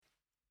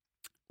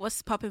What's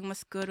popping?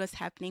 What's good? What's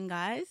happening,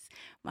 guys?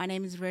 My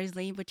name is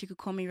Rosalie, but you could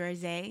call me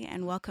Rose,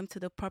 and welcome to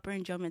the Proper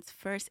Enjoyment's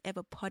first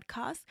ever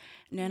podcast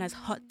known as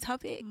Hot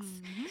Topics.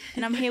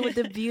 And I'm here with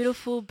the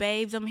beautiful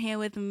babes. I'm here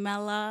with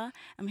Mela.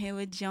 I'm here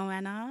with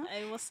Joanna.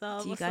 Hey, what's up?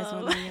 Do you what's guys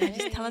up? want to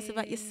just tell us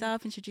about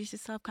yourself, introduce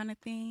yourself, kind of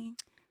thing?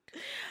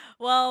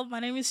 Well,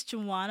 my name is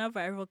Joanna, but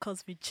everyone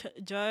calls me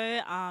Joe.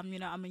 I'm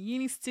a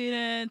uni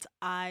student.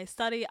 I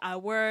study, I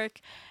work,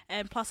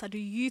 and plus I do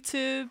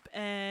YouTube,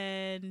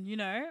 and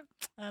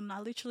and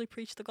I literally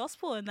preach the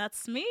gospel, and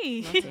that's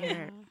me. Love to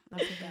hear it. Love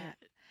to hear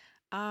it.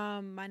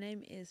 My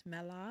name is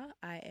Mela.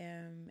 I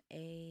am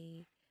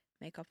a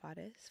makeup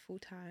artist full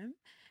time,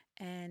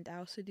 and I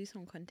also do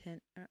some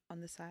content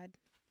on the side.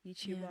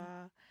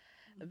 YouTuber,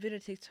 a bit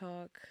of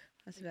TikTok.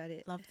 That's about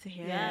it. Love to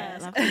hear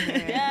Yes. it. Love to hear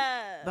it.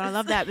 Yes. But I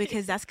love that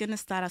because that's going to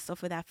start us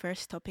off with our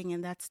first topic,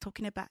 and that's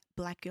talking about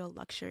black girl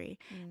luxury.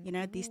 You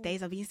know, these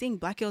days I've been seeing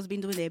black girls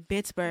been doing their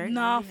bits, bro.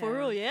 Nah, for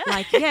real, yeah.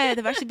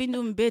 They've actually been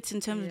doing bits in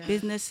terms of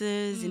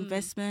businesses,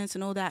 investments,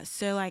 and all that.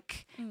 So,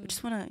 we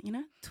just want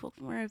to, talk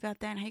more about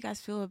that and how you guys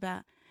feel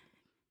about,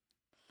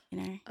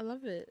 I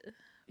love it.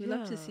 We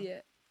love to see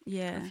it.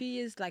 Yeah. A few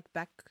years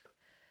back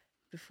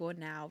before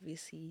now,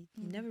 obviously,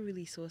 you never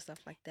really saw stuff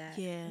like that.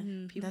 Yeah.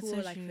 People That's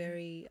were so true.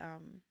 very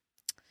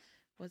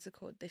what's it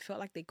called? They felt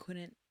like they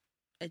couldn't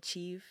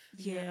achieve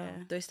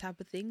Yeah. those type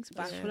of things.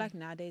 But I Yeah. feel like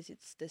nowadays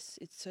it's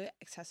so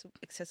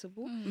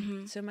accessible.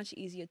 Mhm. So much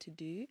easier to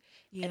do.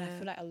 Yeah. And I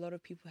feel like a lot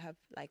of people have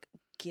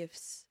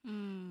gifts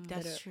that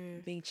That's are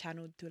true. being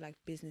channeled through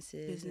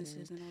businesses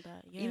Businesses and all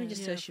that. Yeah. even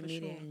just Yeah, social for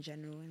media sure. in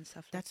general and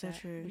stuff That's like so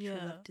that. true. Which we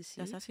Yeah. love to see.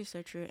 That's actually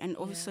so true. And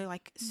also,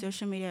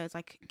 social media is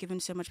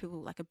giving so much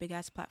people a big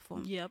ass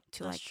platform Yep,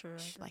 to that's true.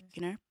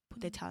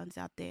 put their talents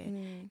out there.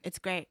 Mm. It's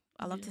great.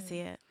 I love to Yeah. see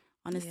it.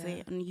 Honestly,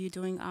 Yeah. and you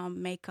doing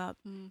makeup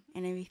and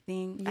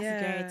everything. That's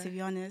Yeah. great, to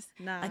be honest.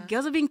 Nah.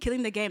 Girls have been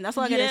killing the game. That's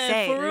all I gotta Yeah,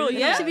 say. for real, They've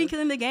yeah. actually been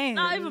killing the game.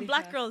 Not really even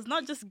black have. girls,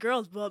 not just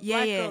girls, but Yeah,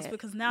 black yeah. girls.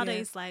 Because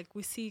nowadays,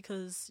 we see,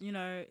 because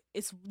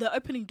it's they're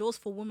opening doors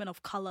for women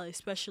of color,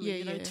 especially.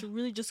 Yeah, yeah. To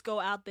really just go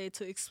out there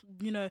to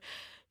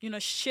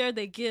share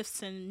their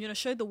gifts and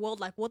show the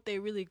world what they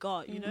really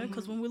got.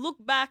 Because when we look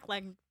back,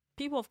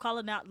 people of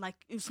color now,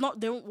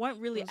 they weren't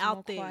really It was more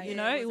out there.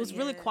 quiet. It was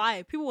really Yeah.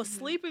 quiet. People were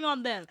sleeping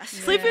on them,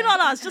 sleeping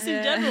on us, just in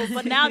Yeah. general.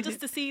 But now,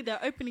 just to see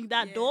they're opening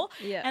that door,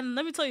 Yeah. and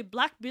let me tell you,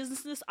 black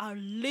businesses are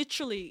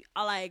literally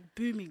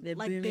booming. They're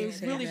They're booming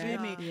so really bad.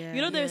 booming.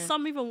 Yeah. There's Yeah.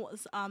 some even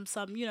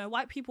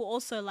white people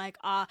also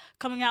are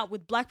coming out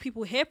with black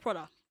people hair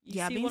product. You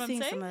Yeah, I've see been what I'm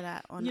seeing saying? some of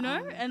that on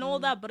And all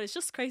that, but it's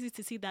just crazy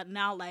to see that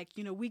now,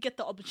 we get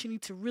the opportunity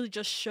to really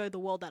just show the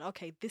world that,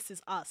 okay, this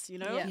is us, Yeah.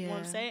 what I'm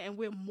Yeah. saying? And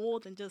we're more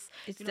than just,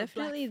 It's black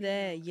definitely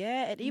there,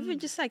 yeah. And even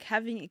just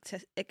having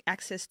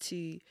access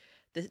to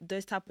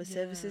those type of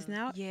services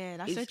now. Yeah,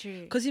 that's so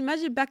true. Because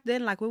imagine back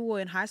then, when we were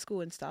in high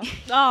school and stuff,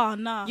 Oh,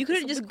 no. you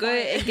couldn't just go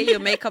and get your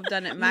makeup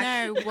done at Mac.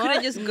 No, You couldn't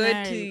what? just go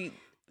No. to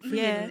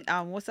Yeah.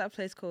 freaking, what's that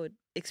place called?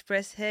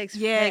 Express Hair,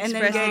 Yeah, Hair and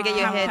then Express go to get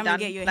your come hair and done.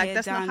 get your hair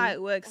That's done. not how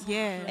it works.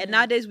 Yeah. And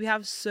nowadays we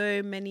have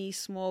so many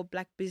small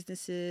black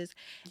businesses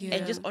Yeah.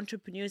 and just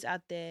entrepreneurs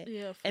out there.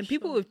 Yeah, for And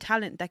people sure. with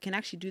talent that can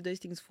actually do those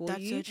things for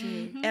That's you. so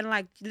true. And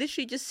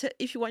literally just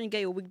if you want to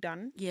get your wig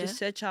done, Yeah. just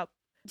search up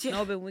Yeah.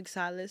 Melbourne wig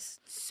stylists.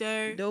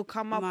 So They'll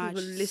come up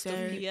with a much, list of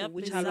so people, Yep,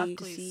 which I love to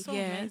exactly. see. So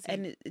Yeah. amazing.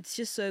 And it's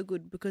just so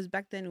good because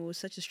back then it was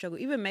such a struggle.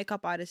 Even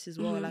makeup artists as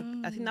well.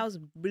 I think that was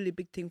a really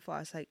big thing for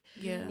us.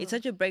 yeah. It's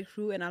such a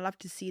breakthrough, and I love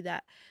to see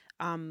that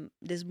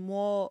there's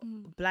more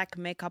black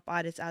makeup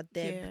artists out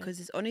there Yeah. because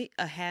it's only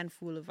a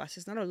handful of us.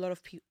 There's not a lot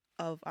of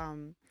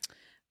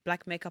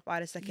black makeup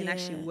artists that can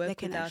actually Yeah, work that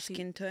can with our actually-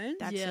 skin tones.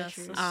 That's Yes,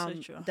 so true. that's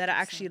so true. That are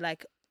actually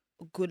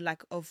good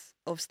of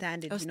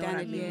standard. Of You know what I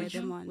standard, mean? yeah, Which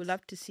them we ones.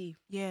 love to see.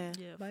 Yeah.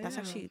 Yeah, But That's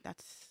yeah. actually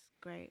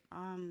great.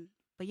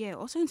 But yeah,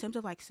 also in terms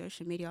of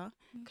social media,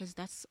 because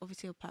that's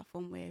obviously a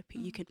platform where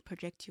you can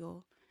project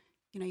your,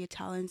 your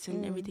talents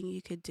and everything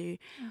you could do.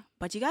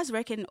 But you guys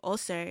reckon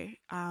also,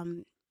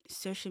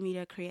 social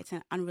media creates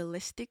an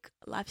unrealistic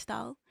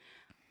lifestyle,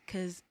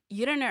 because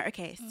you don't know.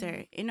 Okay,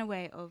 so in a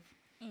way of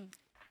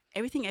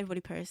everything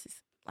everybody posts,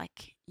 is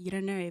you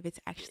don't know if it's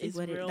actually It's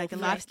what it real, the like,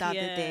 lifestyle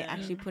that they're yeah.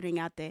 actually putting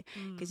out there.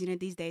 Because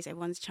these days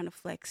everyone's trying to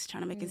flex,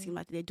 trying to make it seem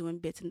like they're doing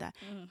bits and that.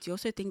 Do you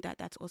also think that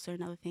that's also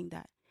another thing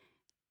that,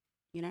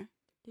 Yeah.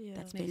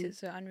 that's Makes been it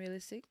so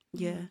unrealistic.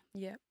 yeah.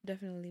 Yeah,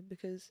 definitely,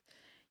 because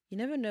you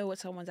never know what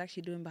someone's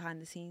actually doing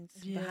behind the scenes,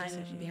 Yeah.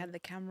 behind the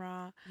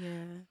camera.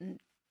 Yeah.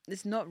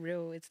 It's not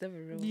real. It's never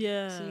real.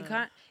 Yeah. So you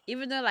can't,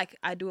 even though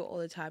I do it all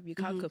the time, you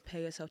can't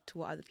compare yourself to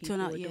what other people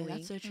are yeah, doing.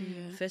 that's so true.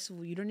 Yeah. First of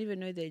all, you don't even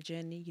know their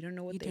journey. You don't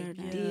know what You they don't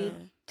know. did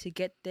Yeah. to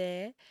get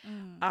there.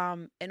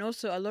 And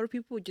also a lot of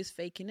people are just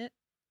faking it.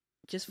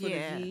 Just for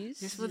Yeah, the views,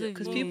 just for the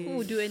because people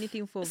will do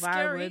anything for It's viral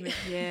scary. moment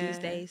Yeah. these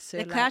days. So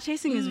The cloud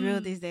chasing is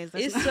real these days.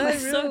 Let's it's not- so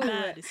It's real, so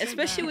bad. It's so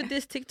especially bad. with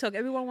this TikTok.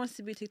 Everyone wants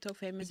to be TikTok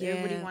famous. Yeah.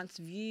 Everybody wants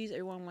views.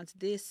 Everyone wants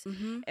this.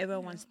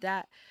 Everyone wants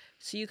that.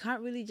 So you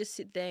can't really just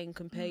sit there and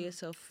compare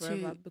yourself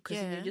forever because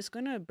yeah. you're just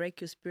gonna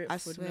break your spirit I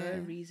for swear.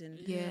 no reason.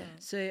 Yeah.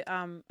 So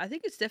I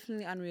think it's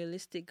definitely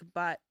unrealistic,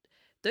 but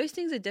those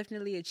things are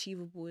definitely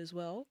achievable as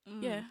well.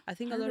 Yeah, I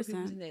think a lot of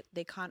people 100%. think that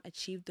they can't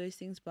achieve those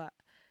things, but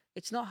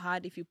it's not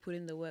hard if you put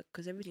in the work,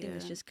 because everything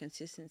is Yeah. just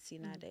consistency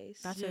nowadays.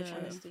 That's so true.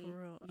 honestly. For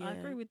real. I Yeah.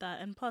 agree with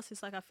that. And plus,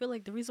 it's like, I feel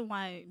like the reason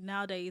why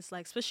nowadays,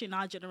 like, especially in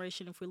our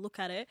generation, if we look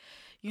at it,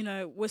 you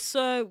know,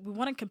 we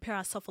want to compare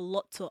ourselves a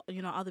lot to,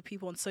 you know, other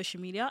people on social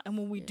media. And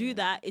when we do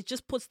that, it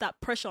just puts that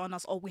pressure on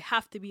us. Oh, we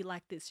have to be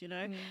like this, you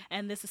know?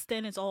 And there's a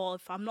standards, oh,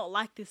 if I'm not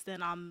like this,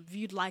 then I'm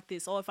viewed like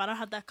this. Or if I don't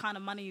have that kind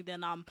of money,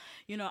 then I'm,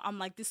 you know, I'm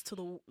like this to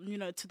the, you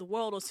know, to the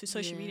world or to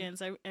social media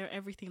and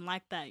everything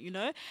like that, you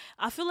know?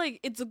 I feel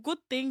like it's a good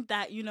thing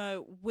that, you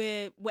know,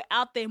 we're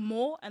out there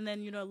more, and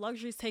then, you know,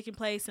 luxury is taking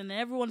place, and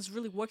everyone's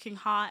really working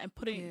hard and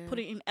putting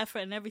in effort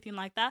and everything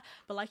like that.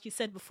 But like you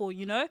said before,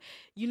 you know,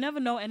 you never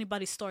know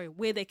anybody's story,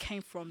 where they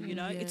came from, you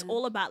know. It's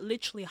all about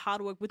literally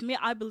hard work. With me,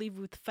 I believe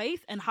with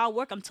faith and hard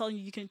work, I'm telling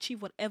you, you can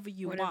achieve whatever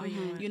you want,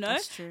 you know.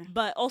 That's true.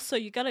 But also,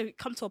 you got to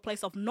come to a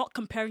place of not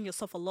comparing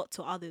yourself a lot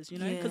to others, you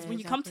know, because when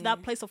you come to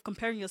that place of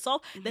comparing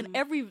yourself, then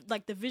every,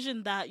 like, the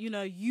vision that, you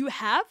know, you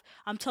have,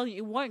 I'm telling you,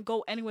 it won't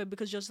go anywhere,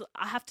 because just,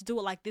 I have to do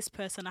it like this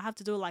person, I have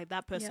to do it like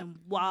that person.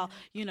 While,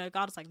 you know,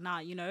 God is like, nah,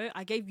 you know,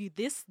 I gave you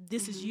this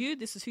is you,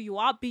 this is who you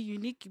are, be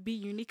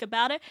unique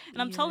about it.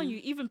 And I'm telling you,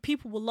 even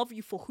people will love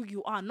you for who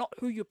you are, not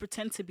who you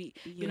pretend to be,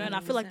 you know. And I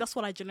feel like that's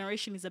what our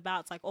generation is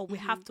about. It's like, oh, we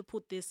have to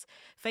put this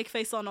fake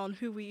face on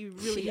who we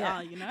really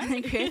are, you know. And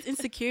it creates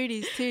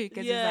insecurities too,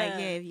 because it's like,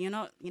 if you're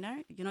not, you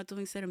know, you're not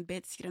doing certain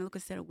bits, you don't look a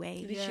certain way,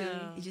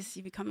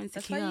 you become insecure.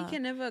 That's why you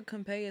can never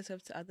compare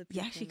yourself to other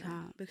people. You actually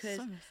can't, because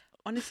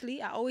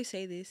honestly, I always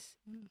say this: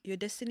 your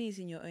destiny is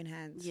in your own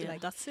hands. Yeah,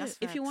 like, that's it.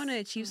 If you want to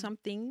achieve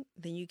something,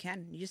 then you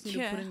can. You just need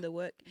to put in the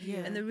work.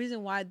 And the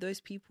reason why those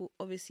people,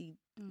 obviously,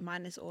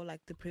 minus all like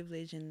the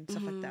privilege and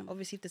stuff like that.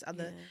 Obviously, if there's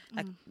other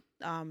like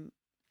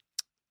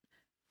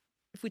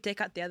if we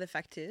take out the other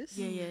factors,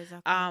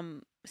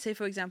 exactly. say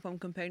for example, I'm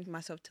comparing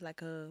myself to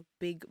like a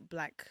big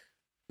black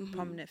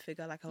prominent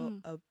figure, like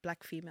a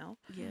black female.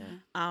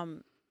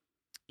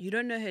 You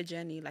don't know her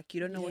journey, like you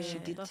don't know what she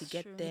did to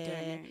get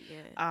there.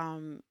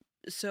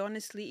 So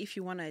honestly, if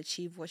you want to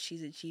achieve what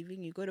she's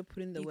achieving, you got to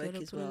put in the work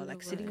as well.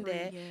 Like sitting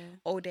there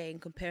all day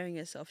and comparing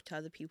yourself to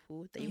other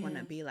people that you want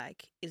to be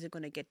like, is it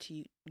going to get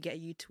you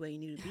to where you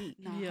need to be?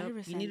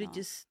 No, You need to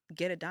just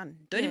get it done.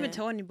 Don't even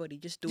tell anybody.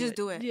 Just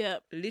do it. Yeah,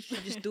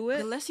 literally just do it.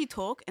 The less you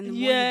talk and the more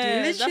you do,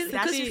 literally, that's because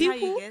how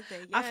people, you get there.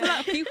 I feel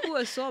like people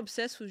are so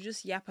obsessed with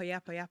just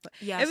yappa.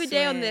 Every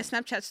day on their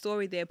Snapchat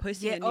story, they're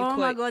posting a new quote. Oh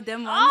my god,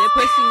 them They're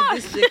posting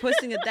this, they're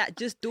posting that.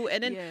 Just do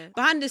it. And then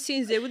behind the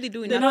scenes, they're really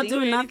doing They're nothing. not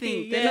doing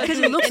nothing. They're not Because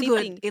doing it looks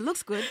anything. good. It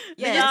looks good.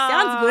 Yeah, it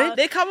sounds good.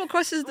 They come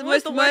across as the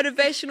most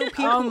motivational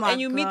people, Oh my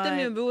and you meet them God.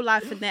 in real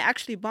life, and they're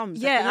actually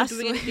bums. Yeah, like, I they're not doing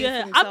swear.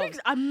 anything for themselves.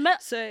 I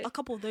met So a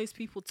couple of those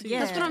people too.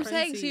 Yeah. that's what I'm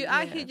saying. So Crazy. you're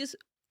out here just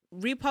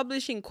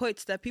republishing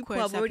quotes that people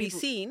Quotes have that already people-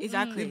 seen.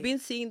 Exactly. You've been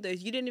seeing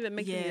those. You didn't even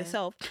make them Yeah.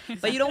 yourself,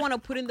 but you don't want to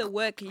put in the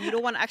work, and you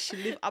don't want to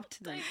actually live up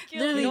to them.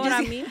 Literally You know what I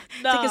just mean?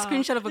 Take a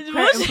screenshot of a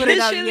quote and put it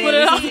out. Literally. Put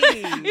it out.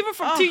 Literally. Even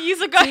from Oh. 2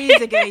 years ago. 2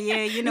 years ago,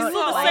 yeah, you know. It's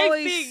not the like- same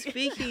Always thing.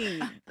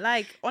 speaking.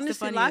 Like honestly,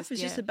 funniest, life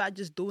is just yeah. about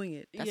just doing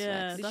it. That's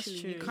Yeah, facts. that's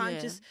Literally, true. you can't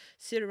Yeah. just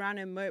sit around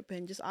and mope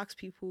and just ask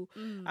people.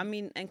 I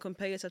mean, and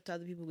compare yourself to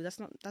other people. That's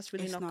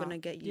really It's not not. gonna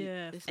get you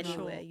Yeah, It's for not.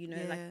 anywhere. sure. You know,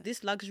 Yeah. like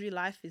this luxury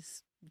life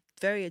is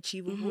very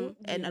achievable,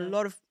 and a Yeah.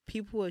 lot of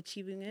people are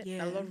achieving it.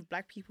 Yeah. A lot of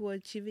black people are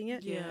achieving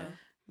it. Yeah.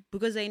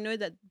 because they know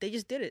that they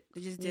just did it. They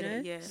just you did know?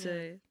 it, yeah.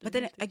 So But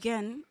then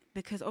again,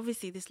 because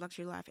obviously this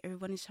luxury life,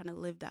 everyone is trying to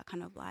live that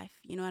kind of life.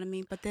 You know what I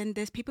mean? But then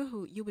there's people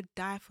who you would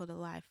die for the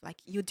life. Like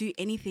you do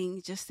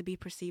anything just to be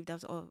perceived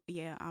as, oh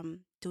yeah,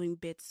 I'm doing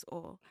bits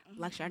or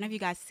luxury. I don't know if you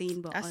guys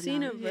seen, but I've on,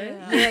 seen it, bro.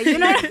 Yeah, you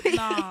know what I mean?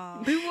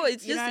 Nah. People,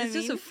 it's You know just what I it's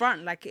just a mean?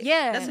 front. Like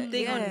Yeah, that's the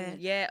thing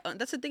yeah.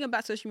 that's the thing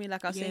about social media.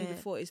 Like I was saying Yeah.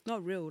 before, it's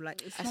not real.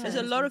 Like It's there's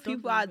not. a lot of Don't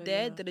people believe out it,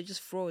 there yeah. that are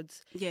just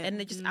frauds, Yeah. and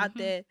they're just out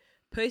there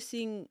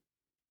posting,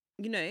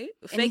 you know,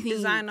 fake Anything,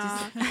 designer,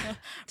 Rental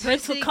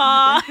posting-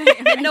 car.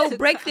 and they'll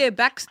break their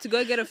backs to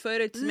go get a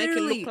photo to make it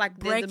Literally, look like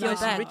they're break the your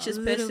most back. richest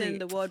person Literally. in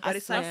the world. I But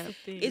it's swear. like That's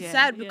the thing. it's Yeah.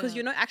 sad because Yeah.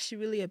 you're not actually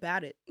really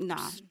about it.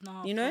 Nah.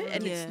 No, You know, for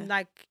and real. Yeah.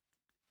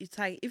 it's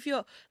like if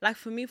you're like,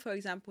 for me, for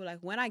example, like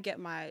when I get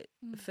my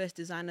first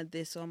designer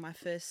this or my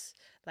first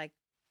like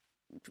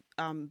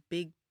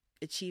big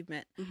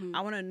achievement, Mhm.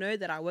 I want to know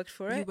that I worked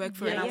for it. You worked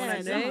for and it, I yeah, want to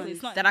exactly. know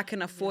It's not- that I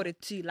can afford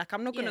it too. Like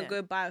I'm not gonna Yeah.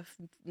 go buy a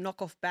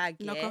knockoff bag,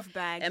 Knockoff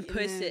bag and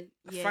post then- it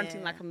fronting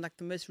yeah. like I'm like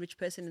the most rich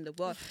person in the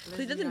world. Let's So it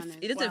be doesn't honest.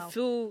 it doesn't Wow.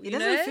 feel, you It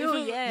doesn't know?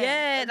 feel, yeah.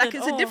 Yeah, And like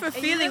then, it's a different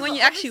And you feeling know, when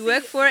you actually work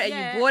obviously- for it and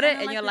yeah, you bought it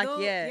then, and you're with like,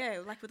 all,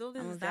 yeah. like with all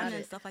this I'm about designer it.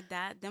 and stuff like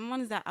that, them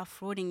ones that are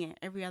frauding it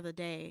every other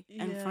day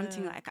and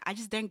fronting, Yeah. like I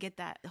just don't get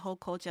that whole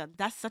culture.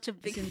 That's such a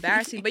big It's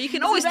embarrassing, but you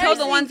can It's always tell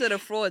the embarrassing. ones that are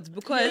frauds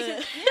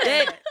because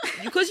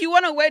because you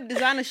want to wear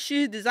designer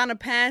shoes, designer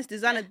pants,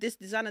 designer this,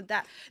 designer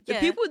that. The Yeah.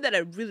 people that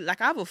are really like,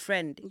 I have a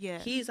friend. Yeah.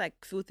 He's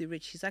like filthy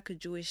rich. He's like a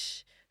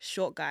Jewish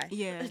short guy.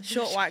 Yeah.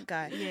 Short white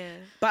guy. Yeah.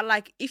 But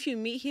like, if you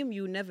meet him,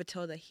 you never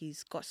tell that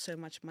he's got so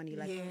much money.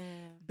 Like, Yeah.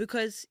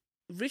 because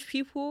rich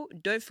people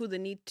don't feel the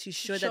need to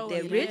show that Show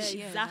they're it, rich.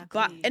 yeah, exactly.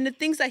 But and the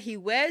things that he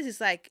wears is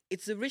like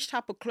it's a rich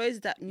type of clothes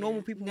that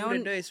normal Yeah. people No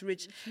wouldn't one- know is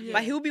rich. Yeah.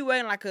 But he'll be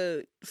wearing like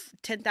a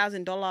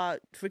 $10,000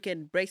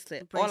 freaking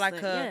bracelet or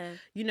like a yeah.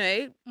 you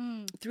know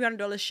Mm.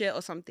 $300 shirt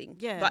or something.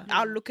 Yeah. But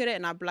I'll look at it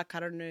and I'll be like, I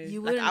don't know.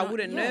 You Like wouldn't I know-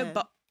 wouldn't yeah. know,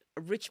 but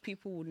rich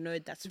people would know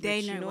that's They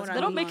rich. know You know what's what I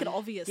They don't mean? make it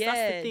obvious. Yeah,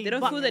 That's the thing. they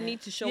don't But- feel the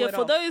need to show yeah, it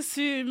for off. those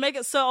who make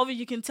it so obvious,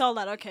 you can tell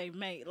that, okay,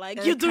 mate, like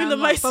They you're doing the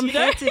come up most, from you know?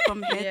 head to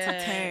from head Yeah.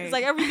 to toe. It's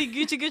like everything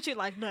Gucci,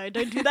 like, no,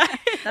 don't do that.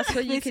 That's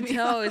what you Makes can me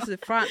tell is the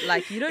front.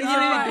 Like you don't need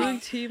Yeah. to be doing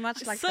too much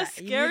It's like so that.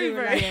 You need scary, to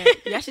bro. relax. yeah,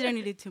 you actually don't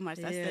need to do too much.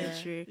 That's Yeah.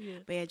 so true. Yeah.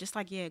 But yeah, just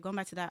like going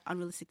back to that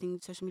unrealistic thing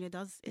social media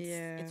does. It's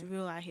Yeah.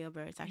 real out here,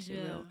 bro. It's actually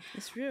Yeah. real.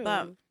 It's real.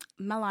 But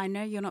Mela, I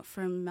know you're not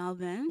from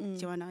Melbourne. Mm.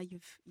 Joanna,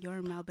 you're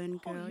a Melbourne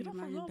Oh, girl. you're You're not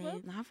from Melbourne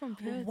Melbourne? babe. I'm from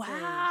Perth.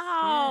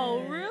 Wow,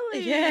 Yeah. really?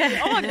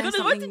 Yeah. Oh my Learn goodness, when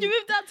did something- you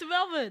move down to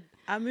Melbourne?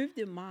 I moved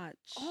in March.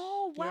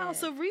 Oh wow, Yeah.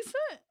 so recent?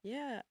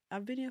 Yeah,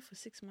 I've been here for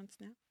 6 months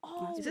now.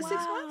 Oh, Is it 6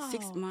 months?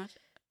 6 months.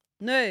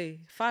 No,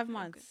 5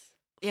 months.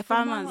 Yeah, 5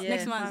 5 months. months.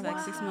 Next Yeah, month, 5 like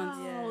months. 6 months.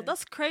 Wow, Yeah.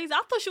 that's crazy.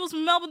 I thought she was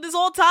from Melbourne this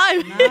whole time.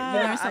 Nah,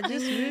 learn I something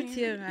just new. moved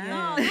here, man.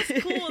 No,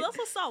 that's cool. That's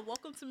what's up.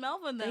 Welcome to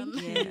Melbourne then.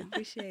 Thank you. Yeah.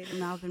 Appreciate it.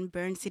 Melbourne,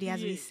 Burn City,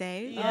 as we Yeah.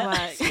 say. Yeah.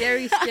 But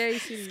Scary, scary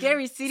city.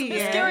 scary city. It's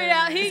Yeah. scary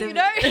out here, It's a you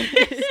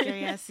know?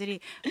 scary ass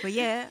city. But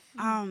yeah,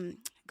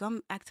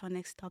 going back to our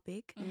next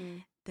topic.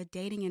 Mm. The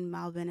dating in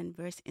Melbourne and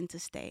versus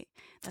interstate.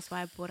 That's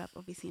why I brought up,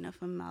 obviously,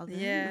 from Melbourne.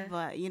 Yeah.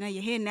 But, you're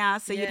here now,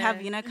 so you'd Yeah. have,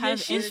 kind Yeah, of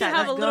she should insight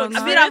have what's a little going I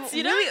on. mean, experience, I've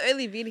you know? really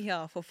only been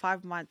here for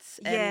 5 months.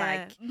 And,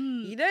 like,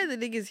 Mm. you know, the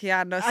niggas here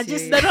are not I just-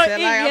 serious. They're not So,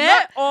 in like,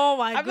 yet? Oh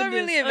my I'm goodness. not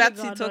really Oh, about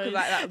to God, talk no.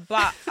 about that.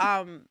 But,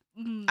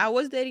 Mm. I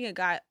was dating a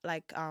guy,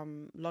 like,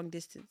 long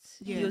distance.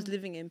 He Yeah. was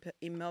living in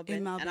Melbourne,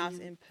 and I was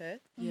Melbourne. in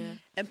Perth. Yeah.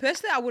 And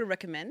personally, I wouldn't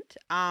recommend.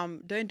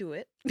 Don't do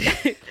it.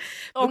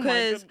 Oh my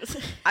because goodness.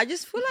 I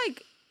just feel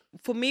like,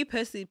 for me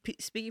personally,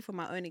 speaking from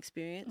my own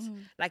experience,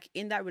 Mm. like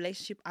in that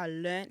relationship, I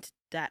learned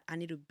that I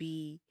need to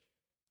be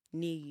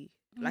near you.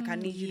 Like I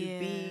need you to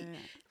be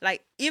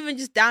like even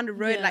just down the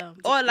road, like Yeah.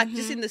 or like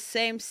just Mhm. in the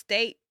same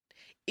state,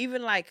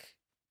 even like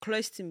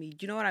close to me.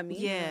 Do you know what I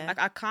mean? Yeah. Like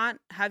I can't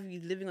have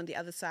you living on the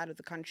other side of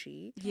the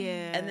country.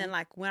 Yeah. And then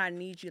like when I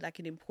need you, like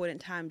in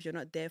important times, you're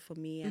not there for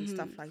me and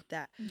stuff Mhm. like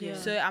that. Yeah.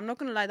 So I'm not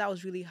gonna lie, that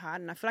was really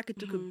hard, and I feel like it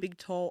took a Mhm. big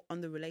toll on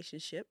the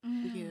relationship.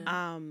 Mm.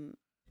 Yeah.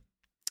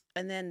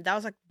 And then that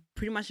was like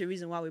pretty much the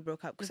reason why we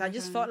broke up, because I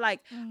just Okay. felt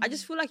like Mm. I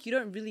just feel like you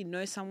don't really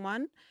know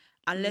someone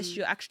unless Mm.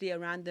 you're actually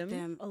around them.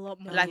 Them. a lot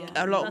more. Like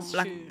Yeah. a lot, That's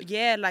like true.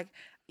 yeah, like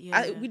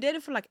Yeah. we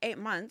dated for like 8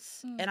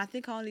 months, Mm. and I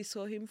think I only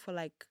saw him for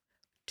like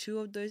 2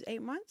 of those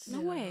 8 months.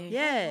 No way.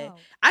 Yeah. Wow.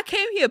 I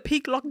came here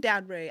peak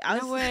lockdown, bro. I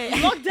was No way.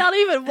 Lockdown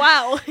even.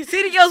 Wow.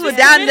 City girls were Yeah,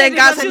 down really there,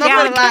 guys. I'm was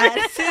not gonna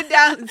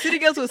down lie. City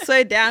girls were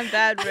so down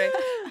bad, bro.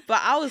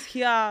 But I was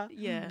here,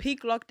 Yeah.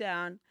 peak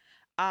lockdown.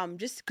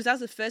 Just because that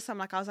was the first time,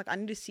 like I was like, I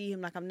need to see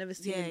him. Like I've never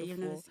seen Yeah, him you've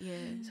before. never.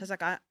 Yeah. So I was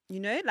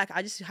like,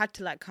 I just had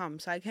to like come.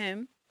 So I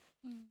came,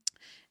 Mm.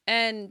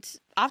 and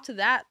after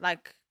that,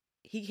 like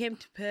he came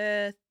to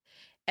Perth,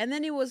 and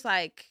then it was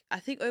like I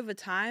think over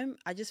time,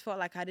 I just felt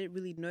like I didn't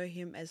really know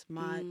him as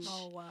much. Mm.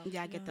 Oh wow.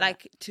 Yeah, I get that.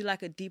 Like to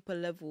like a deeper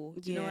level.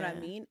 Do you know what I Yeah.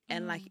 mean?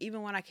 And like Mm.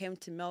 even when I came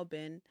to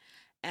Melbourne,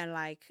 and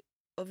like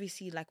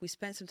obviously like we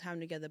spent some time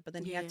together, but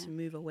then he had Yeah. to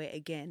move away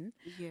again.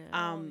 Yeah.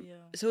 Oh, yeah.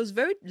 So it was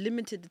very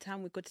limited the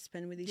time we got to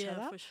spend with each Yeah,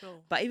 other. for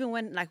sure. But even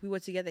when like we were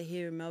together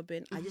here in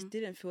Melbourne, I just Mhm.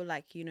 didn't feel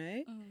like, you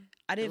know, Mm.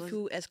 I didn't was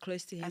feel as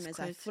close to him as as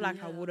I close feel to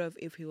like I him. would have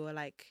if we were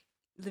like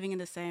Living in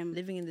the same.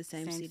 living in the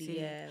same, Same city. city.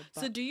 Yeah.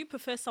 So But do you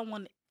prefer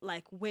someone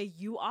like where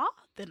you are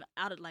than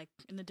out of like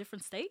in a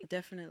different state?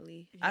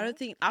 definitely. I Yeah. don't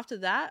think after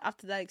that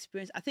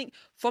experience, I think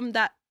from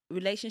that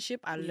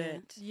relationship I Yeah.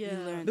 learned. You Yeah.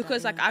 learned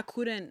Because that, like yeah. I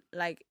couldn't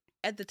like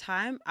at the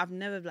time I'd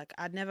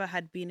never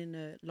had been in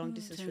a long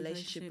distance Same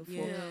relationship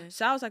before. Yeah.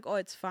 So I was like, oh,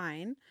 it's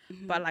fine.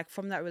 Mhm. But like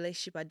from that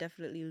relationship I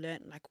definitely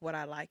learned like what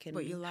I like and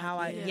What you like, how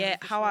I yeah,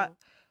 for how sure.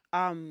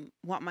 I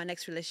want my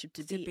next relationship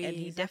to To be. be, And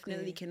he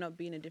definitely exactly. cannot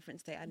be in a different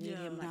state. I need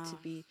Yeah. him like to Nah.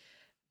 be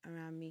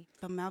around me.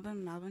 But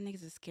Melbourne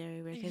niggas is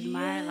scary because Yeah,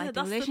 my like the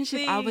that's the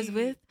relationship I was thing.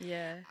 with,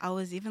 Yeah. I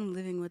was even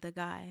living with a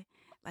guy.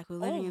 Like we're Oh,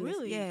 living in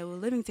really? this, we're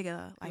living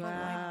together. Like,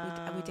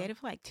 Wow. we dated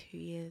for like 2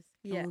 years.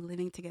 Yeah. And we're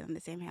living together in the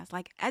same house.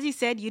 Like as you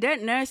said, you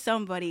don't know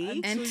somebody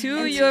Until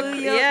until you're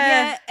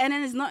yeah, and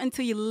then it's not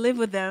until you live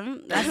with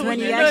them that's When when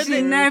you you know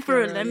actually them. know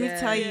for it. Yeah. Let me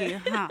tell Yeah. you,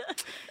 huh?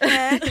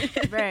 Yeah,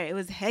 bro, it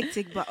was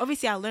hectic, but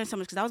obviously I learned so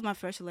much because that was my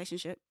first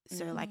relationship.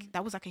 So Mhm. like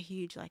that was like a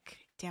huge like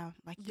damn,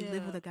 like you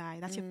live with Yeah. a guy.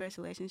 That's your Mhm. first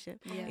relationship.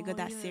 Yeah. It got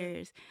that yeah.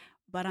 serious.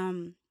 But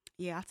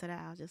yeah, after that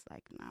I was just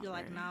like, nah. You're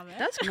like, bro. nah, man.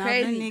 That's Nah,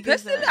 crazy. them niggas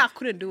Personally, are- I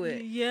couldn't do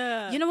it.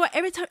 Yeah. You know what?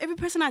 Every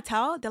person I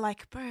tell, they're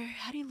like, bro,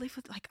 how do you live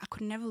with like I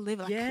could never live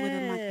like with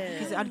him like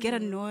because I'd get Yeah.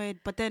 annoyed.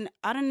 But then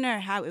I don't know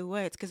how it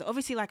works because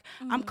obviously like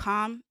I'm Mm.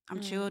 calm, I'm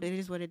Mm. chilled. It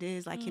is what it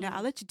is. Like you know, Mm.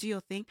 I'll let you do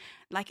your thing.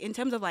 Like in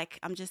terms of like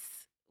I'm just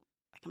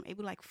like I'm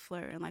able to like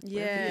flirt and like flirt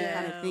with you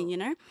kind Yeah. of thing, you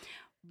know.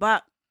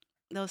 But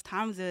those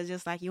times it was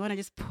just like you want to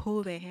just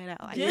pull their head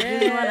out. Like, Yeah. you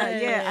really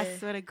wanna, I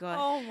swear to God.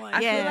 Oh my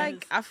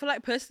I feel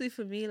like personally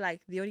for me, like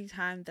the only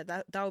time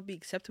that would be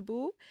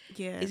acceptable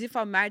Yeah. is if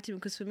I'm married to him,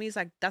 because for me it's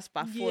like that's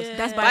by force. Yeah.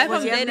 That's But by if force.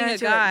 I'm You have dating no a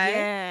choice. guy,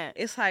 Yeah.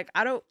 it's like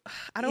I don't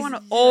It's want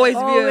to always be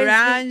always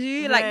around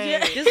you. Like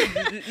right.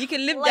 just you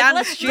can live Like, down the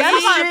let's street.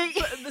 just have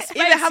Street. the space,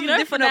 Even have you a know,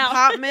 different for now.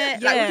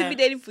 apartment. Like we Yeah. could be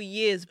dating for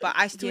years, but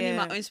I still need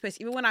my Yeah. own space.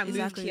 Even when I moved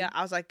Exactly. here,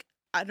 I was like,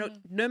 I don't.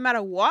 No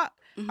matter what,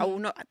 I Mhm. will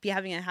not be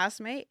having a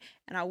housemate,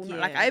 and I will not.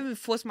 Like Yeah. I even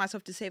forced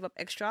myself to save up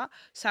extra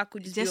so I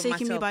could just Just be so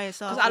with you can be myself. by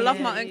yourself. Because I love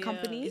Yeah. my own Yeah.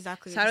 company.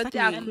 Exactly. So I don't Just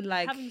think like I me. could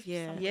like. Having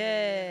Yeah. something.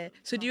 Yeah.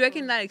 So do you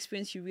reckon that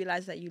experience you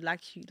realize that you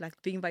like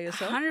being by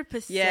yourself?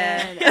 100%.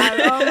 Yeah.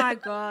 Oh my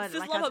God. This is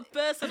Like, love I- a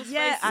personal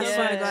yeah, space. I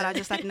swear to Yeah. God, I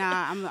just like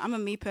I'm a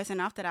me person.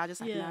 After that, I just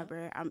like Yeah. nah,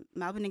 bro.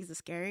 Melbourne niggas are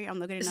scary. I'm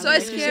not gonna. It's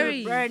another so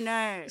relationship, scary. bro.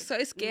 No,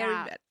 So scary,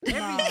 Nah. man.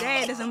 Every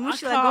day there's a I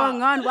mushla can't.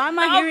 going on. Why am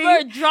I Number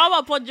hearing drama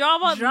upon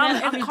drama. drama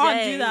Man, I every can't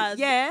day? do that.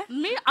 Yeah.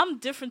 Me, I'm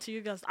different to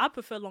you guys. I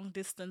prefer long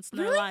distance.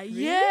 No Really? lie.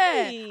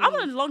 Yeah. Really? I'm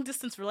in a long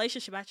distance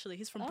relationship actually.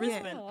 He's from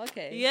Brisbane. Oh,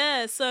 okay.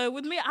 Yeah, so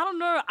with me, I don't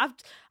know. I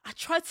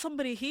tried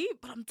somebody here,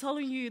 but I'm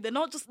telling you, they're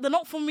not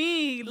for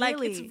me. Like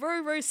it's Really?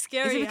 very, very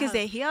scary. Is it because how-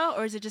 they're here,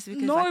 or is it just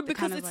because no, like, the because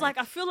kind of, it's like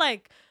I feel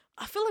like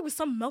with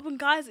some Melbourne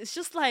guys, it's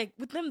just like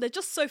with them, they're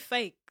just so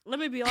fake. Let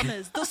me be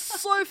honest, they're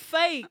so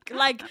fake.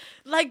 Like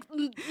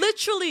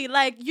literally,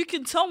 like you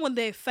can tell when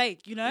they're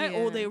fake, you know,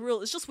 or Yeah. they're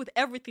real. It's just with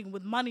everything,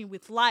 with money,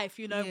 with life,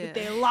 you know, Yeah. with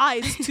their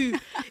lies too.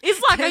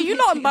 It's like, are you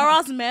not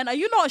embarrassed, man? Are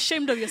you not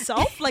ashamed of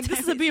yourself? Like this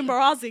is a bit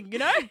embarrassing, you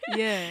know?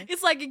 yeah.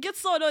 It's like it gets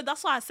so annoying.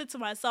 That's why I said to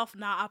myself,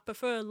 now I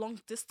prefer long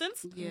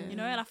distance. Yeah. You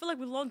know, and I feel like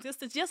with long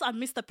distance, yes, I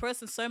miss the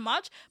person so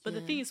much, but the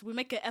Yeah. thing is, we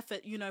make an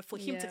effort, you know, for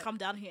him to Yeah. come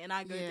down here and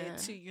I go there Yeah.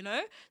 too. You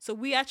know, so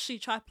we actually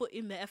try to put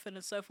in the effort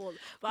and so forth.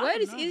 But I Where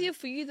don't it's know. easier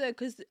for you though,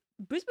 because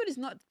Brisbane is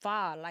not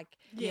far. Like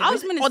Yeah. I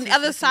was Brisbane is on the too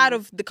other fucking- side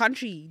of the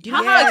country. Do you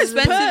know How how far is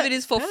expensive Perth? it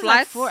is for That was flights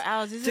like 4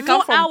 hours. to Isn't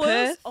come it? 4 from hours?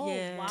 Perth Oh,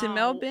 Yeah. wow. to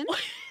Melbourne?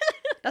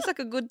 That's like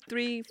a good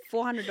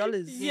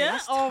 $300-$400. Yeah.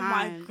 that's Oh my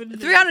time. goodness.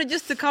 300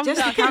 just to come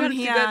Just to back, come 300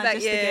 here, to go back.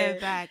 just to Yeah, go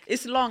back.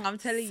 it's long. I'm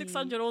telling you.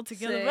 600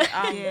 altogether. So,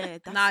 but- Yeah,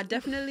 that's- nah,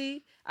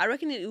 definitely. I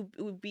reckon it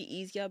would be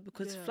easier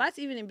because Yeah. flights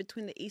even in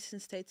between the eastern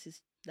states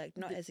is like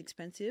not as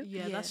expensive.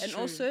 Yeah, Yeah. that's And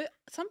true. also,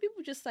 some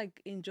people just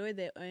like enjoy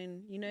their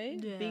own, you know,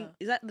 Yeah. being.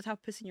 Is that the type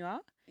of person you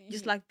are?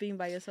 Just like being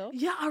by yourself?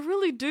 Yeah, I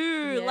really do.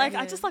 Yeah. Like,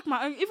 I Yeah. just like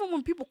my own. Even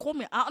when people call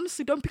me, I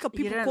honestly don't pick up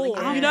You people don't, call.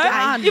 like, You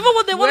yeah. know, even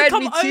when they want to Word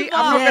come me over, too,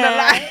 I'm not Yeah. gonna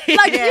lie.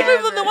 like Yeah,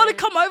 even when they want to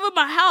bro. come over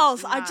my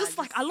house, I Nah, just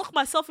like just- I lock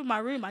myself in my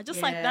room. I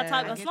just like that Yeah,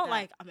 type. I It's get not that.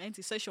 like I'm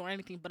antisocial or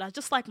anything, but I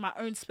just like my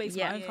own space,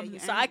 Yeah. my own Yeah, company,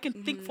 your so own- I can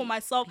think for mhm.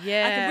 myself. I can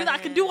Yeah. breathe. I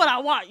can do what I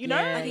want. You know.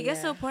 Yeah. Like it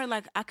gets to a point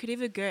like I could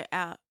either go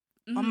out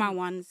on Mhm. my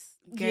ones,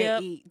 go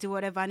Yep. eat, do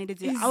whatever I need to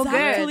do.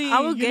 Exactly, I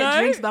will you get know?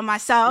 drinks by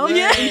myself,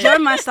 Yeah. enjoy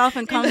myself,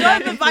 and come Enjoy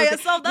back it and by feel good.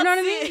 yourself, You know what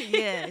I that's mean? it.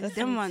 Yeah, it's That's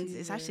them me ones. too,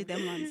 It's yeah. actually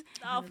them ones.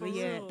 Nah, for But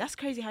yeah, real. that's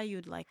crazy how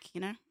you'd like,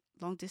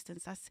 long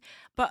distance.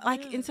 But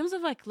like in Yeah. terms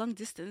of like long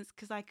distance,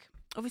 because like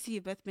obviously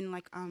you've both been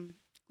like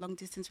long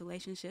distance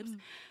relationships. Mm.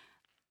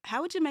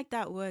 How would you make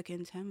that work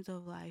in terms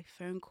of like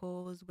phone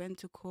calls, when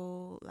to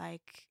call,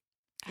 like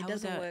how It would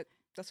doesn't that- work.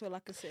 That's all I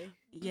can say.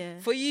 Yeah.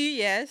 For you,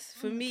 yes.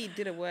 For me, it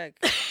didn't work.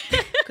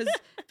 Because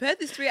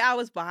Perth is 3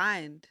 hours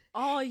behind.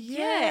 Oh Yeah,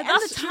 yeah, and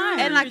that's the true. time.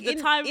 And like the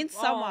time in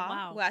oh, summer,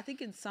 wow. well, I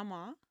think in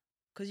summer,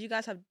 because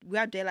we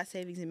have daylight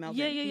savings in Melbourne.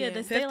 yeah, yeah, yeah. Yeah.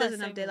 There's Perth daylight doesn't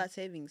have savings. daylight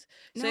savings.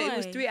 So No it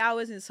was way. 3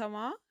 hours in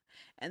summer,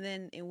 and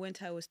then in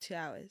winter it was 2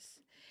 hours.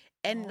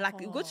 And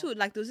like it got to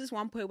like there was this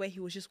one point where he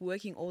was just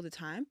working all the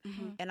time,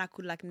 Mhm. and I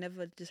could like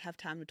never just have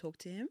time to talk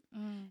to him.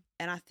 Mm.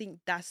 And I think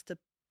that's the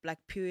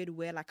like period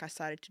where like I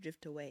started to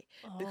drift away,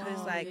 because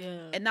Oh, like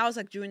yeah. and that was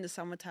like during the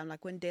summertime,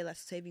 like when daylight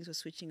savings was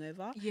switching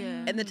over,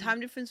 Yeah. and the time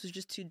difference was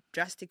just too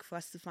drastic for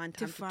us to find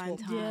time to, find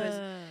talk. time. Because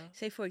yeah.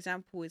 say for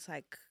example it's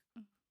like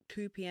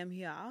 2 p.m.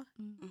 here.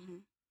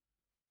 Mhm.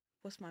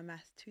 What's my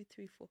math? 2,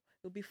 3, 4.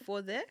 It'll be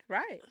 4 there,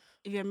 right?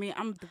 If you're me,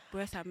 I'm the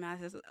worst at math.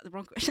 That's the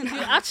wrong question. You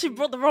actually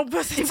brought the wrong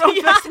person. The wrong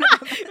to person.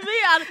 me,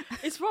 and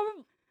it's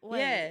probably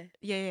Yeah.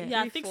 yeah. Yeah,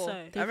 I 3, think 4.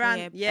 so. Three, Around,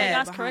 four, yeah. You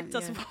guys behind, correct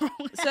us yeah. if we're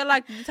wrong. So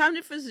like the time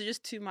difference is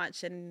just too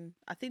much, and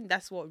I think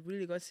that's what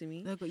really got to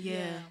me. Look,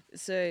 yeah.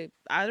 So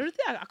I don't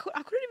think I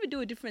couldn't even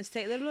do a different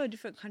state, let alone a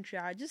different country.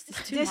 I just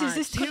it's too This much. is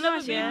just too Could never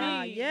much. be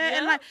Yeah. me. Yeah,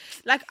 and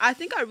like I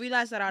think I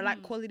realized that I like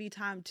Mm. quality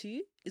time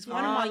too. It's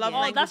one of Oh, my love yeah.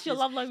 Oh, languages. that's your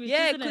love language,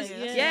 Yeah, isn't because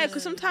it? yeah,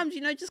 because sometimes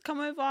just come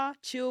over,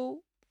 chill,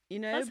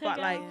 Let's but hang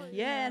like out,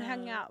 and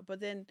hang yeah. out. But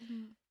then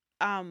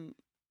Mhm.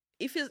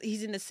 if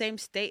he's in the same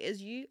state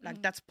as you, like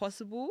Mm. that's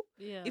possible.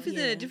 Yeah. If he's in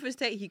Yeah. a different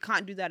state, he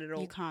can't do that at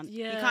all. You can't.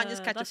 yeah, You can't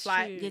just catch a that's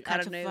flight true. You out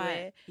catch of a nowhere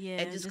flight. Yeah.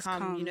 and just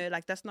come.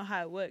 Like that's not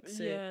how it works.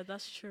 So Yeah,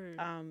 that's true.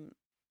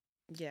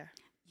 yeah.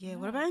 Yeah.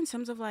 What about in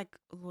terms of like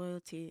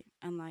loyalty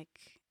and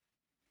like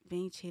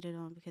being cheated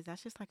on? Because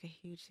that's just like a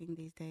huge thing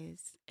these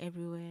days.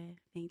 Everywhere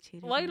being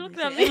cheated. Why are on. you looking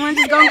It's at like- me? Everyone's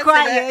just going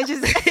quiet. Yeah, it's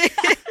just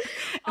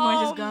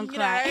everyone's just going you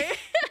quiet.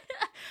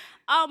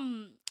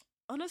 know,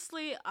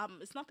 honestly,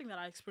 it's nothing that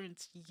I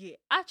experienced yet.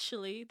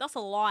 Actually, that's a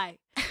lie.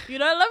 You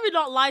know, let me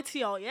not lie to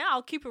y'all. Yeah,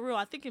 I'll keep it real.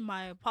 I think in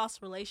my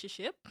past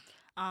relationship,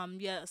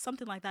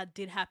 something like that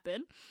did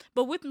happen.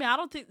 But with me, I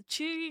don't think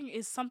cheating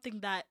is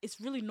something that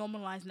is really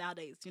normalized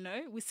nowadays. You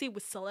know, we see it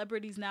with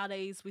celebrities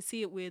nowadays. We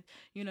see it with,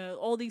 you know,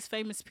 all these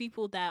famous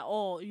people that,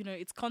 you know,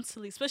 it's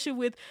constantly, especially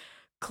with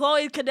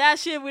Khloe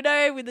Kardashian, we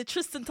know, with the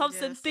Tristan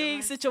Thompson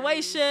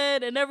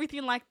situation and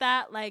everything like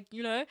that. Like,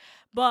 you know,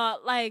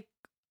 but like,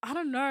 I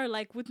don't know,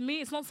 like with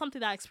me, it's not something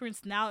that I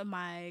experience now in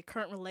my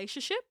current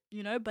relationship,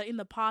 you know, but in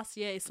the past,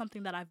 yeah, it's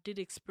something that I did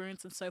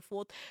experience and so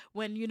forth.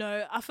 When, you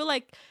know, I feel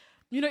like,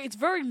 you know, it's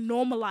very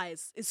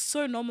normalized. It's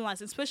so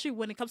normalized, especially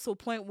when it comes to a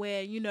point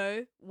where, you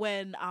know,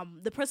 when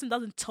the person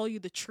doesn't tell you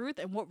the truth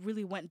and what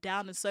really went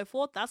down and so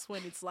forth. That's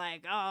when it's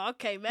like, oh,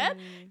 okay, man.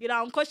 You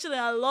know, I'm questioning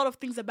a lot of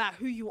things about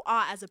who you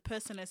are as a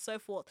person and so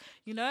forth.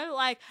 You know,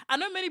 like, I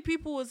know many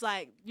people was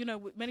like, you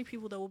know, many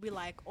people that will be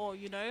like, oh,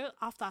 you know,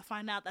 after I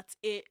find out that's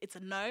it, it's a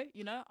no,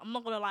 you know. I'm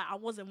not going to lie, I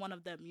wasn't one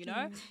of them, you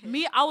know.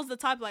 Me, I was the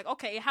type like,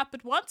 okay, it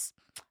happened once,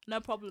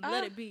 no problem,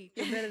 let it be.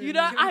 You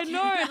know, I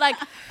know, like,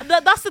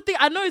 that's the thing.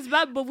 I know it's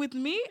bad, but with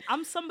me,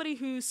 I'm somebody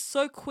who's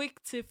so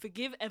quick to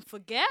forgive and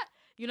forget.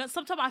 You know,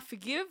 sometimes I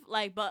forgive,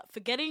 like, but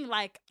forgetting,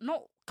 like,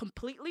 not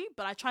completely,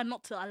 but I try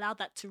not to allow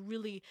that to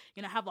really,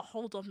 you know, have a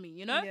hold on me,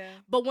 you know? Yeah.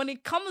 But when it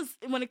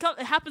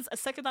happens a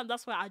second time,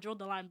 that's where I draw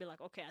the line and be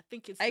like, okay, I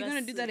think it's Are you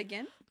going to do that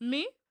again?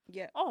 Me?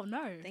 Yeah. Oh,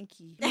 no. Thank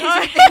you. No.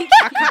 I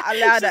can't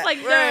allow She's that.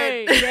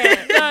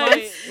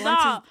 like, no.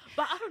 Nah,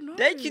 but I don't know.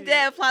 Don't you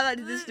dare apply that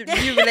to this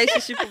new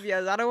relationship of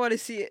yours. I don't want to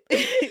see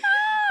it.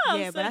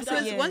 Yeah, but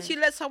that's once you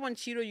let someone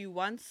cheat on you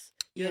once,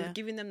 you're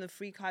giving them the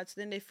free cards,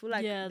 then they feel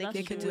like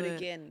they can do it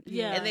again.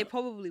 Yeah. And they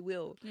probably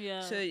will. Yeah.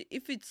 So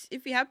if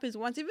it happens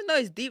once, even though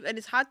it's deep and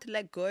it's hard to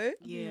let go,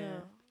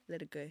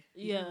 let it go.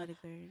 Yeah. Let it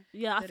go.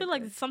 Yeah, I feel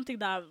like it's something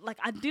that, like,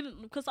 I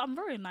didn't, because I'm a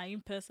very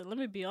naive person, let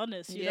me be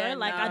honest, you know?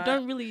 Like, I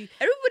don't really...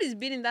 Everybody's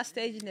been in that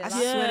stage in their life.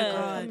 I swear to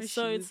God.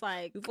 So it's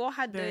like... We've all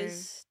had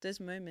those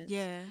moments.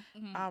 Yeah.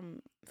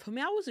 For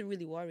me, I wasn't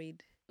really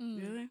worried.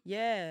 Really?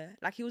 Yeah,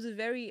 like he was a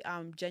very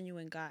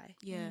genuine guy.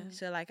 Yeah.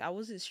 So like I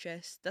wasn't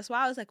stressed. That's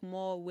why I was like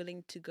more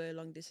willing to go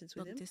long distance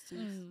with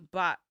him.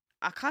 But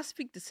I can't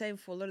speak the same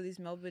for a lot of these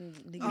Melbourne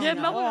niggas. Yeah,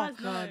 Melbourne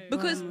has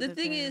because the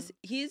thing is,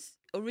 he's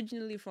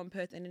originally from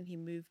Perth and then he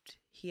moved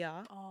here.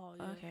 Oh,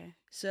 yeah. Okay.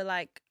 So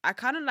like I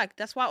kind of like,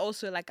 that's why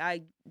also like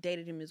I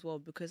dated him as well,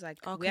 because like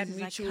we had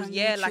mutuals. Like,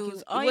 yeah, like it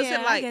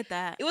wasn't like, I get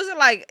that. It wasn't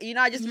like, you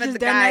know, I just met the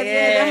guy.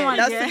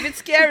 That's a bit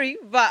scary.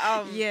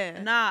 But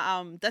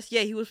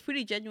he was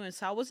pretty genuine.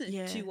 So I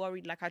wasn't too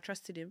worried. Like I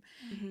trusted him.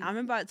 I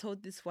remember I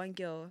told this one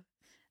girl,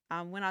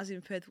 when I was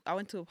in Perth, I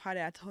went to a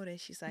party. I told her,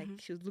 she's like,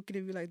 she was looking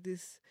at me like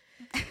this.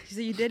 She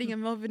said, "You dating a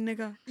Melbourne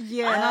nigga?"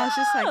 Yeah, and I was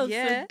just like,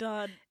 "Yeah."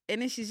 So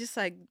and then she's just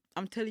like,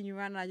 "I'm telling you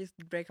right now, I just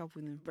break up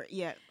with him."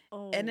 Yeah.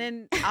 Oh. And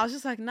then I was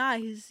just like, "Nah,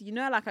 he's, you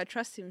know, like I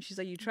trust him." She's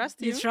like, "You trust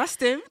him? You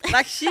trust him?"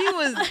 Like she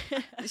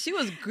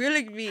was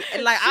grilling me,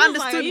 and like I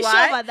understood why.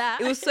 Sure about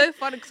that? It was so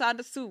funny because I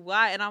understood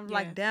why, and I'm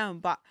like, "Damn!"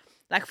 But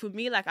like for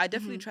me, like I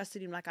definitely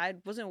trusted him. Like I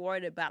wasn't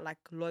worried about like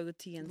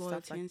loyalty and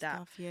stuff like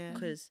that.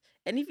 Because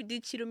and if he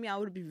did cheat on me, I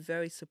would be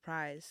very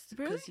surprised.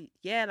 Really? Because he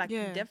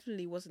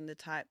definitely wasn't the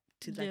type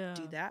to like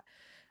do that.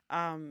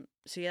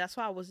 So yeah, that's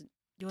why I wasn't.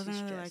 You wasn't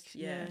too really,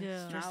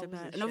 stressed. stressed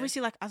about it. And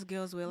obviously, like us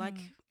girls, we're like,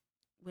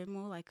 we're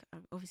more like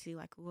obviously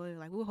like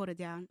we'll hold it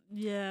down.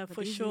 Yeah, but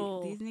for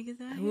sure. These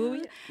niggas are Who?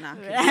 here. Nah,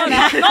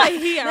 not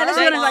here. No, let's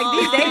be honest. Like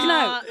these days,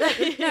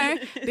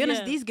 no. Be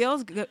honest, Yeah. these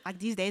girls, like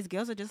these days,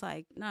 girls are just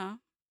like, no.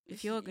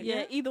 If you're good,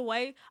 Yeah, either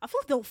way, I feel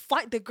like they'll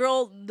fight the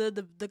girl,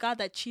 the guy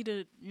that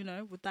cheated, you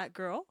know, with that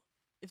girl,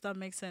 if that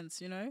makes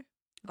sense, you know.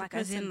 like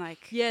as in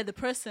like, the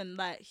person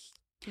like,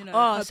 you know.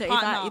 oh, her so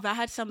partner. if I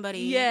had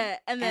somebody,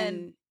 and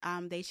then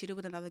they cheated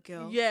with another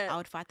girl, Yeah. I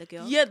would fight the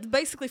girl. yeah,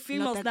 basically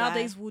females the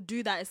nowadays guy. will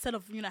do that instead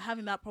of, you know,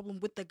 having that problem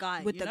with the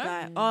guy. With you the know?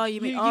 guy. Oh,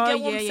 you mean? You oh, get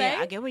what I'm yeah,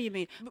 saying? I get what you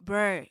mean,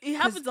 bro. It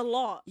happens a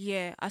lot.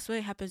 Yeah, I swear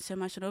it happens so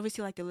much. And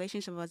obviously, like the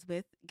relationship I was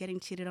with, getting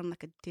cheated on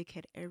like a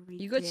dickhead every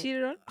you got day.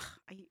 cheated on.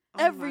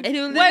 Every And he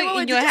was Wait, living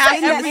wait, in did your you house say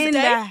every every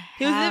day. day?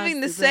 He was living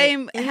in the house,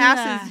 same in house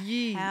the as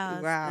you.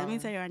 house. Wow. Let me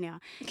tell you right now.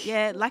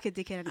 Yeah, like a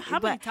dickhead. How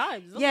many But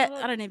times? yeah,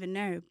 I don't even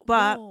know.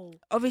 But Whoa.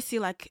 obviously,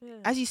 like Yeah.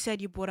 as you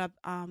said, you brought up,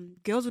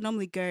 girls would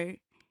normally go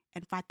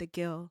and fight the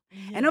girl,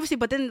 Yeah. and obviously,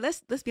 but then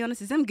let's be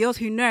honest, it's them girls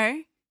who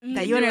know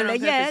that you're Do it in a on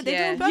like, yeah, purpose, they do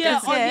it on yeah.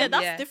 purpose. Yeah, Yeah,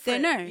 that's Yeah.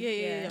 different. They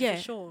know. Yeah,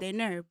 for sure. They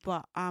know.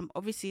 But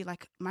obviously,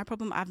 like my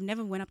problem, I've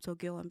never went up to a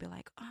girl and be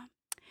like,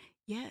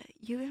 yeah,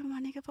 you ever my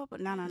nigga pop?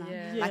 No.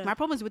 Yeah. Like my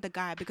problem is with the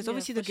guy because Yeah,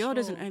 obviously the for girl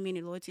doesn't sure. owe me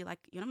any loyalty. Like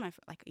you're not my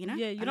like you know.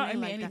 Yeah, you I don't mean, owe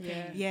me like that.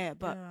 anything. Yeah,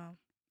 but Yeah.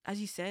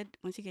 as you said,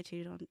 once you get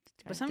cheated on,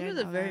 But some girls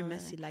are very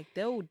messy. Like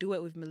they'll do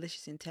it with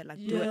malicious intent. Like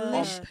do it Yeah.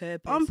 on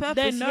purpose. on purpose.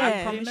 They know. I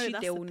Yeah, promise know, you,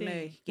 that's they the will know.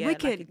 thing. Yeah,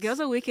 wicked. like it's- Girls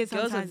are wicked.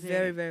 Girls are Sometimes,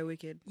 very, very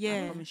wicked.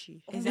 Yeah. I promise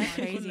you. Oh Is my that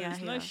crazy goodness,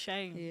 out no here?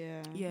 shame.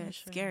 Yeah. Yeah, No it's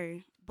shame.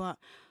 scary. But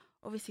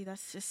obviously,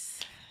 that's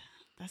just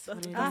that's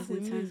what it Ah, is.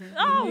 in terms of-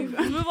 Oh,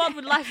 move on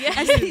with life. Yeah.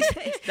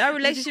 That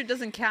relationship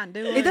doesn't count.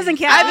 Don't It worry. doesn't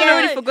count. I haven't Yeah.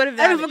 already forgot I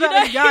about haven't it.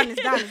 forgotten.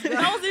 It's done. It's done.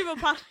 That wasn't even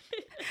part.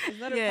 It's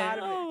not a Yeah. part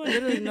of it. Oh my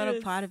Literally not a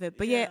goodness. part of it.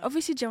 But yeah, Yeah.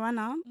 obviously,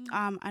 Joanna,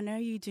 I know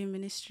you do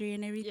ministry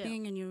and Yeah.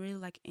 everything, and you're really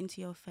like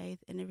into your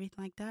faith and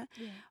everything like that.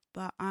 Yeah.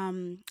 But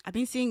I've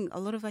been seeing a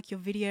lot of like your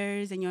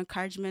videos and your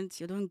encouragements.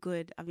 You're doing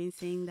good. I've been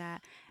seeing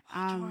that.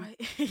 Try.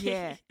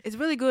 Yeah, it's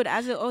really good.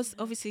 As it also,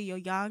 obviously you're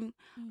young,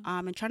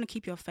 Mm. and trying to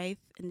keep your faith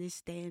in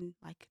this day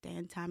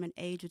and time and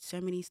age with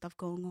so many stuff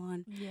going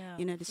on, Yeah.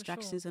 you know, for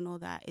distractions and all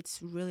that.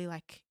 It's really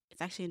like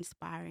it's actually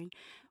inspiring.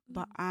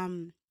 But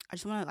Mm. I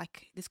just want to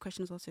like this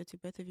question is also to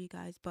both of you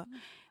guys. But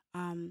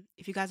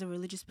if you guys are a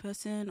religious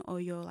person or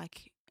you're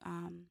like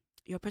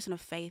you're a person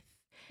of faith,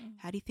 Mm.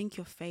 how do you think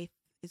your faith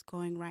is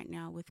going right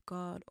now with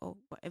God or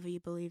whatever you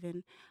believe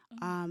in?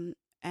 Mm.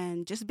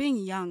 And just being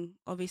young,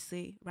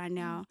 obviously, right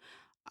now,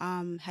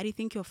 how do you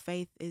think your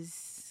faith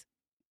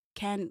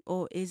can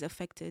or is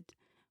affected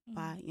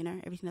by, you know,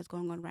 everything that's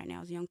going on right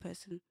now as a young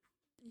person?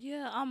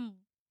 Yeah,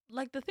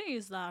 like the thing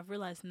is that I've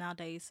realized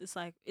nowadays it's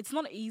like it's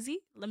not easy.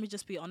 Let me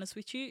just be honest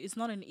with you. It's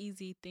not an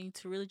easy thing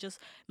to really just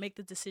make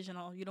the decision,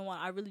 oh, you know what,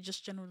 I really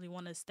just generally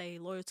want to stay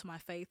loyal to my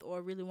faith, or I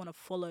really want to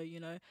follow,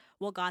 you know,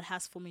 what God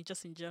has for me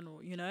just in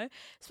general, you know?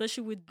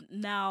 Especially with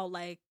now,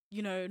 like,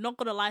 you know, not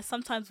gonna lie,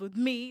 sometimes with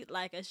me,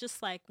 like it's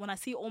just like when I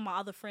see all my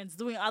other friends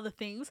doing other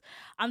things,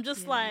 I'm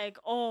just like,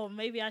 oh,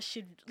 maybe I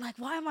should, like,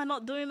 why am I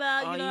not doing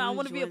that? Oh, You know, you I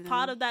want to be a join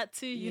part them. of that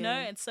too, you know,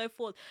 Yeah. and so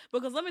forth.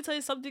 Because let me tell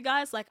you something,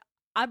 guys, like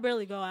I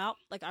barely go out.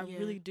 Like I Yeah.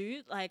 really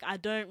do. Like I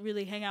don't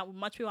really hang out with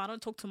much people. I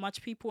don't talk to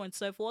much people and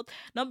so forth.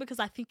 Not because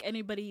I think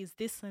anybody is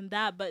this and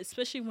that, but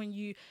especially when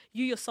you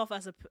yourself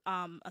as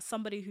as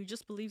somebody who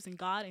just believes in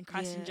God and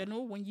Christ in Yeah.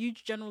 general, when you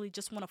generally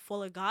just want to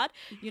follow God,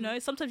 you know,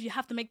 sometimes you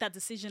have to make that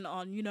decision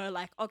on, you know,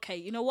 like, okay,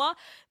 you know what?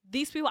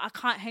 These people I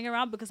can't hang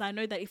around because I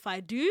know that if I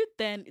do,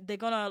 then they're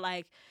gonna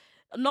like,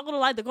 I'm not gonna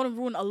lie, they're gonna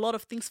ruin a lot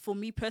of things for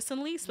me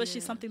personally, especially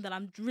Yeah. something that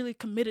I'm really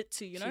committed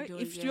to, you To know. do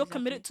it, If yeah, you're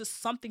committed exactly. to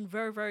something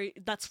very, very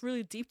that's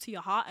really deep to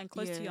your heart and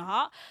close to Yeah. your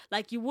heart,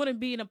 like you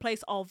wouldn't be in a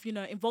place of, you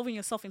know, involving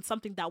yourself in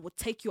something that would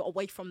take you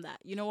away from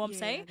that. You know what I'm Yeah,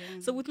 saying? I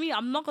So know. with me,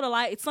 I'm not gonna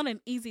lie, it's not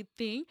an easy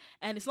thing,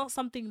 and it's not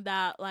something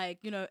that, like,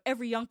 you know,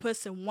 every young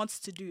person wants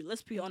to do.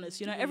 Let's be honest.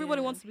 You know,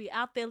 everybody Yeah. wants to be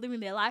out there living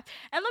their life.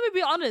 And let me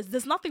be honest,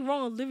 there's nothing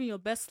wrong with living your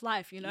best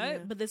life, you know, Yeah.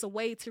 but there's a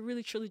way to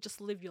really truly just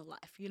live your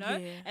life, you know?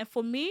 Yeah. And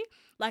for me,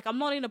 like, I'm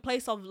not in a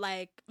place of,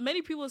 like,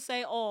 many people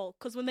say, oh,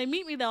 because when they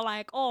meet me, they're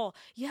like, oh,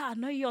 yeah, I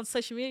know you on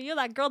social media. You're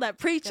that girl that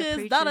preaches,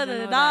 preaches da da and da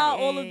da all da,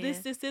 that. all Yeah, of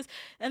yeah, this.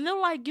 And they're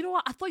like, you know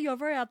what? I thought you were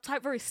very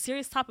uptight, very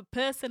serious type of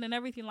person and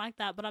everything like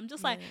that. But I'm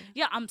just like,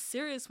 yeah, I'm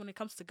serious when it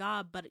comes to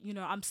God, but, you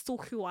know, I'm still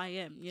who I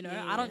am, you know?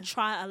 I don't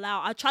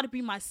I try to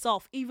be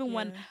myself, even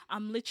when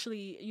I'm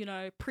literally, you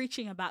know,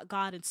 preaching about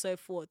God and so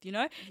forth, you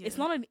know? It's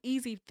not an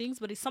easy thing,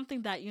 but it's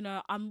something that, you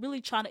know, I'm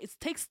really trying to, it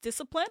takes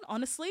discipline,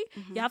 honestly.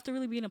 You have to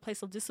really be in a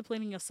place of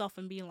disciplining yourself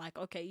and being like,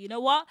 okay, you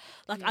know what?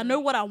 Like, I know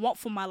what I want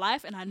for my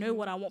life and I know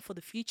what I want for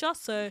the future.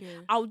 So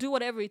I'll do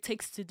whatever it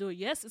takes to do it.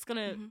 Yes, it's going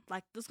to,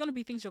 like, there's going to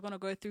be things you're going to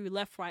go through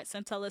left, right,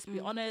 center. Let's be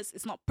honest.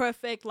 It's not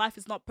perfect. Life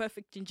is not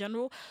perfect in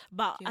general.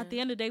 But at the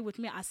end of the day, with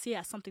me, I see it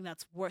as something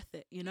that's worth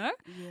it, you know?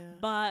 Yeah.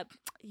 But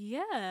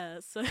yeah,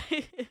 so.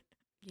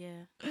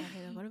 Yeah. I hear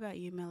that. What about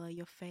you, Mela?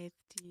 Your faith?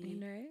 Do you, You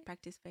know,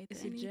 practice faith?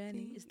 it's or a journey.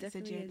 anything? It's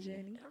definitely a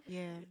journey.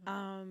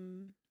 Yeah.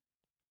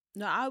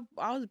 No,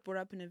 I was brought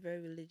up in a very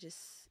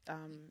religious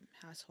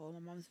household. My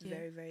mom's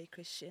very, very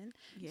Christian.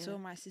 Yeah. So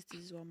my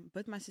sisters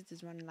both my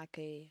sisters run like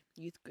a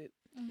youth group.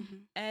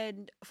 Mhm.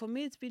 And for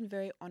me, it's been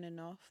very on and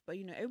off. But,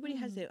 you know, everybody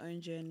has their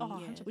own journey, Oh,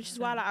 Yeah. which is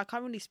why like, I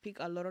can't really speak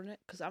a lot on it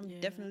because I'm Yeah.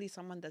 definitely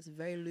someone that's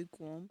very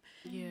lukewarm.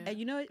 Yeah. And,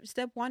 you know,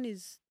 step one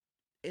is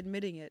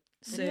admitting it.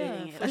 So,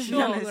 Yeah, it. for Let's be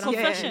sure. honest.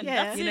 Confession.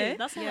 Yeah. That's You it. know?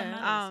 That's all Yeah.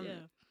 that matters.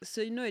 Yeah.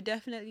 so, you know,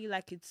 definitely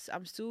like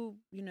I'm still,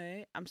 you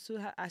know, I still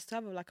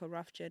have like a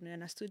rough journey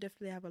and I still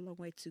definitely have a long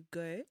way to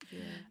go.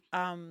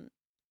 Yeah.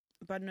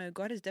 But no,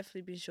 God has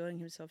definitely been showing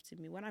himself to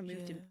me. When I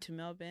moved Yeah. to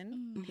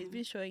Melbourne, he's Mhm.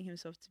 been showing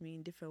himself to me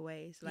in different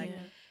ways. Like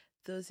Yeah.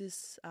 there was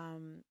this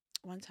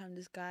one time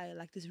this guy,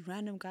 like this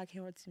random guy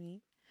came up to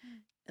me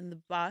in the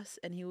bus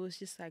and he was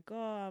just like,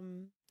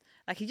 oh,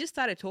 like he just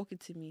started talking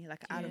to me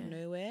like out of Yeah.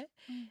 nowhere.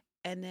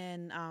 And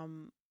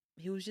then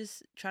he was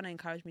just trying to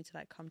encourage me to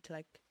like come to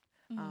like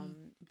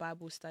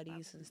Bible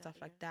studies and stuff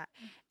like that.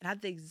 And I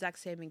had the exact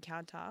same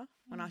encounter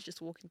when I was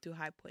just walking through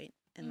High Point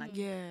and like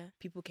Yeah.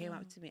 people came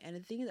up to me. And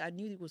the thing is, I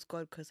knew it was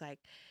God because like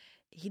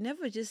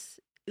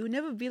it would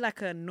never be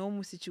like a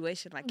normal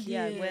situation like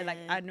here where like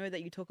Yeah. I know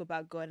that you talk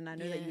about God and I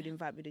know that Yeah. you'd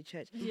invite me to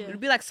church. Yeah. It would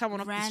be like someone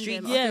off the Random. street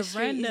off Yeah, the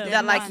street is random. the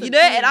that like one. you know,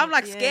 and I'm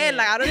like Yeah. scared,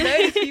 like I don't know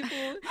these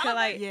people. So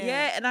like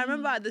Yeah. and I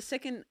remember the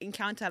second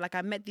encounter, like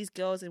I met these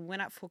girls and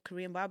went out for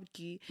Korean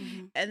barbecue,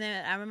 and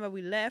then I remember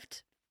we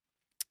left.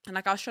 And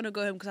like I was trying to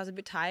go home because I was a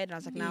bit tired, and I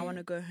was like, "Nah, I want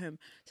to go home."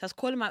 So I was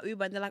calling my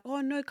Uber, and they're like, "Oh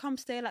no, come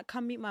stay, like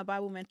come meet my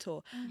Bible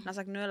mentor." And I was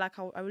like, "No, like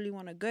I really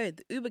want to go."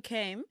 The Uber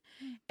came,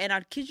 and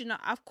I'd kid you not,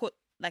 I've caught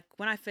like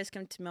when I first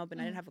came to Melbourne,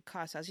 I didn't have a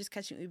car, so I was just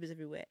catching Ubers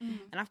everywhere,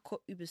 and I've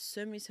caught Ubers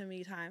so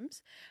many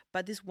times.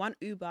 But this one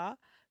Uber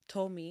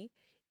told me,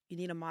 "You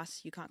need a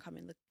mask. You can't come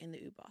in the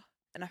Uber."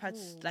 And I've had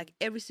Ooh. like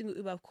every single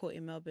Uber I've caught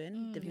in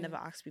Melbourne, they've Yeah. never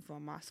asked me for a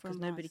mask For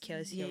because nobody masks.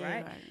 cares here, Yeah,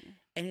 right?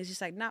 And he's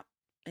just like, nah.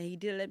 And he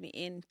didn't let me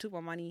in, took my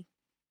money.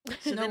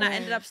 So No then I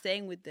ended way. up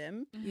staying with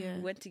them. Yeah.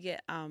 We went to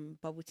get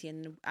bubble tea,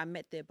 and I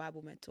met their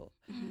Bible mentor.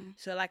 Mhm.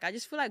 So like I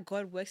just feel like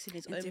God works in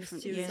his In own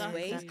different- mysterious yeah,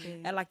 ways.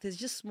 exactly. And like there's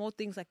just small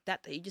things like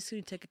that you just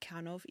need to take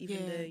account of, even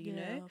Yeah, though, you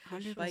know. for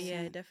 100%. But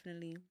yeah,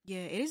 definitely.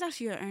 Yeah, it is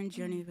actually your own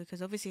journey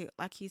because obviously,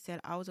 like you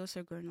said, I was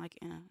also growing like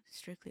in a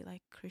strictly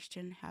like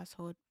Christian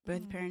household,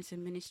 both parents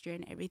in ministry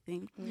and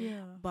everything.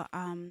 Yeah. But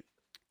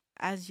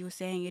as you were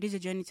saying, it is a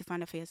journey to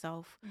find it for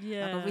yourself.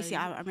 Yeah. Like obviously,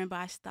 I remember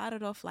I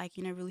started off like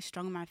really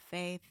strong in my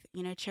faith.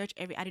 Church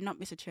I did not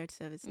miss a church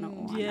service, not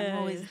one. Yeah. I'm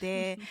always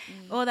there,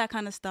 all that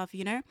kind of stuff.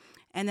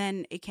 And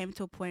then it came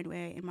to a point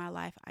where in my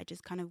life I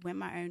just kind of went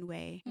my own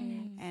way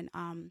and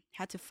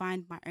had to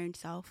find my own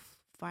self.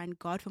 Find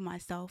God for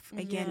myself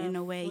again Yeah, in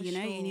a way, for and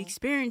you sure.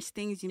 experience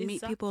things, you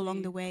meet people along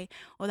Exactly. the way,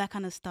 all that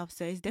kind of stuff.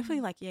 So it's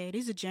definitely like, it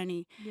is a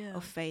journey Yeah.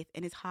 of faith,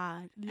 and it's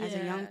hard as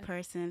a young Yeah.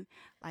 person,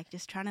 like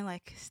just trying to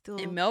like still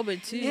In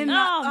Melbourne too. In No,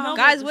 Mel- Melbourne,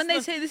 Guys, it's when they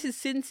not- say this is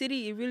Sin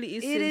City, it really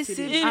is it Sin is.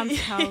 City. I'm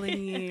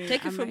telling you,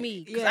 Take it I'm from like-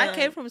 me, because yeah. I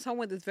came from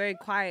somewhere that's very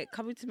quiet.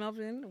 Coming to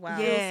Melbourne, wow,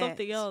 Yeah,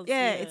 something else. Yeah,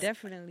 Yeah. it's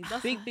definitely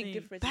That's big the big thing.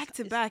 difference. back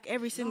to It's- back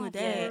every single for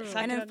day, real. So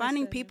I and can then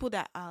finding understand. people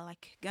that are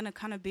like gonna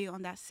kind of be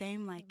on that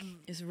same like.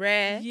 It's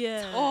rare.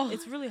 Yeah. Oh.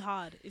 It's really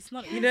hard. It's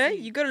not You know,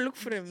 easy. you gotta look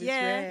for them. It's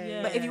rare.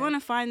 Yeah. But if you want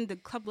to find the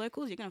club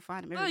locals, you're gonna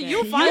find them. Every day.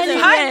 you'll find them.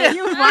 Yeah,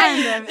 you'll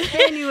find them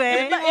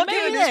anyway. If you walk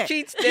maybe in Yeah. the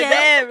streets, they're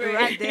there, bro.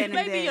 right there and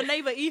Maybe there. your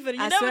neighbor even.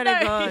 You I never swear know.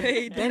 to God,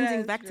 He bending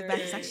does, back to back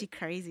is bro. actually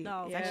crazy.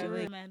 No, It's Yeah. actually for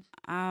real, like,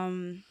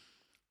 man.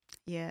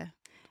 yeah.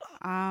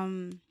 I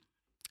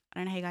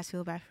don't know how you guys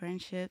feel about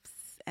friendships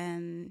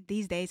and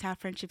these days how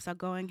friendships are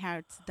going, how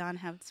it's done,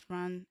 how it's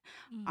run.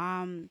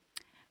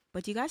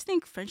 But do you guys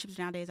think friendships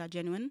nowadays are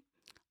genuine?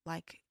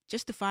 Like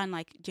just to find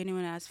like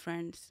genuine as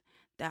friends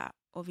that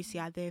obviously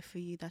are there for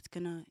you, that's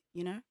gonna,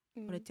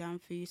 put it down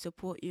for you,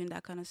 support you and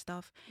that kind of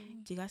stuff.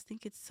 Do you guys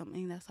think it's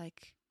something that's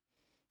like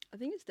I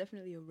think it's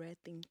definitely a rare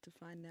thing to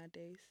find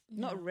nowadays. Yeah.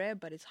 Not rare,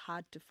 but it's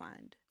hard to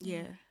find.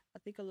 yeah. I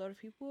think a lot of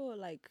people are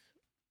like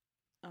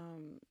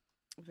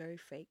very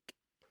fake.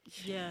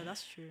 Yeah,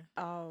 that's true.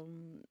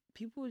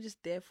 People are just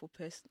there for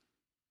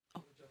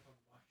Oh,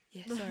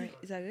 yeah. Sorry,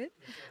 is that good?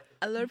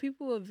 A lot of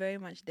people are very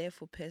much there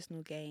for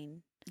personal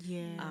gain.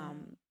 Yeah.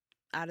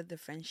 Out of the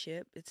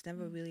friendship, it's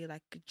never really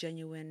like a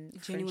genuine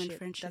Genuine friendship.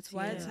 friendships, That's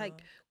why it's yeah.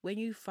 like when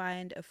you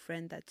find a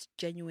friend that's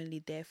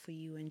genuinely there for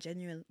you and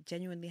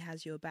genuinely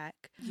has your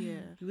back, yeah.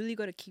 you really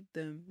got to keep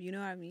them. You know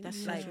what I mean?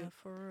 That's so like true.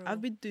 For real. I've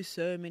been through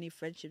so many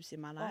friendships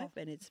in my life,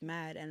 and it's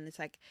mad. And it's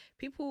like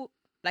people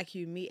like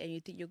you meet and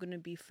you think you're gonna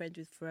be friends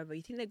with forever.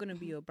 You think they're gonna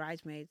be your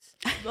bridesmaids,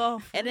 Oh,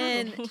 for and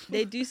then real.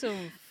 they do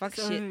some fuck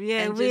Some- shit.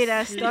 yeah, and weird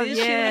just ass stuff,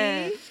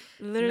 yeah. literally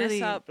Literally.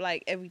 mess up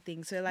like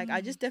everything. So like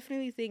I just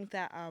definitely think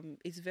that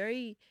it's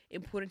very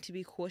important to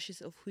be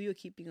cautious of who you're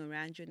keeping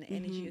around you and the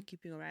energy you're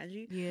keeping around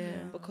you. Yeah.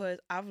 Because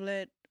I've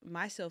learned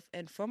myself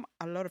and from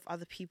a lot of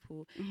other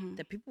people Mhm.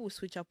 that people will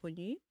switch up on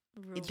you.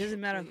 Real. It doesn't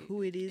matter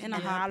who it is In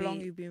and a how long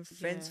heartbeat. you've been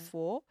friends Yeah.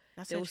 for.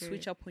 That's They so will true.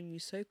 switch up on you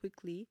so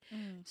quickly.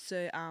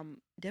 So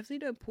definitely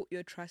don't put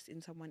your trust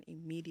in someone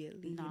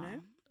immediately. Nah. You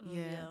know. Oh,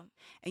 Yeah.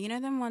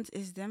 And them ones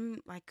is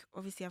them like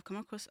obviously I've come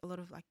across a lot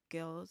of like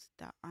girls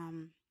that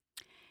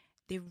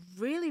they're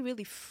really,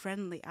 really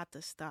friendly at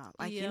the start.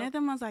 Like Yep.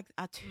 them ones like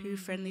are too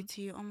friendly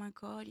to you. Oh my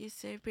god, you're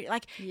so pretty.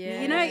 Like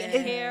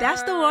Yeah.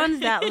 that's the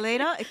ones that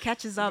later it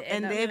catches up They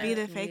and end up they'll be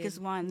the acting fakest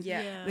weird. ones.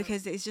 Yeah.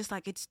 Because it's just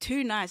like it's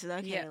too nice. It's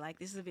like, okay, Yeah. like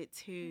this is a bit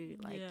too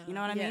like Yeah. you know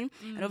what I Yeah. mean?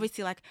 And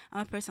obviously like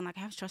I'm a person like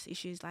I have trust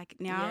issues. Like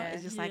now Yeah.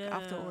 it's just like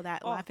after Yeah. all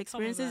that Oh, life tell me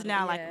experiences about it.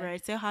 now like Yeah. where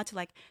it's so hard to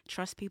like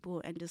trust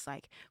people and just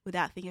like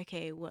without thinking,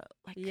 okay, what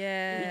like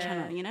Yeah. you're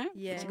trying to,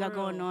 Yeah. what you got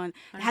going Real. on.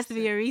 It has to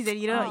be a reason,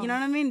 you know Oh, what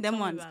I mean? Them Tell me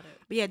ones. about it.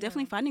 But yeah,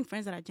 definitely finding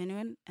friends that are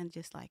genuine and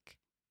just like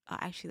are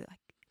actually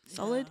like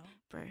solid, Yeah.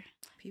 bro.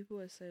 People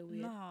are so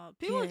weird. No,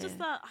 people are just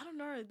Yeah. that. I don't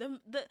know.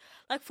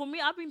 Like for me,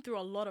 I've been through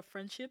a lot of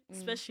friendship,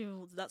 especially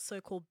with that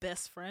so-called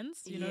best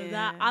friends. You know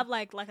that Yeah. I've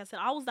like I said,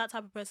 I was that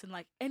type of person.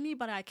 Like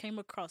anybody I came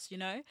across,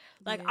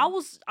 like Yeah.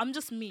 I'm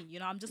just me.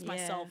 I'm just Yeah.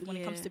 myself when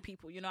it comes Yeah. to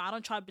people. I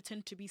don't try to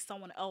pretend to be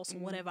someone else or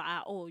whatever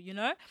at all.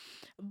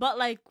 But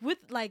like with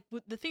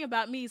the thing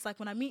about me is like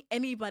when I meet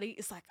anybody,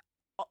 it's like.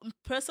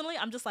 Personally,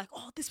 I'm just like,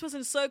 oh, this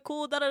person is so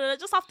cool. Da, da, da.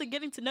 Just after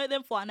getting to know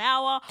them for an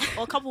hour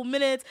or a couple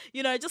minutes,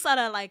 just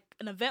at like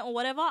an event or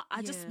whatever,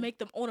 I just Yeah. make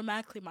them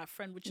automatically my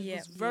friend, which Yeah.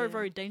 was very, Yeah.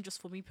 very dangerous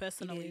for me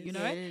personally, is. you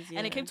know? Yeah, it is, And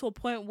it yeah. came to a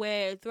point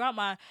where throughout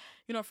my,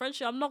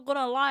 friendship, I'm not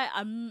gonna lie,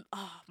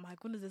 oh my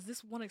goodness, there's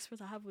this one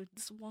experience I have with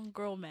this one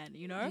girl, man,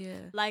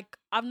 Yeah. Like,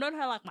 I've known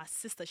her like my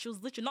sister. She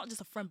was literally not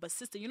just a friend, but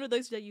sister.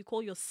 Those that you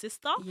call your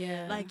sister?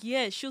 Yeah. Like,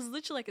 yeah, she was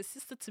literally like a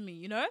sister to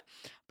me,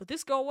 But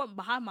this girl went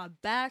behind my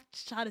back,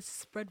 tried to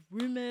spread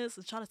rumors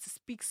and tried to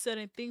speak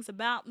certain things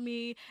about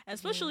me, and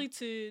especially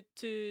to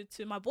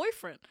my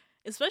boyfriend.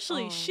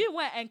 Especially she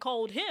went and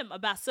called him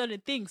about certain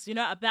things, you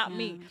know, about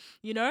me, Yeah.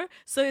 you know.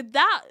 So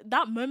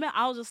that moment,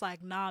 I was just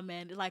like, nah,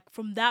 man. Like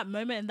from that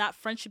moment and that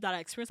friendship that I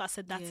experienced, I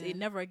said, that's Yeah. it,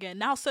 never again.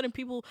 Now, certain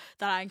people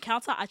that I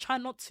encounter, I try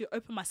not to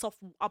open myself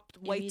up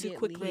way too Immediately,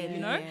 quickly, yeah. you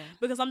know, Yeah.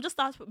 because I'm just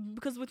that.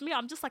 Because with me,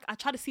 I'm just like, I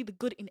try to see the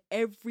good in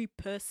every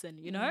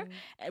person, you know,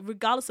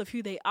 regardless of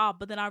who they are.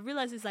 But then I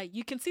realize it's like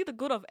you can see the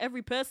good of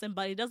every person,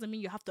 but it doesn't mean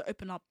you have to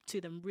open up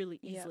to them really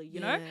easily, you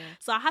know. Yeah.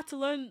 So I had to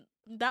learn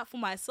that for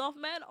myself,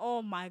 man.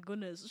 Oh my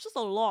goodness, it's just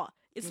a lot.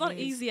 It's It not is.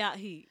 easy out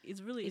here.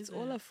 It's really It's isn't.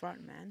 all a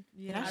front, man.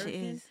 It Yeah. actually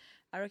is.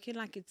 I reckon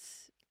like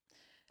it's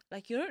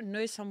like you don't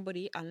know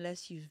somebody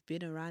unless you've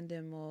been around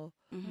them or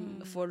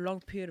Mhm. for a long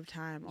period of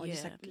time, or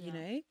just Yeah. like you Yeah.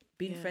 know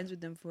been Yeah. friends with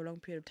them for a long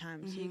period of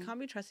time. So you Mhm. can't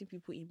be trusting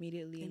people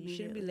immediately, and you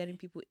shouldn't be Immediately. letting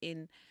people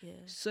in Yeah.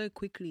 so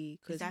quickly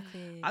because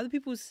Exactly. other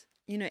people's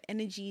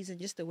energies and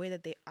just the way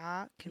that they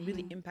are can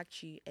really Mhm.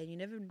 impact you, and you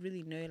never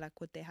really know like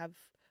what they have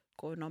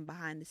going on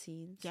behind the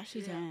scenes. You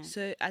actually Yeah. don't.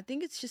 So I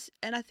think it's just,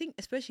 and I think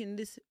especially in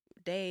this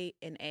day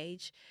and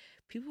age,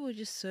 people are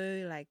just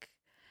so like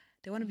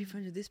they want to be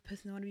friends with this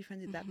person, they want to be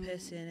friends with that Mhm.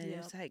 person, and Yep.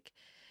 it's like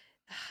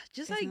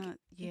just It's like not-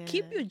 yeah.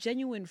 keep your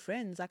genuine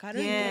friends. Like I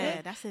don't yeah, get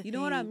it. that's the You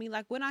know what I thing. mean?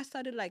 Like when I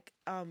started like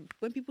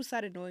when people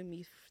started knowing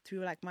me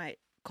through like my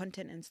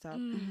content and stuff,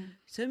 Mhm.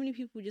 so many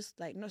people just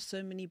like not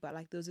so many, but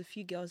like there was a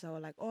few girls that were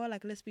like, oh,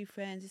 like let's be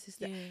friends. This is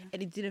that, Yeah.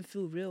 and it didn't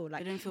feel real.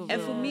 Like It didn't feel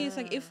and for real. me, it's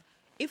like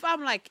if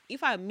I'm like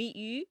if I meet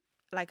you.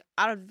 Like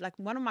out of like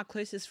one of my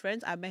closest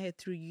friends, I met her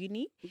through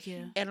uni,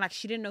 Yeah. and like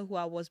she didn't know who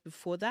I was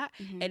before that,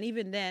 Mhm. and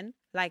even then,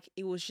 like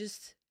it was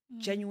just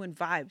genuine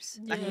vibes.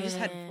 Like we just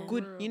had Yeah.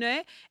 good, For you real.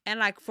 know, and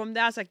like from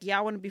there, I was like, yeah,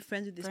 I want to be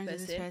friends with this Friends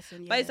person. with this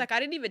person, But it's yeah. like I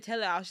didn't even tell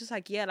her. I was just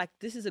like, yeah, like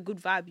this is a good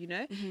vibe, you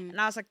know. Mhm.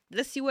 And I was like,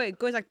 let's see where it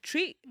goes. Like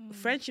treat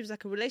friendships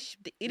like a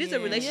relationship. It is a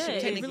Yeah. relationship Yeah,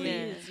 it technically. really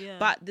Yeah. is. Yeah.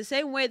 But the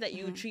same way that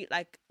you Mhm. treat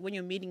like when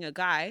you're meeting a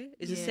guy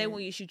is the same Yeah.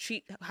 way you should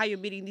treat how you're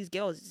meeting these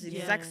girls. It's the Yeah.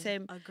 exact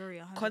same agree.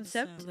 100%.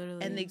 concept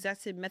Literally. and the exact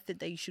same method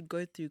that you should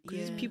go through because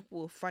Yeah. these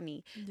people are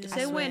funny. The Yeah. I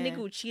same way a swear. nigga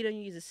will cheat on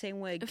you is the same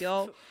way a If-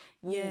 girl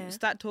will yeah.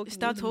 start talking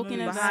Start talking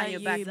behind about your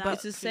you, back. but- But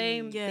it's the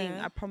same Yeah. thing,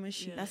 I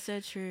promise you. Yeah. That's so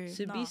true.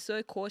 So Nah. be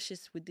so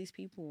cautious with these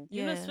people.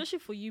 You know, Yeah. especially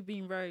for you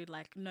being very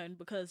like known,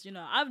 because you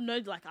know I've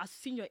known, like I've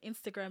seen your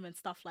Instagram and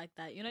stuff like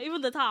that. You know,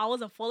 even the time I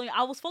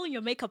was following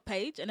your makeup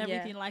page and Yeah.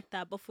 everything like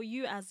that. But for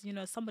you, as you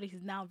know, somebody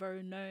who's now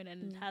very known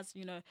and has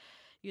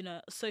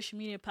a social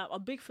media a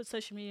big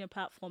social media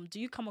platform. Do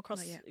you come across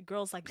Not yet.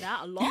 girls like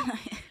that a lot?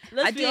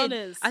 Let's I be did.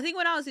 honest. I think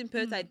when I was in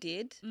Perth, I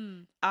did.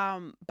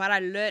 But I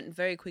learned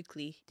very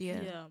quickly.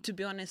 Yeah. To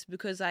be honest,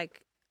 because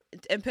like,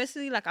 and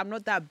personally, like I'm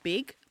not that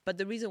big. But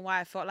the reason why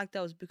I felt like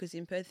that was because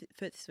in Perth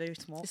is very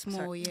small. It's small,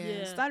 Sorry. yeah.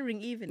 Yeah.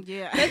 Stuttering even.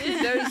 Yeah. Perth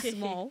is very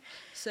small.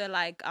 So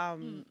like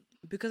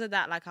because of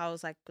that, like I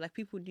was like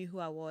people knew who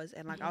I was,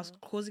 and like I was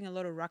causing a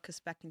lot of ruckus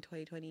back in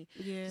 2020.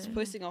 Yeah. Just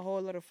posting a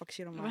whole lot of fuck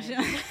shit on my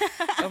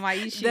on my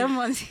YouTube. Them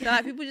ones. So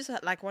like people just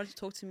like wanted to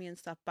talk to me and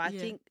stuff. But I Yeah.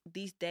 think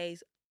these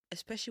days,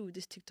 especially with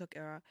this TikTok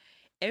era,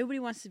 everybody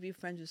wants to be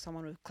friends with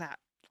someone with clout.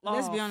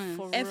 Let's be honest.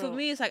 And for real.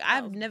 me, it's like That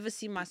I've was never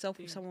seen myself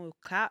with thing. someone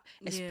with clout,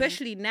 Yeah.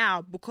 especially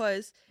now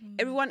because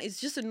everyone is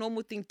just a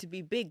normal thing to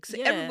be big.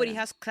 So everybody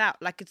Yeah. has clout.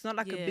 Like it's not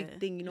like a Yeah. big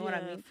thing. You know what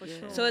I mean? For Yeah.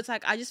 sure. So it's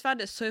like I just found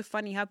it so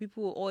funny how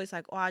people were always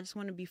like, "Oh, I just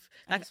want to be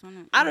I like just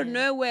wanna- out of yeah.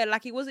 nowhere."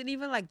 Like it wasn't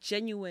even like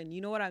genuine.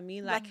 You know what I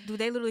mean? Like Like, do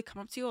they literally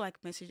come up to you or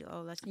like message you?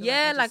 Oh, let's go. Yeah,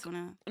 I just like,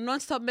 wanna-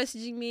 non-stop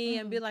messaging me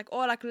and be like, "Oh,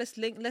 like let's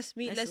link, let's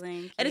meet, let's."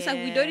 link, And it's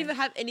like we don't yeah. even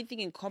have anything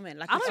in common.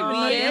 Like I it's don't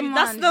even know weird. you. them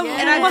That's ones, the yeah.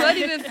 And I one. don't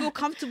even feel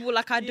comfortable.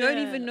 Like I don't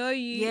Yeah. even know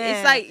you. Yeah.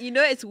 It's like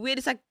it's weird.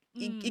 It's like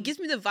it gives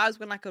me the vibes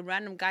when like a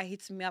random guy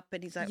hits me up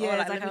and he's like, Yeah, "Oh, like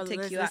it's like, let oh, me take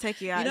let's- you let's out."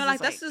 take you out. You know, It's like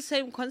just that's like-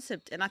 the same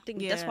concept, and I think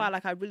that's Yeah. why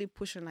like I really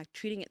push on like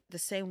treating it the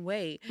same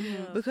way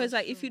Yeah, because for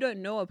like if you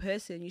don't know a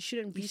person, you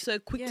shouldn't be so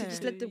quick to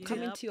just yeah. let them come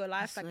Yep. into your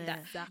life I like swear. that.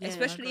 Exactly.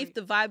 Especially I if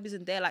the vibe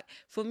isn't there. Like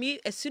for me,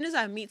 as soon as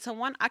I meet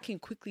someone, I can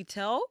quickly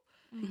tell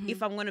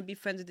if I'm gonna be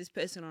friends with this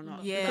person or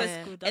not. Yeah. Because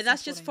That's good. and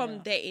that's just important,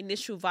 from their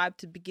initial vibe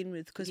to begin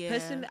with. Because Yeah.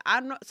 personally,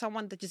 I'm not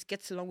someone that just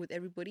gets along with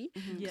everybody.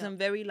 Because Yeah. I'm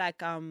very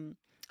like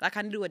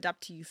I need to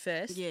adapt to you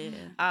first. Yeah.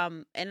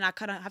 And I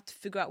kind of have to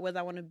figure out whether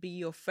I want to be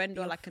your friend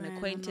or Your like an friend or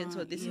acquaintance or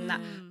not, this yeah. and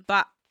that.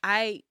 But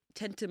I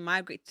tend to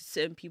migrate to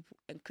certain people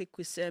and click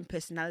with certain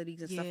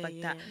personalities and stuff Yeah,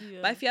 like that. Yeah.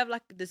 But if you have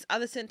like there's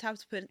other certain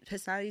types of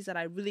personalities that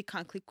I really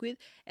can't click with,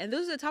 and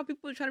those are the type of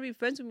people who are trying to be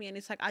friends with me, and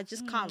it's like I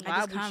just can't I vibe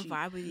just can't with you.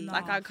 vibe with you. No.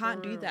 Like I for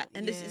can't do real. that,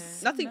 and this Yeah.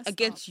 is nothing Messed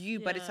against up. you,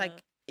 but it's Yeah.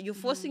 like you're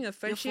forcing a You're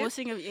friendship.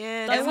 forcing it. Yeah.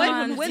 And that's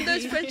when one.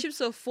 those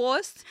friendships are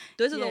forced,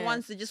 those are the Yeah.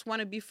 ones that just want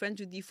to be friends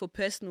with you for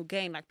personal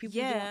gain. Like people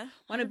Yeah, don't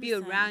want to be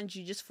 100%. around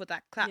you just for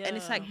that clout. And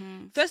it's Yeah. like,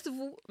 first of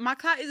all, my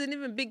clout isn't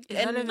even big, It's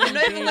and not you're even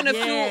not even big, gonna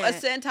feel yeah. a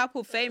certain type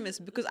of famous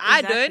because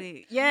I don't.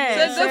 Exactly.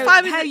 Yeah. So go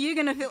find me how the- are you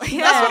gonna feel? That's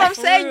Yeah. what I'm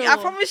for saying. I real.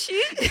 promise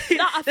you.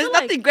 No, I There's feel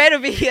like- nothing great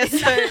over here.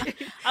 So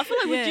I feel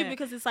like with you Yeah.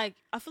 because it's like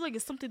I feel like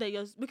it's something that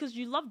you're because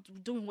you love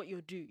doing what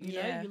you do. You know,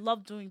 Yeah. you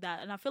love doing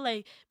that, and I feel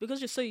like because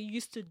you're so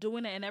used to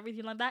doing it and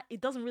everything like that,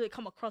 it doesn't really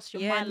come across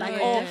your Yeah, mind like, no,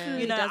 it oh,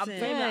 definitely you know, I'm doesn't.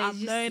 famous, Yeah, I'm it's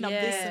just- known, I'm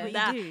yeah. this That's and what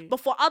that. you do. But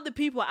for other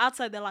people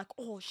outside, they're like,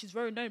 oh, she's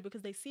very known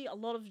because they see a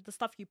lot of the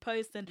stuff you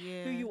post and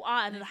Yeah. who you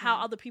are and how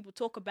other people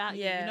talk about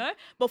you, you Yeah. know?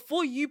 But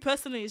for you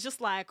personally, it's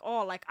just like,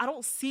 oh, like, I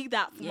don't see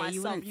that for Yeah,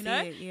 you myself, wouldn't you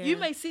know? see it, yeah. You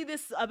may see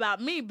this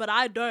about me, but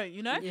I don't,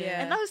 you know?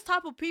 Yeah. And those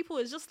type of people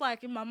is just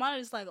like, in my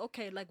mind, it's like,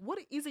 okay, like, what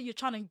is it you're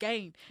trying to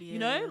gain? You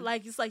know? Yeah.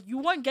 Like, it's like, you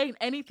won't gain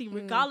anything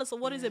regardless of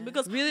what is it. Yeah.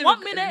 because Really,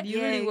 one minute, you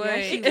Yeah, really you're were.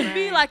 actually it can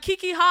be right. like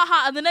kiki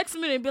haha, and the next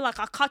minute it'd be like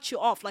I cut you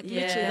off. Like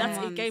Yeah. literally, that's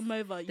Them it. Game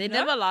over. They you know?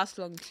 never last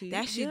long too. They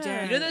actually Yeah.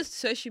 don't. You know those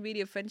social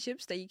media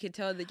friendships that you can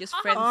tell they're just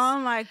friends Oh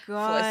my for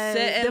god! a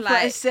certain For a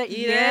like, cer-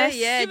 you know, yes.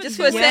 yeah, Even just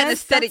for a certain yes,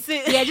 aesthetic.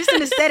 that's it. Yeah, just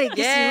an aesthetic. Just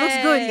it looks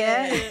good.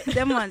 Yeah. Yeah,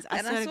 them ones. I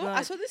And swear I to saw, God.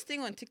 I saw this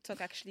thing on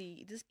TikTok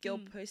actually. This girl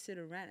Mm. posted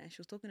a rant and she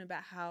was talking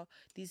about how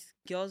these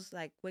girls,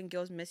 like when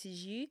girls message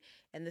you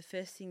and the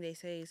first thing they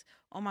say is,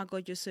 "Oh my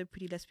god, you're so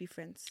pretty. Let's be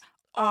friends."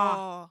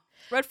 Oh,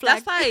 red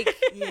flag. That's like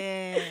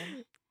Yeah,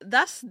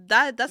 that's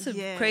a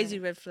Yeah. crazy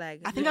red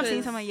flag. I think I've seen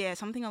because- someone. Yeah,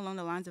 something along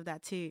the lines of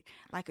that too.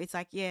 Like it's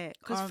like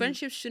Because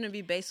friendships shouldn't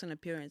be based on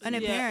appearance. an Yeah,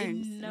 it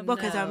appearance. never- Well,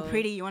 because I'm No.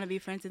 pretty, you want to be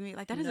friends with me.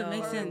 Like that doesn't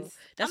make No. sense.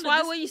 That's Under why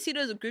this- when you see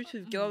those groups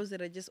with girls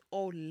that are just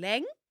all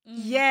leng,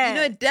 Yeah, you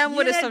know damn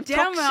well there's some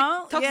damn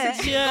well,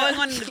 toxic shit Yeah.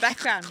 going on in the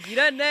background. You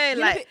don't know, You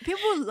know, like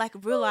people like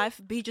real life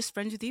be just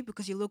friends with you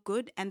because you look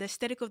good and the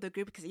aesthetic of the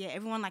group because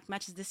everyone like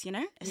matches this,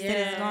 aesthetic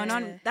Yeah. going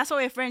on. That's why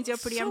we're friends. You're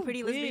pretty, So I'm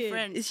pretty. Let's be weird.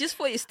 friends. it's just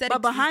for aesthetics.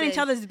 But behind these each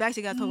days. other's backs,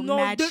 you guys talk No,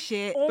 mad they-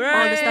 shit. oh all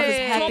the stuff is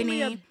my- Tell me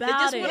happening. They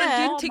just it. want to Yeah.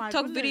 do Oh my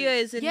TikTok goodness.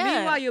 videos, and Yeah.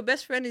 meanwhile your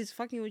best friend is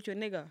fucking with your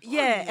nigga.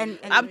 Yeah, and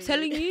I'm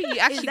telling you, you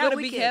actually that gotta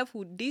be wicked?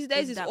 careful. These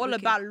days, Is it's that all wicked?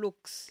 about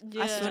looks.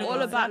 Yeah, swear to It's all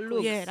God. about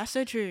looks. Yeah, that's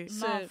so true. No,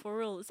 So- for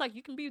real. It's like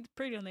you can be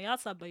pretty on the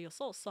outside, but your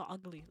soul's so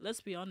ugly.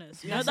 Let's be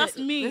honest. You know, That's that's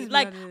it. me. Let's be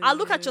Like honest. I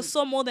look at your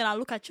soul more than I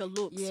look at your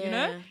looks. You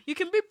know, Yeah. you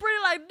can be pretty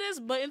like this,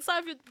 but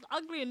inside you're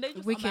ugly and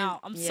dangerous. Wicked. I'm out.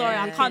 I'm sorry,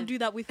 I Yeah. can't do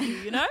that with you.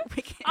 You know,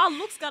 our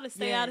looks gotta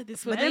stay Yeah. out of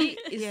this. For man. me,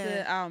 it's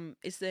Yeah.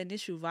 it's the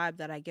initial vibe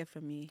that I get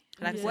from you.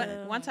 Like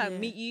Yeah. once I Yeah.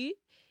 meet you,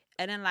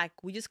 and then like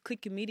we just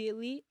click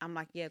immediately. I'm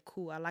like, yeah,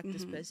 cool. I like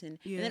this Mhm. person.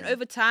 Yeah. And then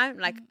over time,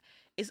 like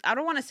it's I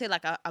don't want to say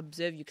like I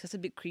observe you because that's a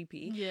bit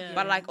creepy. Yeah.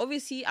 But like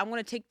obviously, I'm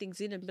gonna take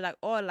things in and be like,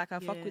 oh, like I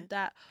fuck Yeah. with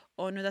that.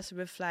 Oh no, that's a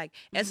red flag.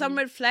 And some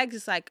red flags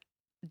is like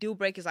deal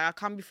breakers. Like I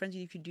can't be friends with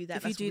you if you do that.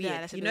 If you That's do weird,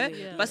 that, that's a you bit know.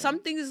 weird, Yeah. But some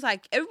things is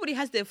like everybody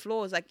has their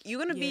flaws. Like you're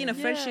gonna be in a Yeah.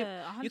 friendship.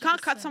 Yeah, You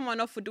can't cut 100%. someone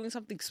off for doing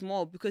something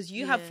small because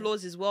you have Yeah.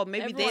 flaws as well.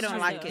 Maybe they Everyone don't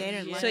has like their-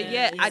 it. They don't So like it.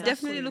 yeah, I Exactly.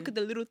 definitely look at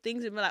the little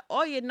things and be like,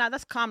 oh yeah, nah,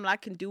 that's calm. Like, I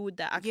can deal with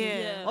that. I can,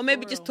 Yeah, or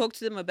maybe for just real. talk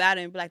to them about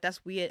it and be like,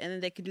 that's weird, and then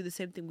they can do the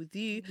same thing with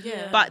you.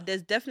 Yeah. But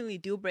there's definitely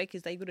deal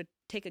breakers that you gotta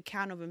take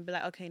account of and be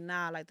like, okay,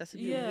 nah, like that's a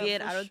bit Yeah,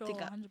 weird. for I don't sure, think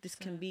this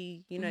can 100%.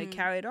 be, Mhm.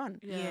 carried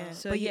on. Yeah.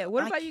 So But yeah, you-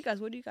 what like- about you guys?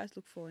 What do you guys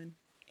look for in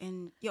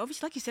And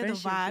obviously, like you said,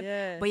 friendships? the vibe.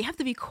 Yeah. But you have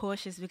to be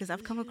cautious because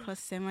I've come across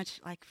so much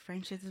like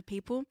friendships with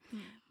people. Mm.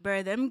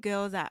 Bro, them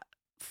girls that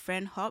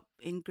friend hop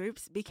in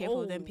groups, be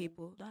careful of them Oh,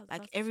 people. that's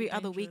Like every too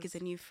other week is a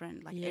dangerous. new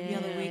friend. Like every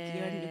other week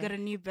you Yeah. got a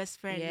new best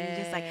friend. And you're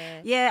just like,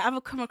 Yeah. yeah,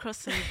 I've come across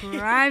some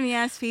grimy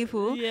ass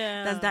people.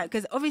 Yeah, That's that.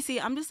 Because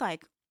obviously I'm just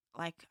like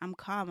I'm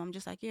calm. I'm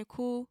just like, yeah,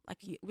 cool. Like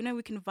we know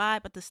we can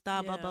vibe at the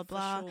start, blah, Yeah, blah, for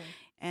blah. sure.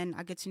 And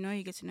I get to know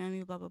you, get to know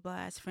me, blah, blah,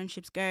 blah, as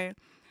friendships go.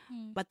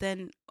 Mm. But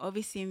then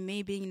obviously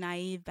me being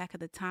naive back at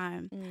the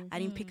time, Mm. I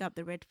didn't pick up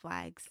the red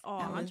flags. Oh,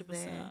 that was 100%.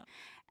 there.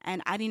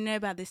 And I didn't know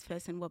about this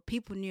person. Well,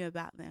 people knew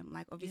about them.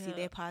 Like obviously Yeah.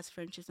 their past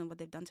friendships and what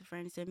they've done to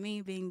friends. So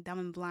me being dumb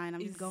and blind,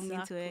 I'm just going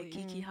into it,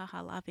 Exactly. kiki,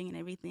 haha, laughing and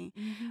everything.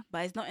 Mhm.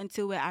 But it's not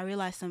until where I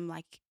realized some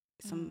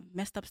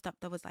messed up stuff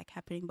that was like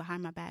happening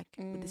behind my back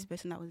with this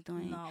person that was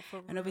doing. No,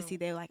 for And obviously real.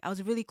 they were like, I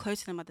was really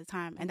close to them at the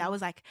time. And that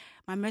was like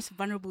my most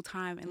vulnerable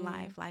time in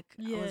life. Like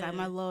I was at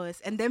my Yeah.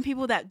 lowest. And then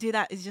people that do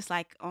that is just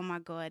like, oh my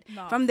God.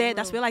 No, From for there,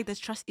 that's real. where like there's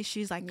trust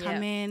issues like Yeah,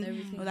 come in,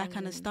 everything all that comes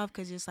kind of in. stuff.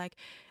 Cause it's like,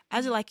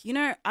 as like,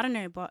 I don't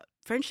know, but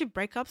friendship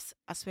breakups,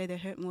 I swear they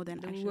hurt more than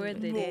The actual. word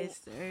They're they-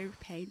 so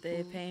painful.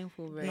 They're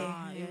painful, bro.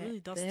 Nah, Yeah. it really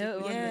does. They stick hurt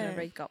with more you. than a Yeah.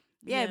 breakup.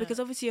 Yeah, because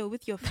obviously you're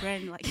with your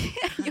friend, like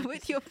you're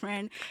with your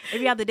friend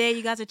every other day.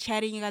 You guys are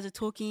chatting, you guys are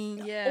talking,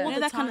 Yeah. All the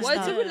that kind of time. Well,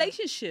 it's stuff. a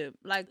relationship.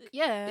 Like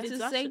Yeah, it's the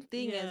Exactly. same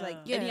thing as like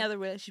Yeah. any Yeah. other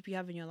relationship you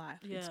have in your life.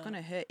 It's Yeah.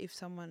 gonna hurt if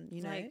someone,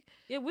 you know. Like,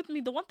 yeah, with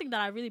me, the one thing that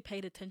I really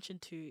paid attention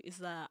to is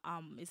that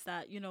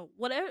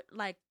whatever,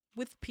 like,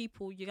 with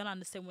people, you're gonna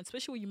understand when,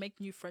 especially when you make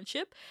new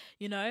friendship.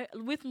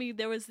 With me,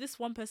 there was this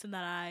one person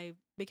that I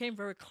became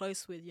very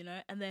close with,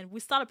 and then we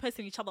started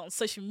posting each other on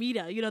social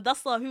media.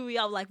 That's like who we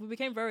are. Like, we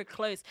became very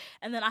close.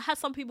 And then I had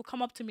some people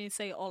come up to me and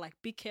say, "Oh, like,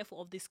 be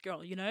careful of this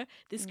girl.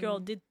 This girl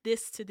did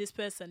this to this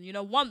person.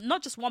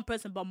 Not just one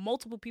person, but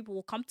multiple people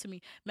will come to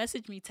me,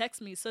 message me,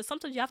 text me. So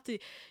sometimes you have to,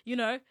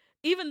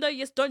 even though,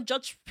 yes, don't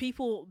judge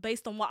people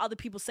based on what other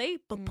people say,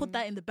 but put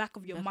that in the back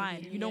of your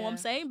mind. You know what I'm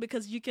saying?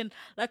 Because you can,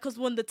 like, because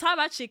when the time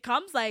actually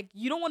comes, like,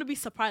 you don't want to be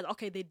surprised.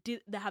 Okay, they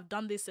have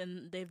done this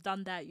and they've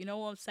done that. You know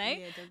what I'm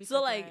saying? Yeah, don't be so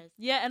surprised. like,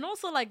 yeah, and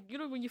also like, you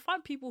know, when you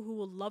find people who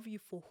will love you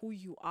for who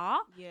you are,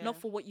 not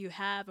for what you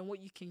have and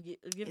what you can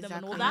give them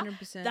and all that.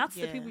 100%. That's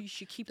the people you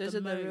should keep Those the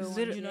are the most.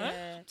 real ones, You know?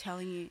 yeah.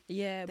 Telling you.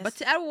 Yeah, but That's-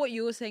 to add what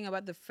you were saying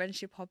about the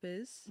friendship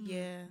hoppers,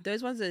 Yeah.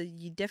 those ones that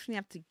you definitely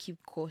have to keep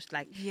cautious.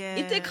 Like, Yeah.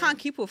 if they can't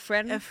keep a friend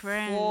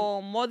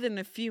for more than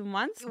a few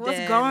months, What's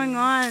then going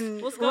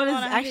on? What's What going is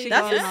on? actually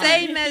That's going the on?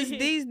 same as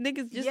these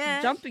niggas just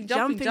Yeah. jumping.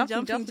 Jumping.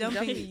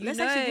 You Let's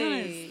know, actually be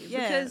honest.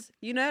 Yeah. because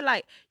you know,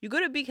 like, you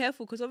gotta be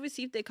careful because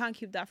obviously if they can't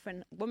keep that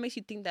friend, what makes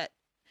you think that?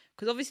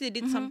 Because obviously they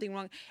did something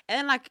wrong. And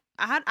then, like,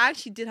 I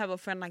actually did have a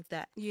friend like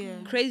that.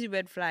 Yeah. Crazy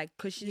red flag.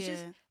 Because she's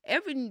just Yeah.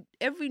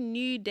 every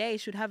new day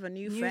should have a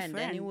new friend.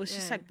 And it was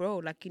just like, bro,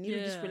 like, you need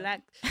to just Yeah.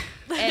 relax.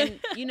 And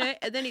you know,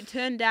 and then it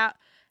turned out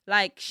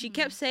like she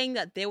kept saying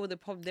that they were the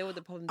problem. They were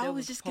the problem. I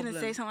was just gonna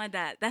say something like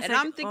that. That's And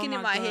like, I'm thinking oh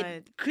in my God.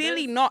 head,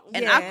 clearly not.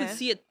 And I could Yeah.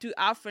 see it through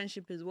our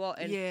friendship as well.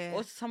 And Yeah.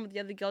 also some of the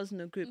other girls in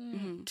the group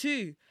Mhm.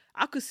 too.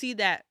 I could see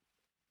that.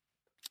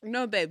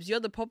 No, babes, you're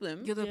the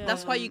problem. You're the Yeah.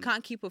 That's why you problem.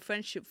 can't keep a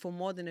friendship for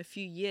more than a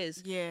few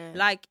years. Yeah.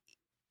 Like,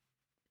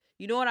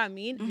 you know what I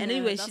mean? Mhm. And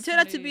anyway, she that's turned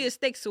out to me. be a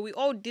stake, so we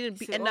all didn't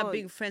So end up all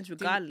being friends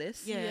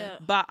regardless. Yeah.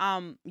 But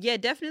yeah,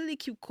 definitely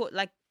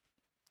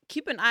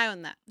keep an eye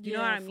on that. You know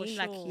what I for mean?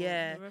 Like, sure.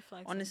 yeah, The red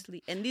flags.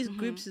 honestly. And these Mhm.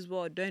 groups as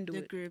well, don't do the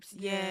it. groups.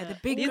 Yeah. Yeah. The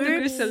big Leave the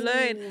groups. groups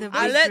alone. The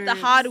I big learned the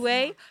groups. hard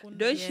way.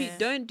 Yeah.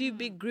 Don't do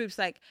big groups.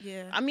 Like,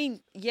 Yeah. I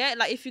mean, yeah,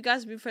 like if you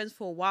guys have been friends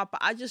for a while, but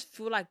I just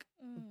feel like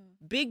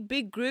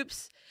big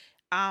groups,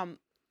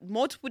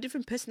 multiple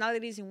different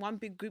personalities in one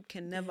big group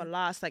can never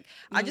last. Like,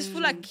 I just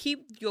feel like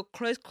keep your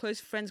close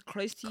friends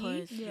close to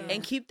Close, you yeah.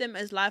 and keep them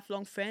as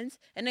lifelong friends,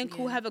 and then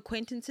cool Yeah. have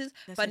acquaintances,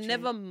 That's but so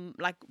never true.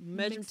 like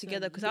merge them Mix together.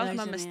 them. Because that was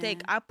my Merge them,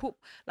 mistake. yeah.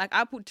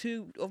 I put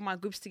two of my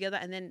groups together,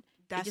 and then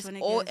That's it just when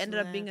it all gets ended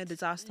up being a left.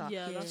 disaster.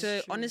 Yeah, Yeah. that's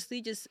So true.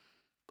 honestly, just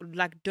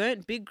like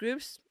don't big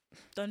groups.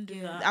 don't do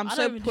Yeah. that. I'm I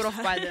so don't even put do off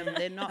that. by them.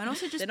 They're not. And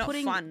also just they're not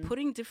putting fun.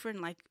 putting different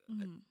like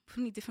Mm.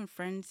 putting different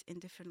friends in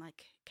different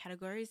like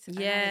categories. I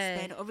don't Yeah.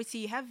 understand.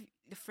 Obviously, you have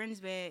the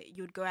friends where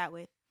you would go out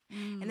with,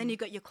 and then you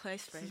got your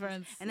close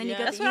friends, and then Yeah. you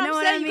got That's the, what you I'm know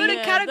what saying. I You mean? gotta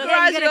Yeah,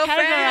 categorize you gotta your categorize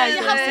friends.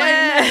 your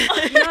friends.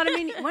 Yeah. You know what I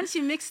mean? Once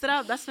you mix it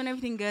up, that's when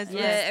everything goes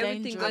Yeah, left.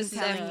 everything dangerous. goes I'm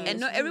telling left, you. and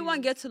not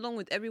everyone gets along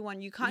with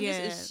everyone. You can't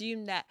Yeah. just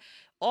assume that.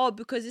 Oh,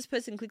 because this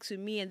person clicks with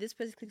me and this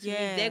person clicks with me,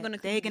 Yeah, they're gonna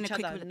click with each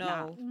click other. with- No,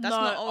 nah. that's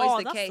No. not always Oh,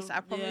 the that's case. I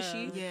promise yeah,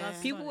 you. Yeah.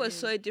 that's People not were it.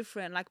 so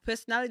different. Like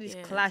personalities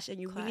Yeah, clash,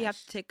 and you really have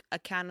to clash. take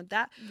account of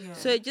that. Yeah.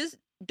 So just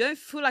don't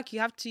feel like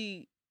you have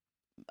to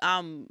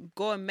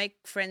go and make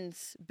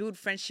friends, build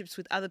friendships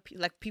with other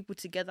people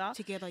together.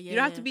 Together, yeah. You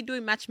don't have to be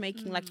doing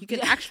matchmaking. Like you can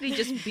Yeah. actually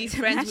just be To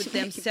friends with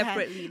them matchmake, man.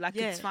 separately. Like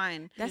Yeah. it's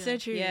fine. That's Yeah. so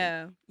true.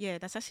 Yeah. Yeah,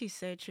 that's actually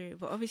so true.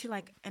 But obviously,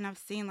 like, and I've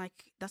seen like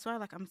that's why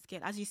like I'm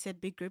scared. As you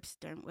said, big groups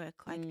don't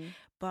work. Like,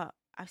 but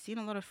I've seen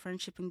a lot of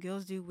friendship and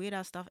girls do weird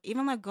ass stuff.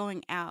 Even like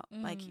going out,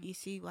 like you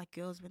see like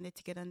girls when they're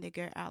together and they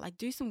go out, like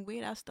do some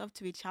weird ass stuff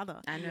to each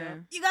other. I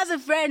know. You guys are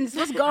friends.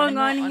 What's going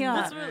on I'm here? not,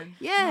 That's really- man.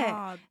 Yeah,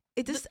 Nah,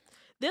 it just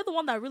they're the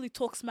one that really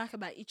talk smack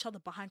about each other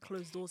behind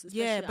closed doors.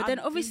 yeah. especially. But then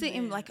I've obviously been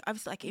in there. like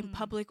obviously like in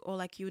public or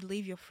like you would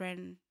leave your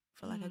friend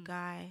for like a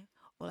guy.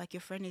 Or like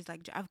your friend is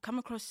like, I've come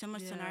across so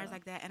much scenarios Yeah.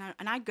 like that,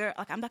 and I go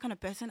like I'm that kind of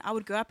person. I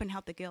would go up and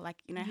help the girl, like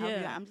help you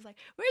Yeah. out. I'm just like,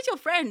 where's your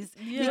friends?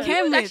 Yeah. You People came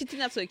would with, actually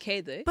think that's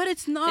okay though. but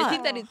it's They not.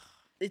 think that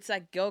it's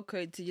like girl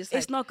code to just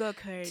like It's not girl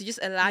code. to just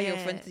allow your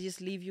Yeah. friends to just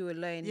leave you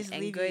alone Just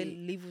and leave go you.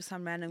 and live with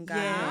some random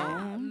guy. Yeah.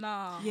 No.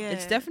 Nah. Yeah,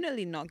 It's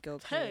definitely not girl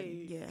code.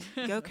 Hey.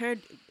 yeah. Girl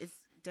code is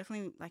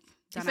definitely like.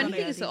 If done out anything,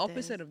 there it's the these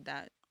opposite days. of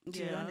that. To be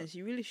Yeah. honest,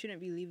 you really shouldn't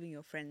be leaving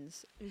your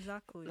friends,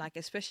 Exactly. like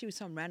especially with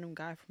some random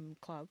guy from the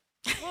club.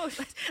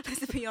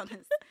 Let's be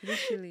honest.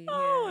 Literally,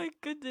 oh yeah. my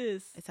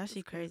goodness. It's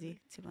actually crazy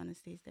to be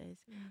honest these days.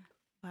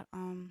 But Do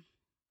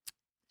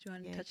you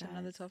want to yeah, touch on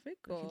another guys, topic?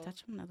 we Or? can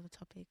touch on another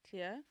topic.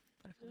 Yeah,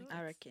 But I feel like I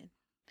it's- reckon.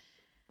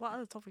 What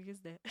other topic is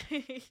there?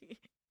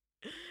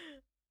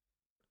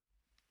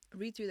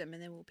 Read through them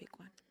and then we'll pick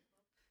one.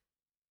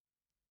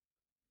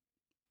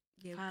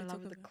 yeah, we Fall in can love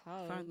talk with the about-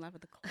 club. Fall in love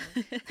with the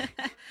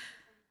club.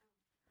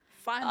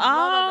 Find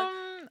love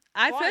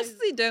I Why?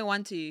 personally don't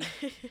want to.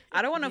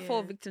 I don't want to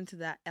fall Yeah. victim to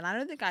that, and I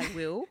don't think I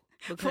will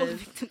Fall because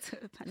victim to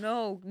the pan-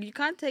 no, you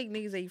can't take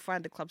niggas that you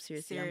find the club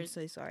seriously. Serious.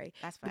 I'm so sorry.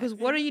 That's fine. Because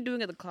what are you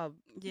doing at the club?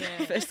 Yeah.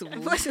 First of all,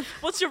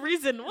 What's your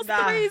reason? What's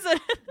Nah. the reason?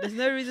 there's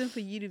no reason for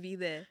you to be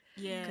there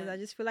yeah. because I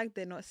just feel like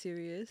they're not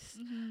serious.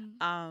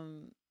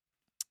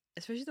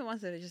 Especially the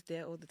ones that are just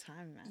there all the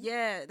time, man.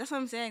 Yeah, that's what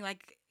I'm saying.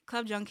 Like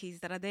club junkies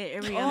that are there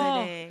every Oh.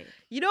 other day.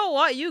 You know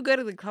what? You go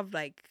to the club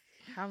like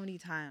how many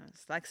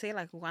times? Like say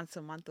like once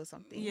a month or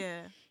something.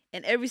 Yeah.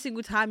 And every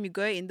single time you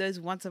go in those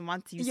once a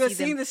month, You're see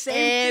seeing them the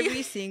same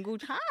every single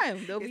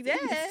time. They'll be You're there.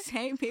 seeing the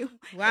same people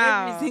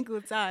Wow. every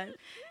single time.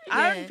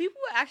 I Yeah. don't,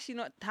 people are actually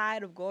not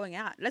tired of going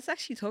out. Let's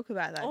actually talk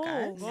about that, Oh,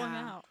 guys. going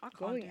Nah. out. I can't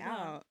Going do that.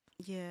 out.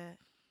 Yeah.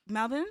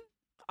 Melbourne?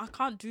 I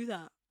can't do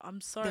that.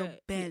 I'm sorry. They'll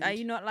bend. Are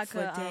you not like for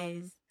a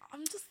days?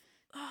 I'm just.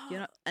 you're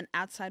not an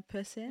outside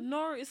person?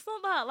 No, it's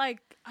not that. Like,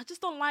 I just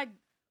don't like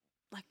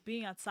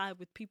being outside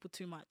with people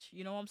too much.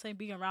 You know what I'm saying?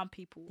 Being around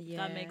people. If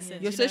that makes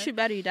sense. Your you know? social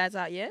battery dies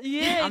out, yeah?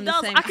 Yeah, I'm it the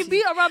does. same I can too.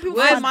 be around people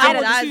Where for an mine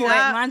hour dies or two.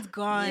 out. Mine's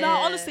gone. No,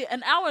 Yeah. honestly,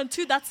 an hour and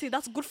two, that's it.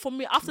 That's good for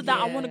me. After that,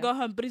 I want to Yeah. go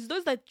home. But it's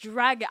those that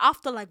drag it.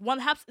 After like one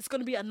haps, it's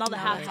going to be another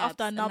haps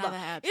after another.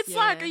 haps, It's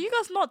like, are you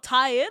guys not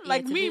tired?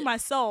 Like it's a me, bit-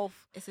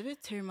 myself. It's a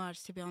bit too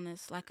much, to be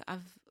honest. Like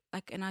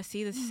and I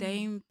see the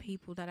same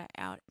people that are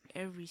out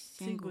every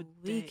single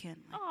day. weekend.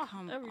 Like, Oh,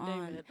 come every day,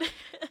 on. man.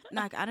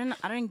 Like I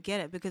don't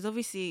get it, because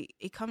obviously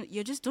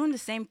you're just doing the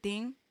same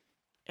thing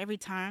every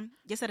time,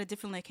 just at a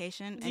different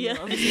location, and Yeah.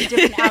 you're obviously a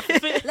different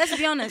outfit. Let's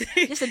be honest,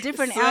 just a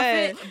different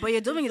Swear. outfit, but you're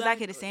doing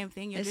exactly the same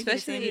thing. You're drinking the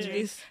Especially same in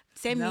drinks,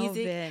 this same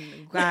music.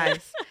 Melbourne,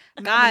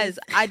 guys,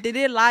 I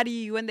didn't lie to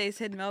you when they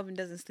said Melbourne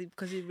doesn't sleep,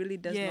 because it really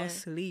does Yeah. not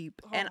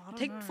sleep. Oh, And I don't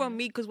take know. from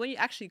me, because when you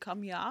actually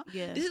come here,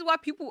 Yeah. this is why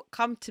people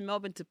come to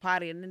Melbourne to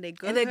party, and then they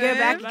go And they go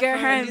back, home, go home,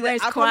 and home do where the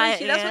it's alcohol and quiet.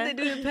 shit. That's yeah. what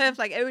they do in Perth.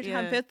 Like every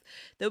time Yeah. Perth,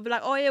 they'll be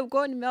like, "Oh yeah, we're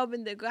going to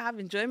Melbourne." They go have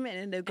enjoyment,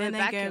 and they go And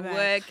then back go and back.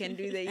 work and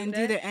do their and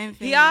do their own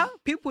thing. Here,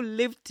 people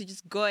live to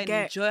just go and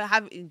Get-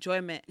 have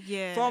enjoyment.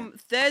 Yeah. From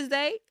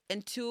Thursday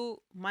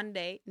until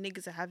Monday,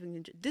 niggas are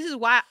having This is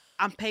why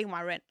I'm paying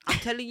my rent. I'm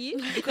telling you,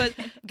 because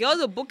girls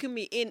are booking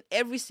me in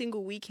every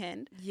single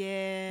weekend,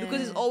 Yeah.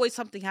 because there's always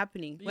something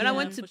happening. When I Yeah,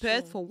 went to for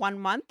Perth sure. for 1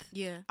 month,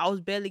 Yeah. I was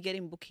barely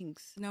getting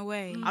bookings. No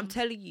way. I'm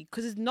telling you,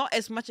 because it's not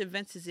as much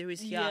events as there is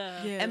here.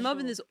 Yeah. Yeah. And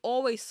Melbourne, there's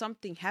always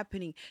something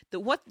happening.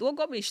 What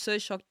got me so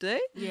shocked though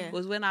Yeah.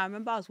 was when I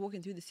remember I was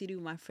walking through the city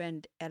with my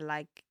friend at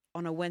like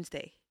on a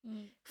Wednesday,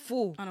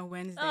 full. On a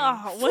Wednesday.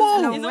 Oh, Full.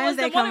 Wednesday, On a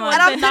Wednesday, come on.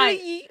 And I'm Wednesday telling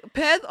night. you,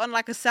 Perth on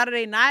like a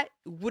Saturday night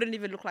wouldn't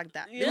even look like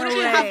that. You Yeah. wouldn't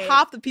No even have way.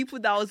 half the people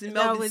that was in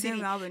That Melbourne was in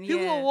City. Melbourne,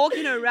 People yeah. were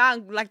walking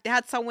around like they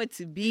had somewhere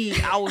to be.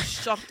 I was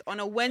shocked on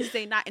a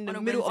Wednesday night in the On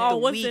a middle Wednesday. of Oh,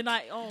 the Wednesday week.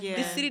 night. Oh, Yeah.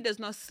 The man. city does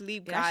not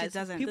sleep, It actually guys.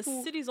 doesn't. The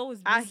People city's always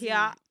busy. out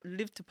here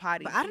live to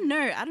party. But I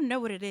don't know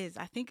what it is.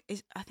 I think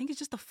it's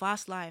just a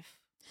fast life.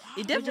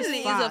 It just definitely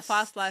is a fast.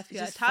 fast life It's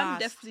here. just Time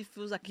fast. definitely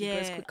feels like it Yeah.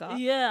 goes quicker.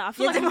 Yeah, I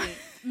feel Yeah, like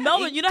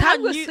Melbourne. You know how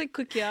Time goes New, so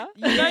quick here.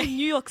 you know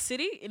New York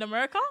City in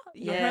America.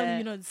 Yeah. Apparently,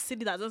 you know the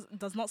city that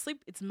does not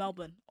sleep. It's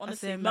Melbourne.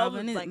 Honestly, say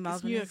Melbourne Melbourne is is- like it's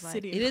Melbourne New York is like-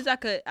 City. It is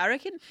like I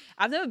reckon,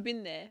 I've never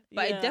been there,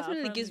 but Yeah, it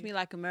definitely gives apparently. me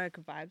like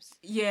America vibes.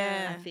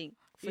 Yeah. I think,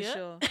 for Yeah.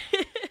 sure.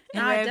 And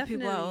Nah, where people are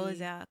definitely.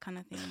 always out, kind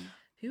of thing.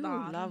 People Nah,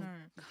 I don't love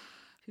know.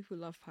 people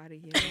love party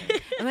here.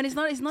 I mean, it's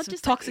not Some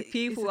just toxic like,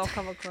 people it's- I've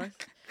come across.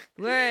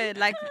 Where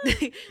like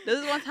there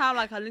was one time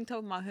like I linked up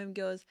with my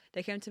homegirls.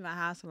 They came to my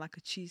house on like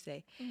a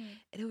Tuesday, and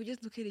they would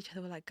just look at each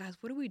other. We're like, guys,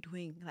 what are we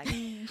doing? Like,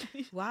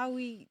 why are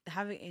we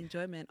having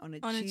enjoyment on a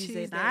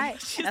Tuesday Tuesday.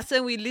 night? That's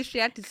when we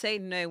literally had to say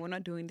no, we're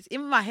not doing this.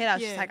 In my head, I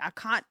was just Yeah. like, I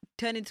can't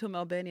turn into a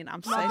Melburnian.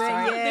 I'm so Melbourne,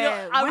 sorry.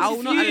 yeah. I I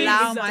will not refuse.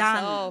 allow It's done.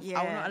 myself. I will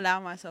Yeah. not allow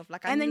myself.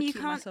 Like, I And need then to you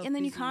keep can't, myself and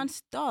then you busy. can't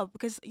stop,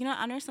 because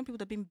I know some people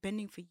that've been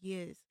bending for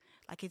years.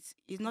 Like it's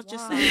not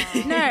just Wow.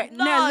 like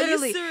no, Nah, you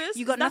literally, serious?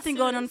 you got Is that nothing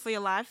going on serious? for your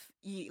life.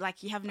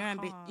 You have no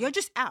ambition. can't. You're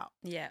just out.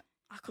 Yeah.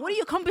 What are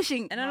you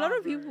accomplishing? And a Nah, lot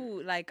of bro.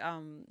 people like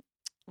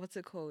what's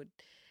it called?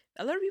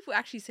 A lot of people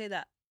actually say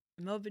that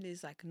Melbourne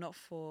is like not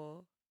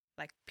for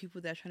like people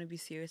that are trying to be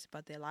serious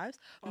about their lives.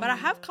 But I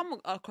have come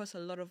across a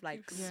lot of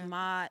like Yeah.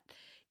 smart.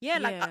 Yeah,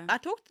 like Yeah. I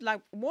talked to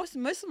like most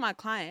of my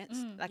clients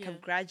like yeah.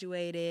 have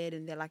graduated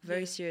and they're like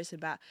very Yeah. serious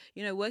about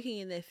working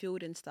in their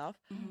field and stuff.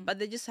 But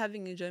they're just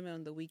having enjoyment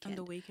on the weekend. On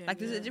the weekend, like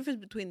there's a yeah. difference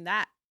between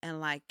that and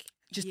like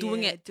just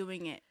doing Yeah, it.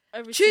 doing it.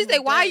 Every Tuesday,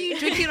 single why are day. you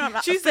drinking on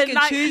a Tuesday freaking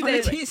night? Tuesday? On a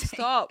Like, Tuesday.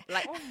 Stop!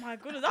 Like Oh my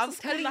goodness, that's I'm a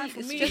school telling night you, for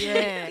it's me. just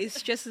Yeah. it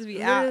stresses me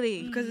Literally.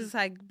 out because it's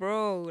like,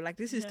 bro, like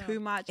this is Yeah. too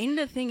much. And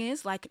the thing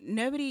is, like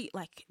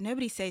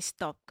nobody says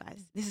stop,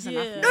 guys. This is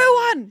enough. Yeah. now. No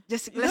one,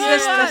 Just No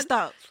let's one.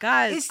 stop.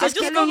 guys. It's I just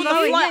just keep go with the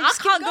going. flow. Yeah, I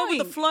just keep can't go with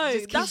the going. flow. Just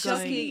keep That's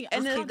just going. me.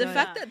 and I the can't the do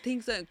fact that. that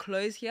things don't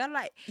close here,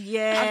 like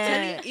Yeah. I'm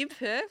telling you, in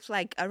Perth,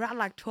 like around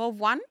like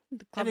 12:01,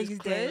 the club is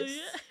Everything's dead. closed.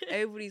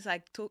 Everybody's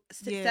like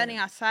Yeah. standing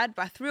outside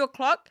by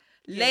 3:00.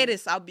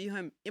 Latest, I'll be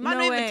home. It might No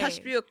not even touch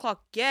way. 3:00.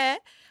 Yeah,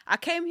 I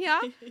came here.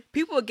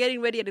 People were getting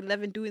ready at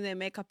 11, doing their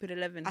makeup at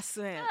 11. I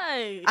swear.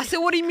 Hey. I said,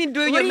 what do you mean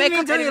doing What your do you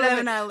makeup mean doing at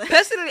 11? 11?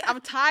 Personally, I'm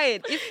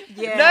tired.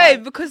 Yeah.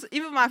 No, because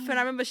even my friend,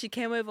 I remember she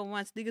came over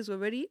once. Niggas were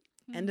ready,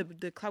 and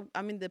the club,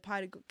 the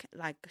party got,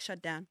 like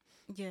shut down.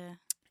 Yeah.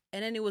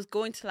 And then it was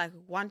going to like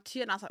 1,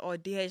 2, and I was like, oh,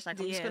 DH, like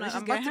I'm Yeah, just gonna, let's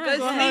I'm just go about to home. go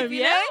Go sleep, home,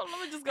 you yeah? know?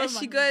 Let me just go And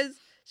home.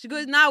 she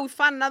goes, nah, we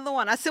found another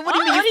one. I said, what do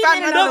you mean what do you you found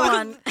mean another another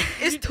one? one?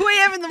 It's 2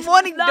 a.m. in the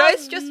morning. Don't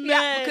That's stress me out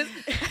mad.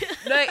 because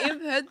no, in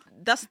Perth,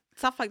 that's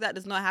stuff like that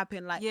does not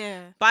happen. Like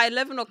Yeah. by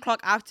 11:00,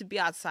 I have to be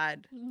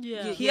outside.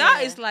 Yeah. Yeah. Here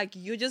it's like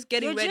you're just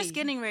getting You're ready. just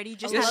getting ready.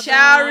 Just You're have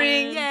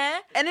showering. fun. Yeah.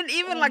 And then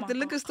even Oh like my the God.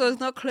 liquor store is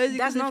not closing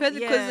because That's it not-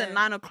 closes at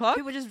yeah. 9:00.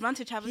 People just run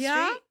to Chapel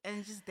Yeah. Street and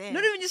it's just there.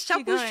 Not even just Keep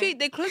Chapel going. Street.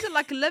 They close at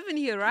like 11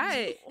 here,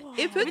 right?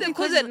 If Everything they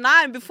close closes at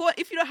 9 before,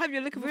 if you don't have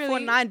your liquor before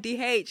Really? 9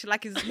 DH,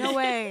 like it's No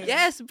way.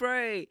 Yes,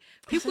 bro.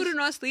 People do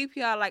not sleep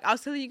here. Like I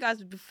was telling you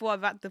guys before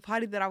about the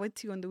party that I went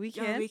to on the On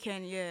weekend. the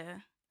weekend, yeah.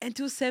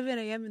 Until 7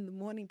 a.m. in the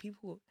morning,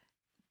 people.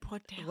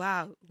 Put down.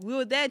 Wow. We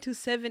were there till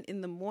 7 in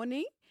the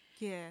morning.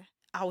 Yeah.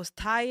 I was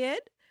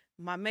tired.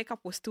 My makeup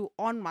was still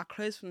on. My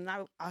clothes from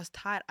now. I was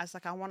tired. I was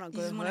like, I want to You go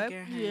just home. want to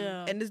go home.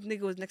 Yeah. And this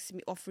nigga was next to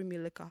me offering me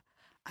liquor.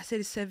 I said,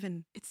 it's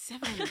 7. It's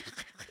 7.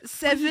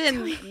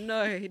 7.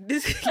 No.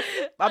 This.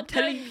 I'm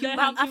telling you, know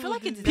people, how I feel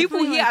like it's people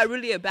definitely here like, are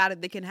really about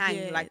it. They can hang.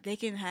 yeah, Like, they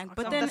can hang. I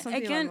But can't- then that's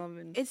something again, my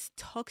mom- it's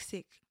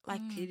toxic.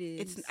 Like It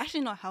is. it's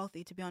actually not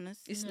healthy, to be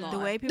honest. It's No. not. The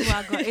way people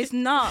are going, it's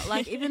not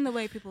like even the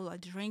way people are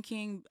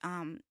drinking.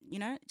 You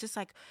know, just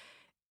like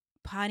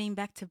partying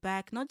back to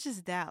back. Not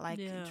just that, like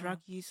Yeah. drug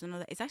use and all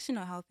that. It's actually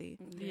not healthy.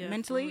 Yeah, for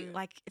Mentally, real.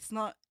 like it's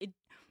not. It.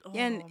 Oh,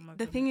 Yeah, and my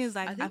the thing goodness. is,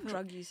 like I think feel-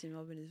 drug use in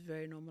Melbourne is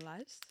very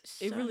normalized.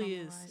 It so really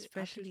is. normalized.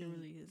 especially- I think it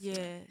really is.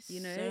 Yeah,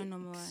 You know, so it's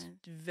normalized.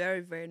 very,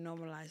 very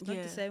normalized. Not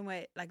Yeah. the same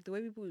way, like the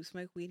way people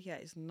smoke weed here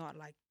is not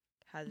like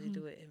how they Mhm.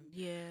 do it.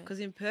 Yeah, Because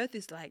in Perth,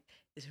 it's like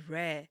it's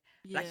rare.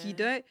 Like yeah.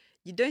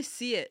 you don't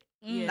see it.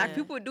 Mm. Like Yeah.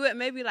 people do it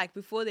maybe like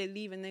before they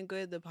leave and then go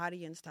to the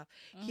party and stuff.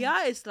 Mm. Here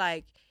it's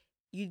like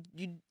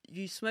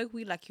you smoke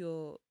weed like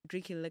you're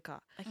drinking liquor.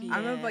 Like, I I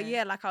remember,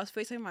 like I was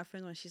FaceTiming my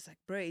friends when she's like,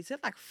 bro, is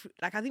it like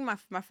like I think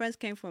my friends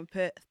came from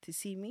Perth to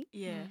see me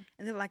yeah.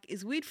 and they're like,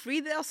 is weed free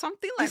there or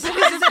something? Like, Is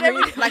because it is it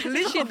every, free? like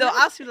literally they'll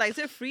ask me like, is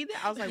it free there?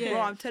 I was like, bro,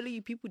 Yeah. I'm telling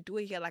you, people do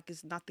it here like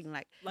it's nothing.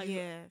 Like Like,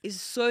 Yeah, it's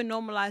so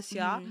normalized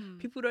here. Mhm.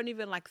 People don't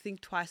even like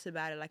think twice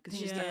about it. Like it's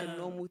just like Yeah. a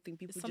normal thing.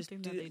 People just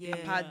something do that it they a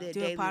do, part of yeah. their Do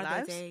a daily part of their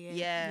lives. day, yeah.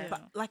 Yeah. Yeah.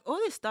 but like all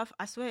this stuff,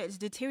 I swear, it's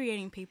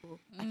deteriorating people.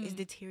 Like it's Mm.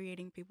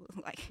 deteriorating people.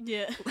 Like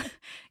yeah.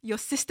 your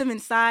system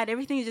inside,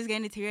 everything is just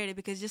getting deteriorated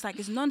because just like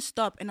it's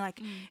non-stop and like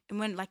Mm. and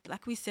when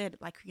like we said,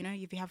 like, you know,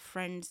 if you have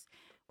friends,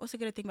 also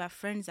gotta think about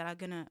friends that are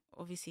gonna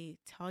obviously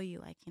tell you,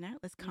 like, you know,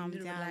 let's calm need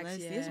to down, relax,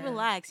 let's yeah.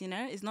 relax, you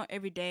know. It's not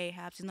every day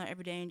haps, it's not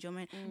every day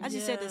enjoyment. As you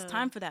said, there's Yeah.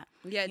 time for that.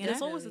 Yeah, You There's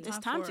know? always a There's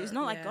time time for to. It's it,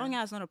 not like yeah. going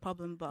out is not a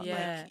problem, but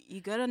Yeah. like you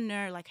gotta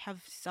know, like,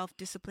 have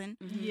self-discipline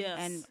Yes.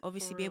 and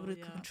obviously for be able to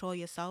real, yeah. control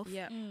yourself.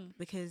 Yeah. Mm.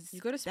 Because You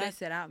gotta that-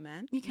 space it out,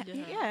 man. You can, Yeah.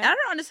 And yeah. I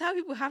don't understand how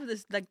people have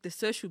this like the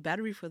social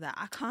battery for that.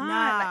 I can't.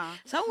 Nah. Like,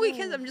 some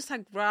weekends I'm just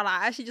like, bro, like,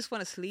 I actually just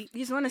want to sleep. You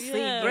just want to sleep,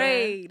 Yeah.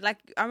 Bray. Like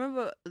I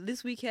remember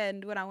this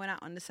weekend when I went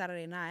out on the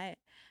Saturday night,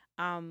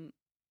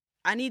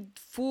 I need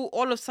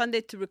all of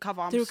Sunday to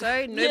recover. I'm To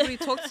sorry. Nobody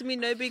talked to me,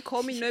 nobody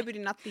called me, nobody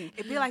nothing.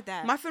 It'd be like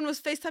that. My friend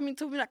was FaceTiming,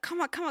 told me like,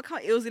 come on.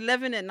 It was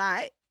 11 at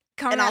night.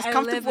 Coming And I out was at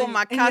comfortable on 11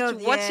 my and couch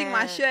you're- watching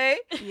my yeah. show.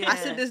 Yeah. I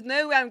said, there's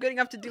no way I'm getting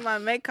up to do my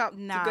makeup to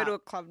Nah. go to a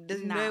club.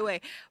 There's Nah. no way.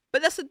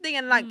 But that's the thing.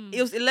 And like, Mm.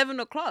 it was 11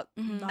 o'clock.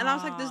 Mhm. And I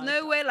was like, there's Nah,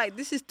 no way. Like,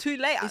 this is too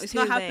late. It's It's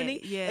not too late, happening.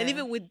 yeah. And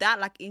even with that,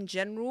 like, in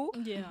general,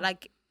 Yeah.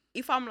 like,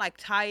 if I'm like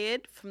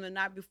tired from the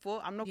night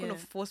before, I'm not Yeah. gonna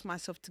force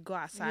myself to go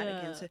outside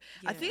again. Yeah. So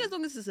I think Yeah. as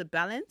long as there's a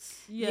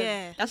balance,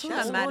 Yeah. that's all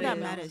That's that all matters. that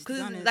matters, to be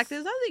Because honest. like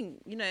there's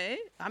nothing, you know.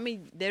 I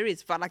mean, there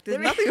is, but like there's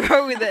There is. nothing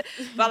wrong with it.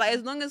 But like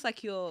as long as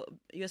like you're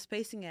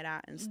spacing it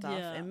out and stuff,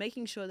 Yeah. and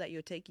making sure that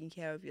you're taking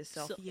care of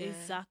yourself. So, Yeah.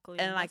 exactly.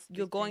 And like that's the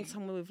you're going thing.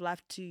 somewhere with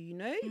life too, you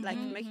know, like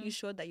Mhm. making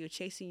sure that you're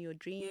chasing your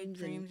dreams,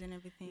 Your dreams and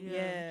everything. and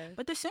yeah.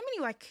 But there's so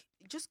many, like,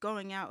 just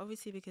going out,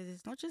 obviously, because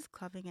it's not just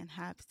clubbing and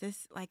haps.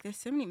 There's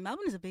so many.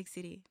 Melbourne is a big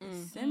city.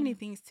 There's so many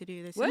things to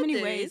do. There's so Where many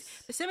there ways. is.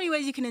 There's so many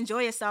ways you can enjoy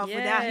yourself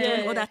without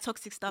doing all Yeah. that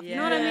toxic stuff. You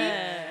know what I mean?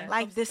 Yeah.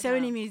 Like, there's so Yeah.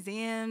 many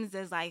museums.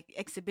 There's like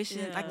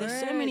exhibitions. Like, there's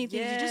so Word, many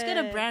things. You just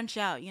gotta yeah. branch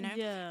out, you know,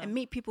 Yeah. and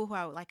meet people who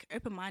are like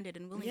open-minded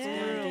and willing to go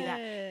and do that.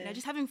 You know, Yeah.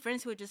 just having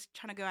friends who are just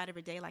trying to go out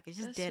every day, like, it's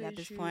just That's dead so at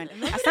this true. point. And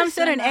Melbourne At some is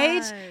so certain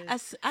age,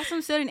 nice. at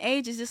some certain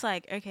age, it's just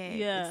like, okay,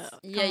 Yeah.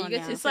 Yeah, come you on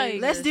get now. to It's say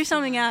like, let's do there's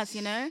something too else, much.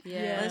 you know?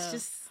 Yeah. Let's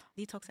just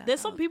detox ourselves. There's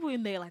some people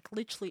in there, like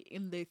literally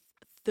in their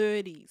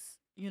 30s,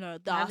 you know,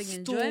 that Having are still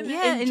enjoyment.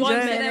 Yeah,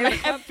 enjoyment enjoyment.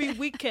 like every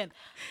weekend.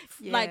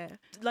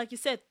 Like you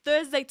said,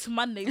 Thursday to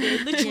Monday,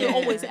 they're literally Yeah.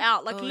 always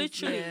out. Like Always,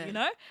 literally, yeah. you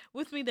know.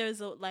 With me,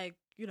 there's a like,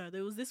 you know,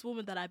 there was this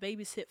woman that I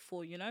babysit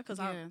for, you know, because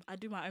Yeah. I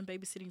do my own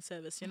babysitting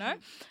service, you know,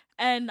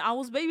 and I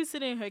was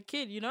babysitting her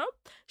kid, you know.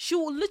 She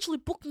will literally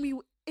book me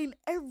in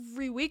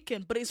every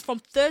weekend, but it's from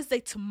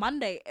Thursday to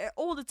Monday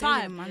all the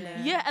Thursday to time.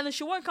 Monday. Yeah, and then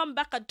she won't come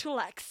back until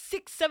like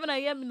 6, 7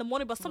 a.m. in the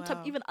morning, but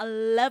sometimes Wow. even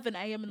 11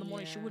 a.m. in the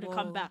morning she Yeah. wouldn't Whoa.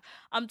 come back.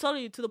 I'm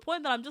telling you, to the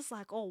point that I'm just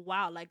like, oh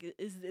wow, like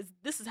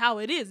this is how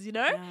it is, you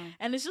know? Yeah.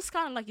 And it's just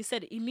kind of like you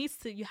said,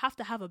 you have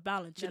to have a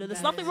balance, you Yeah, know?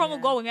 There's balance, nothing wrong with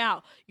yeah. going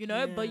out, you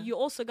know, but Yeah. you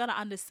also got to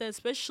understand,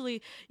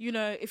 especially, you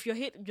know, if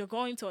you're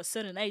going to a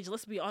certain age,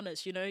 let's be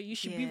honest, you know, you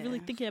should be really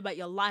Yeah. thinking about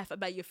your life,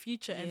 about your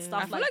future and Yeah.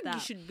 stuff I feel like like that. you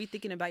should be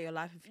thinking about your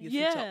life and your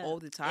future all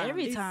the time.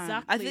 Every time.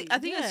 Exactly. I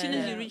think as soon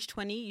as Yeah. you reach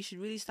 20, you should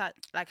really start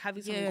like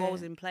having some Yeah.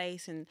 goals in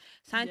place and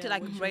starting to Yeah,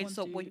 like what you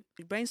brainstorm want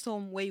to.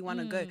 brainstorm where you want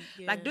to go.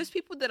 Yeah. Like those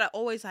people that are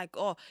always like,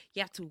 oh,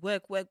 you have to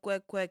work,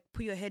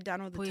 put your head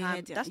down all the Put your time.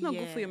 head down. That's not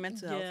good for Yeah. your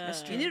mental health. Yeah.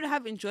 That's You true. need to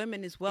have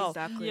enjoyment as well.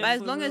 Exactly. Yeah, But as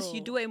for long as you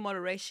real. do it in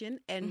moderation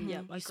and Yeah,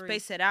 you agree.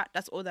 space it out,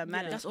 that's all that Yeah,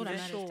 matters. That's all that you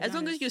know? matters. sure. to As be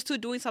long as honest. you're still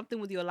doing something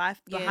with your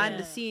life behind the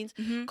Yeah. scenes.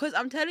 Mhm. Because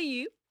I'm telling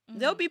you,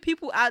 there'll be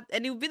people out,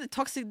 and it will be the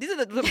toxic. These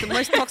are the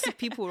most toxic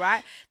people,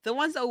 right? The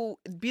ones that will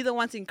be the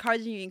ones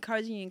encouraging you.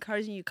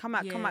 Come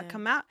out.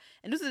 Yeah.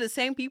 And those are the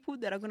same people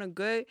that are gonna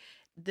go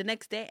the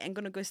next day and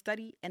gonna go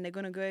study and they're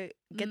gonna go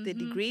get their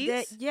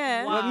degrees.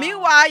 Yeah. Wow. But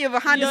meanwhile, you're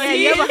behind the Yeah,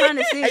 scenes. you're behind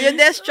the scenes. And you're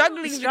there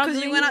struggling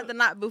because you went out the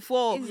night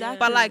before. Exactly.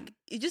 But like,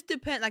 it just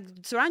depends. Like,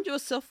 surround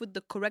yourself with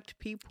the correct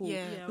people.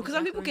 Yeah. Because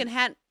some people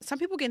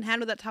can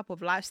handle that type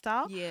of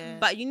lifestyle. Yeah.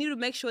 But you need to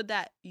make sure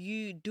that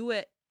you do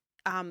it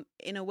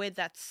in a way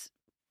that's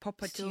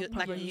proper Still to you.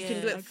 Like, proper, you yeah.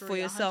 can do it Agree, for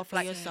yourself. 100%,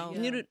 Like, yourself.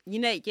 you need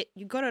to,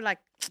 you gotta like,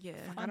 Yeah.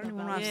 I don't even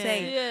know the what I'm balance.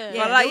 saying. Yeah.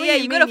 Yeah. But like, the way yeah,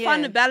 you you gotta mean,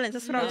 find yeah. the balance.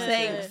 That's what I'm Yeah.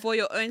 saying, for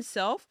your own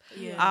self.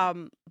 Yeah.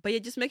 But yeah,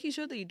 just making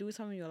sure that you do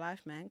something in your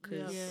life, man.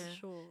 Because Yeah, Yeah. for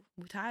sure.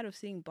 we're tired of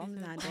seeing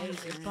bums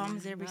nowadays. man.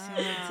 Bums every Wow.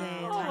 single day.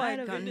 Oh Like, my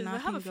got goodness, we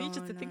have a nothing future to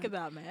going think on.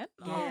 about, man.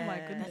 Oh Yeah, my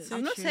goodness. that's so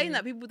I'm not saying true.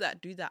 that people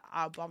that do that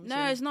are bums.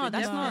 No, or it's not.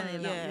 they're That's not.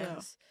 definitely Yeah.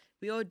 'cause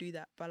we all do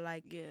that. But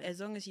like, Yeah. as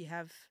long as you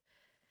have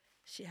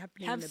shit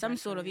happening, in Have the some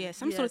sort of background.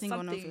 some sort of thing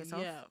going on for something,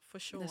 yourself. Yeah, for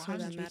sure. That's all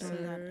that 100%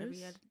 doing that every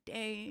matters. other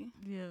day.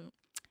 Yeah.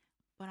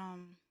 But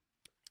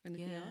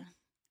Anything yeah. else?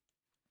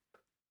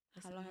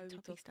 That's How the long main have we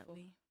topics talked that for?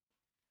 we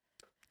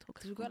talk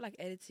Because we've got like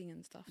editing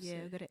and stuff. yeah,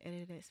 so. we gotta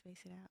edit it,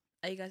 space it out.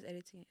 Are you guys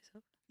editing it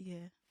yourself?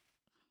 Yeah.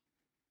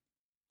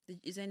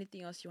 Is there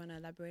anything else you want to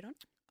elaborate on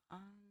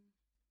Um.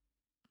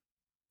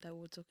 that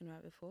we were talking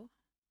about before?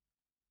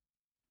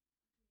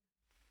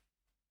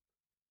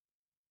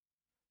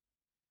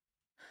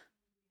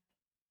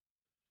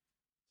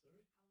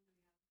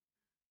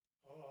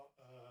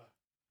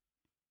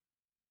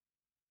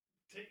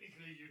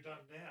 Technically, you're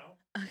done now.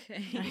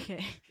 Okay.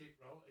 Okay. Keep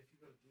rolling. If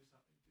you've got to do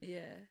something.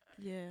 Yeah.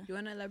 Yeah. You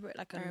want to elaborate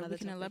like on Alright, another we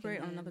can topic elaborate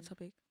and on another then-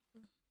 topic.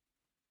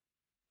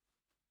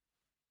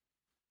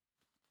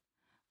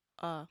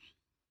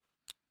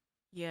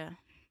 Yeah.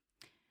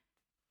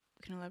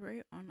 We can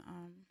elaborate on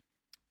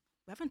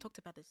we haven't talked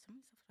about this. Some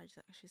of the stuff I just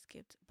actually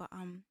skipped. But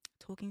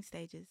talking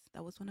stages.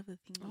 That was one of the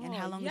things. And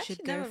how Oh, long you it should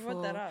actually go never brought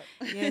for. that up.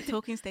 Yeah,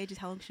 talking stages,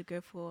 how long it should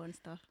go for and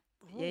stuff.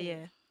 Yeah,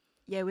 yeah.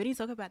 Yeah, we didn't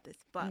talk about this.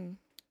 But Mm.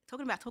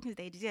 talking about talking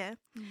stages, yeah.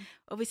 Mm.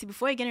 Obviously,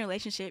 before you get in a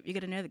relationship, you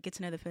gotta get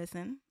to know the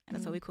person, and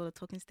that's what we call a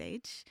talking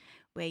stage,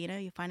 where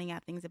you're finding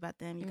out things about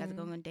them. You guys are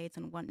going on dates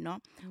and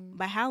whatnot. Mm.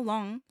 But how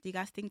long do you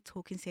guys think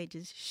talking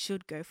stages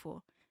should go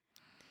for?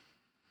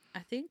 I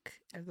think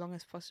as long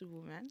as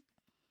possible, man.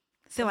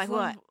 So, like,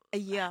 long- what, a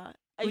year?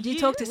 A Would you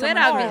year? talk to Where someone?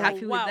 I'd be for- happy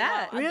with wow,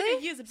 that. Wow. I Really?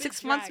 think a year's a bit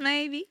 6 months drag.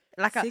 maybe.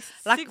 Like,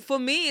 Six- for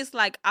me, it's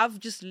like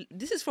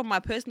this is from my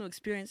personal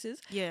experiences.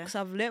 Yeah. Because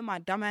I've learnt my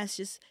dumbass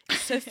is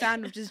so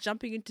fan of just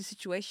jumping into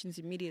situations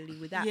immediately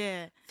without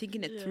Yeah.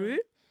 thinking it Yeah. through,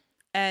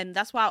 and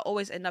that's why I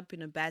always end up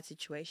in a bad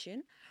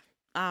situation.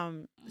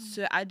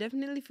 So I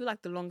definitely feel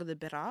like the longer the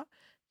better.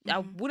 I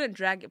wouldn't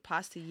drag it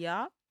past a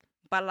year,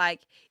 but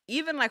like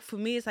even like for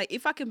me, it's like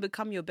if I can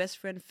become your best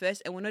friend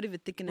first, and we're not even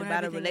thinking We're not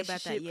about a even thinking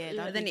about that, relationship, yeah, and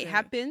that'd then be it great.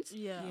 happens.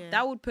 Yeah. Yeah.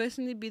 That would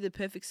personally be the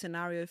perfect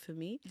scenario for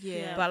me.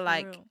 Yeah. But for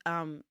like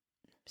real.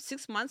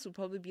 6 months would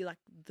probably be like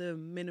the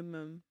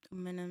minimum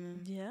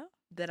Minimum. Yeah.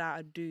 that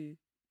I do.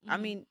 I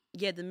mean,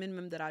 yeah, the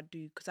minimum that I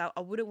do, because I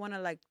wouldn't want to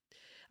like.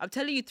 I'm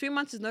telling you, 3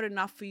 months is not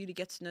enough for you to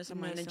get to know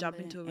someone and then jump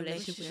into a somebody, a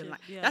relationship with them. Like,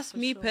 relationship. Yeah, that's for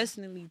me sure.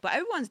 personally, but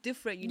everyone's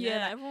different, you know. Yeah,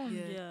 like, everyone.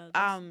 Yeah. Yeah.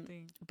 That's the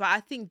thing. but I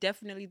think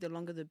definitely the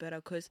longer the better,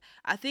 because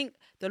I think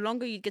the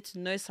longer you get to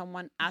know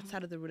someone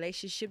outside of the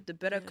relationship, the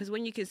better. Because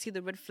when you can see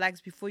the red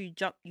flags before you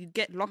jump, you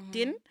get locked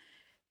in.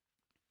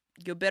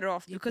 You're better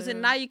off, because then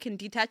now you can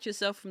detach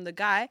yourself from the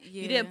guy.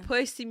 You didn't Yeah.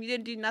 post him. You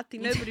didn't do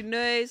nothing. Nobody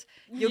knows.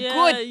 You're Yeah,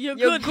 good. you're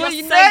You're good, good.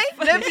 you're You safe.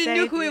 know, nobody You're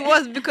knew safe, who he yeah.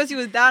 was because he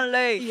was down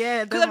low.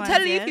 Yeah, Because them I'm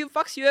telling ones, you, yeah. if he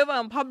fucks you over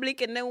in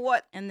public, and then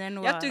what? And then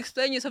You what? have to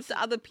explain yourself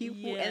to other people,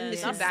 Yeah, and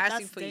it's yeah. embarrassing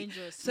That's for you.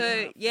 dangerous, So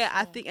for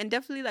I sure. think, and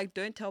definitely like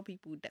don't tell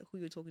people that who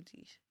you're talking to.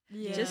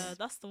 Yeah, just-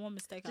 that's the one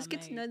mistake Just I get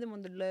made. to know them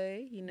on the low,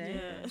 you know.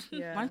 Yeah.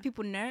 Yeah. Once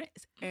people know,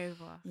 it's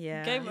over.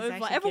 Yeah. Game It's over.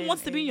 actually Everyone game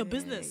wants to be in your over,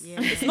 business.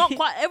 yeah. It's not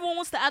quite. Everyone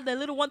wants to add their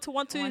little 1 to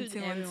 1 to One, two,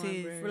 one, Everyone,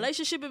 two. bro.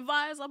 relationship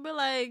advice. I'll be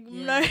like,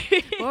 Yeah. no.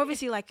 Well,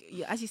 obviously, like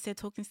as you said,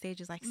 talking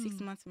stages like 6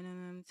 Mm. months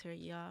minimum to a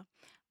year.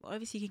 Well,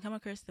 obviously, you can come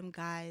across some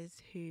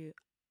guys who,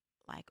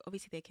 like,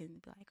 obviously they can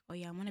be like, oh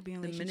yeah, I want to be in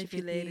a The relationship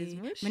with manipulators,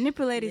 you. mush.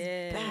 Manipulate is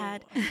Yeah.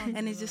 bad,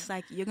 and it's just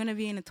like you're gonna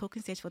be in a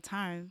talking stage for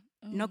time,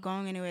 not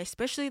going anywhere.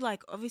 Especially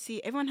like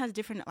obviously everyone has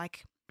different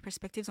like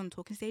perspectives on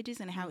talking stages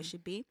and how it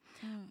should be,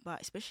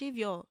 but especially if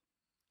you're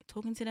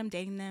talking to them,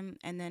 dating them,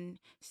 and then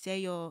say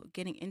you're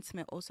getting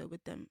intimate also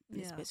with them,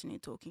 this Yeah. person you're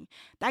talking,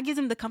 that gives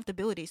them the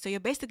comfortability. So you're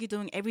basically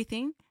doing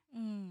everything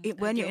when you're in a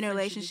girlfriend should be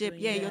relationship.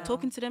 doing, Yeah, yeah. you're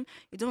talking to them,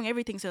 you're doing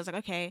everything. So it's like,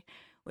 okay,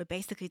 we're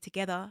basically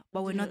together,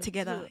 but we're not Yeah.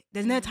 together. Yeah.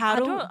 There's no I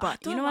title, don't- but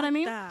you don't know what I like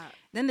mean? that.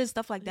 Then there's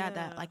stuff like that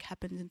Yeah. that like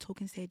happens in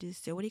talking stages.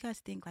 So what do you guys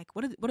think? Like,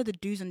 what are the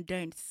do's and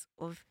don'ts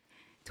of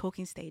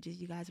talking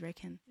stages? You guys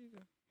reckon?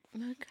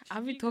 Look,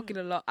 I've been talking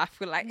a lot. I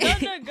feel like No,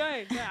 go.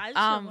 I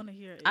just want to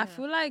hear it. I yeah.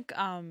 feel like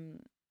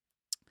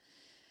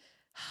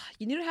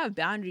you need to have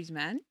boundaries,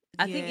 man.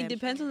 I think Yeah. it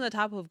depends on the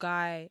type of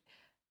guy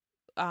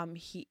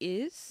he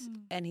is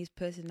and his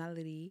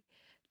personality.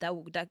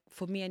 That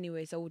for me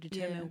anyways, that will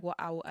determine Yeah. what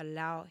I will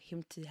allow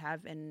him to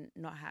have and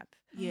not have.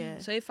 Yeah.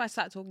 So if I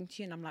start talking to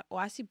you and I'm like, oh,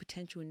 I see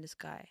potential in this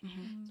guy,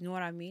 Mhm. you know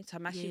what I mean? So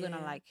I'm actually gonna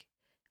Yeah. like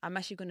I'm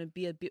actually going to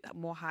be a bit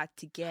more hard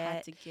to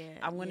get.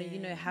 I'm going to, you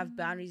know, have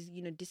boundaries,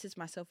 you know, distance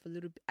myself a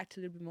little bit, act a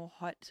little bit more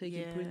hot so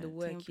you can bring the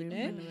work, you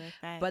know.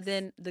 But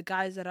then the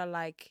guys that are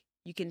like,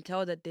 you can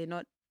tell that they're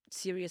not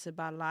serious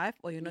about life,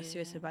 or you're not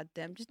serious about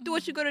them. Just do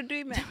what you gotta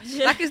do, man.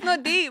 Like, it's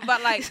not deep,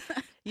 but like,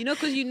 you know,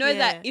 because you know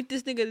that if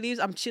this nigga leaves,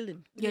 I'm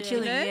chilling. You're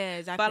chilling, you know? yeah,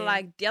 exactly. But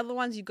like the other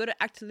ones, you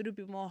gotta act a little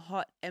bit more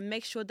hot and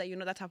make sure that you're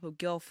not that type of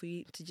girl for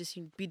you to just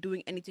be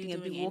doing anything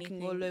and be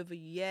walking all over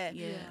you.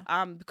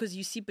 Because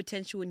you see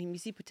potential in him, you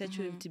see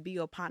potential in him to be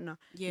your partner.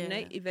 You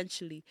know,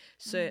 eventually.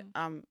 So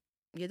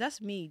that's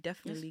me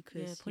definitely,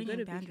 because you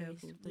gotta be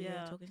careful.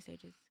 Talking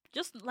stages.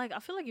 Just like, I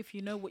feel like if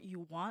you know what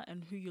you want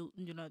and who you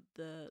know,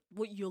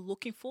 what you're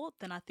looking for,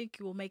 then I think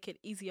it will make it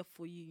easier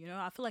for you. You know,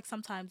 I feel like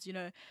sometimes, you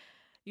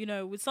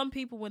know, with some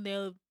people, when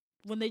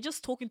they're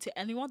just talking to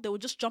anyone, they will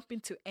just jump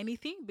into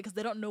anything because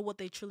they don't know what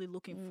they're truly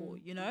looking for,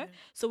 you know?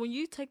 So when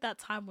you take that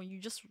time, when you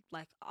just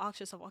like ask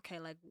yourself, okay,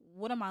 like,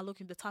 what am I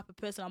the type of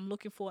person I'm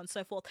looking for, and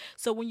so forth.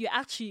 So when you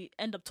actually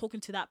end up talking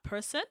to that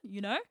person,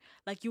 you know,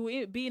 like, you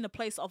will be in a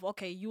place of,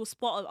 okay, you will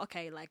spot,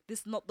 okay, like,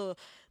 this is not the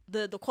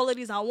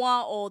qualities I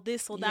want, or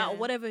this or that or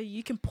whatever.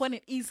 You can point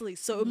it easily,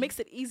 so it makes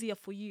it easier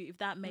for you, if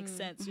that makes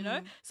sense, you know.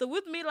 So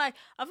with me, like,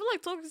 I feel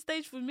like talking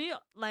stage for me,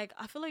 like,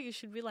 I feel like it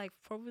should be like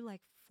probably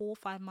like 4 or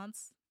 5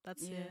 months.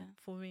 That's it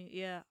for me.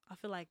 Yeah, I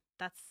feel like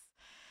that's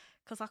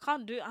because I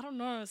can't do, I don't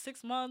know,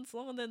 6 months,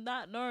 longer than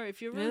that. No,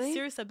 if you're really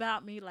serious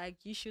about me, like,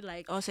 you should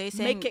like so you're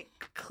make it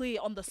clear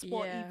on the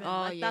spot. Even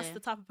like that's the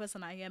type of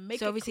person I am. Make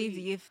so it obviously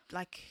clear.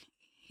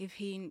 if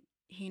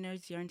he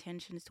knows your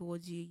intentions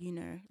towards you, you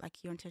know,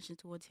 like your intentions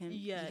towards him.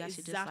 Yeah, you guys should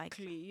exactly. Just,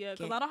 like, yeah,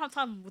 because I don't have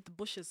time with the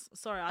bushes.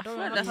 Sorry, I don't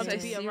have that's time so to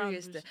be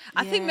around.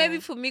 I think maybe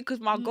for me, because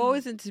my goal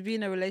isn't to be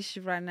in a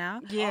relationship right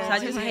now. Yeah, so I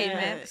just hate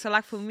men. So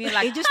like for me,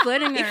 like, you're just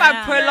flirting if around.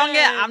 I prolong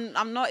it,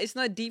 I'm not. It's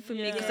not deep for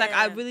me, because like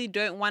I Yeah. really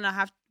don't want to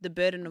have the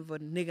burden of a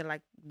nigga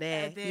like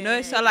there. You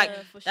know. So like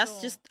that's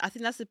sure. just. I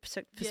think that's the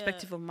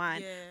perspective of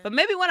mine. Yeah. But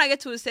maybe when I get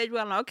to a stage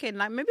where I'm like, okay,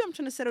 like maybe I'm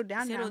trying to settle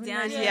down now. Who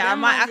knows? yeah. Yeah, I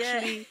might Yeah.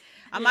 actually.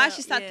 I might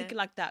actually start thinking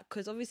like that,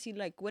 because obviously,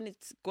 like, when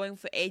it's going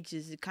for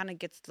ages, it kind of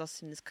gets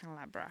lost in this kind of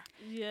like, bruh.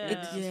 Yeah,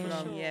 It's just for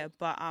long, sure. yeah.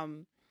 But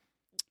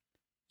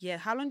yeah.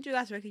 How long do you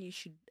guys reckon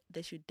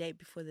they should date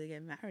before they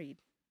get married?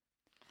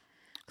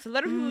 Because a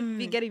lot of people would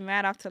be getting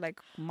married after like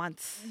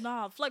months.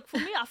 Nah, like for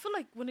me, I feel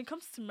like when it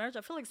comes to marriage,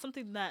 I feel like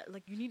something that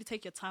like you need to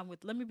take your time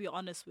with. Let me be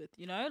honest with,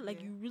 you know,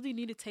 like you really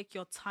need to take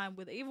your time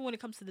with it, even when it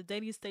comes to the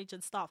dating stage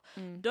and stuff.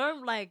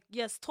 Don't like,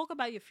 yes, talk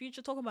about your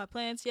future, talk about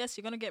plans. Yes,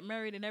 you're gonna get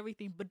married and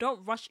everything, but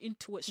don't rush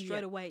into it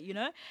straight away. You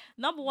know,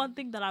 number one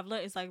thing that I've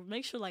learned is like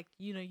make sure like,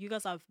 you know, you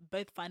guys are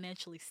both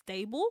financially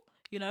stable,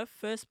 you know,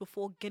 first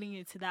before getting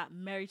into that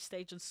marriage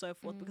stage and so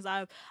forth. Because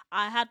I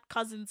had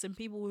cousins and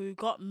people who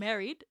got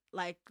married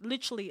like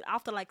literally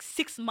after like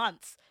 6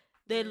 months.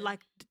 They're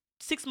like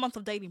 6 months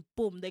of dating,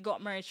 boom, they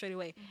got married straight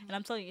away. And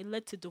I'm telling you, it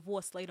led to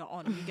divorce later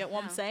on. You get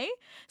what I'm saying?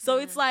 So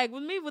it's like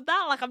with me with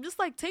that, like I'm just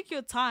like, take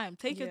your time.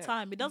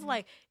 It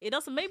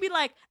doesn't maybe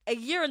like a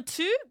year and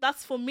 2.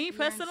 That's for me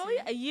personally.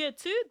 A year or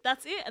 2,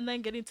 that's it, and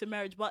then get into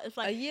marriage. But it's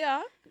like A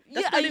year?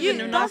 That's yeah, not a even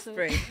year. enough, That's-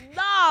 bro.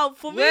 No,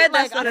 for me, Where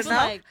like that's I not feel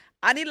enough. like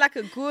I need like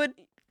a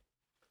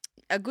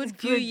good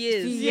few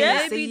years.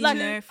 years. Maybe So like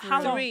you know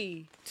how long?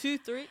 3. 2,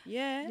 3.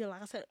 Yeah. Yeah,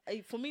 like I said,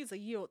 for me it's a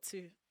year or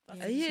 2.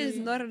 That's A year is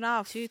not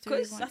enough. 2, 3,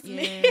 'Cause 1, that's yeah.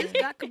 me. This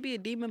guy could be a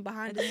demon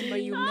behind the scene,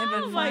 but you'll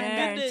never my know.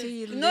 goodness. You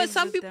You know,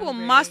 some people are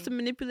master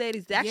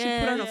manipulators. They actually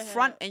put on a Yeah.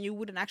 front, and you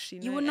wouldn't actually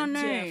know. You would not it.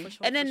 know. Yeah, for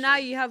sure, And then for now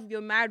sure.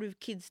 you're married with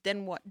kids.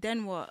 Then what?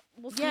 Then what?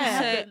 What's Yeah. gonna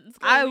So happen? It's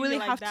gonna I be really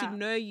like have that. to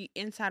know you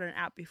inside and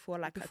out before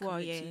like I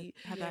commit to you.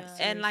 have Yeah. that. And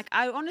serious. like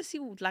I honestly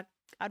would like,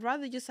 I'd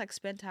rather just like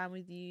spend time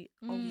with you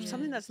on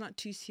something that's not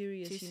too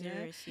serious, too you know.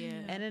 serious,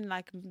 yeah. And then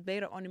like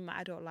later on in my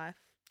adult life,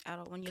 I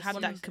don't when you have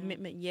that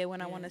commitment. Yeah,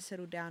 when I Yeah. want to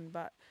settle down.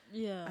 But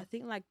Yeah. I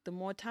think like the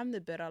more time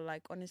the better.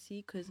 Like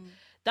honestly, because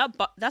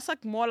Mm-hmm. that's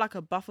like more like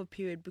a buffer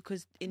period.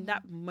 Because in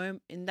that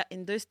moment,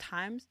 in those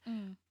times,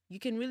 you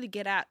can really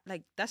get out.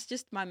 Like that's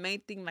just my main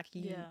thing. Like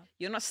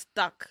you're not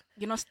stuck.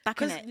 You're not stuck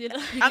in 'Cause, it. You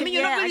know? I mean,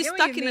 you're Yeah, not I really get what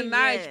stuck you in a mean,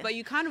 marriage, yeah. but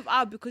you kind of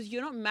are, because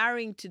you're not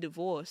marrying to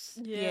divorce.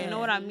 Yeah. You know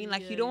what I mean?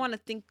 Like you don't want to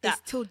think that.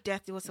 It's till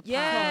death it was apart.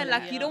 Yeah,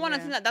 like you Yeah. don't want to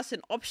think that that's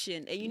an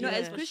option. And you know, Yeah.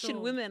 as For Christian sure.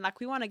 women, like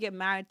we want to get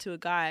married to a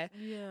guy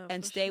Yeah,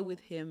 and for stay sure.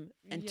 with him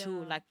until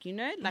Yeah. like, you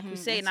know, like we Mhm,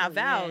 say in our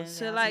until- yeah, vows.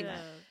 So vows, like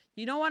Yeah.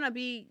 you don't want to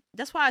be.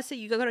 That's why I say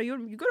you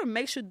gotta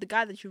make sure the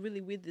guy that you're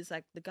really with is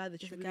like the guy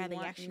that you the really guy that you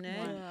want. actually You know.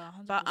 want. Yeah,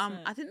 100%. But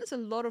I think there's a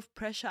lot of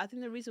pressure. I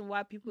think the reason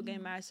why people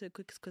get married so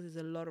quick is because there's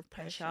a lot of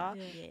pressure,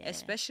 Yeah.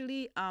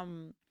 especially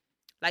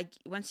like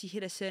once you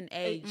hit a certain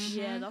age.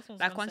 Yeah, that's what I was Like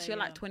gonna once say, you're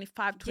yeah. like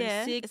 25,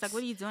 Yeah, 26, it's like,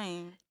 what are you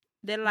doing?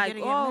 they're like,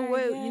 gonna get oh, married,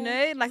 well, yeah. you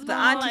know, like the No,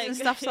 aunties like- and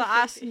stuff start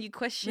asking you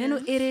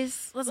questions. it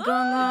is. What's going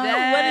on?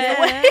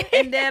 Yeah.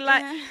 And they're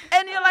like,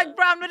 and you're like,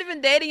 bro, I'm not even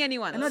dating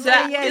anyone. not So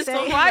dating, yeah, it's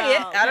so- quiet.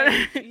 Wow, I don't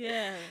know.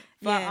 Yeah.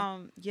 But Yeah.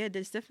 yeah,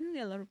 there's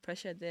definitely a lot of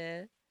pressure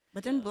there.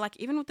 But then, like,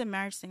 even with the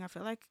marriage thing, I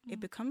feel like it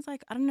becomes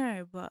like, I don't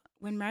know, but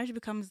when marriage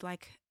becomes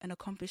like an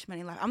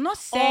accomplishment in life, I'm not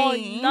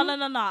saying.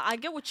 No. I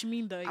get what you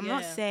mean, though. I'm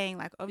not saying,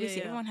 like, obviously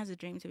Yeah. everyone has a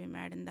dream to be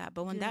married and that,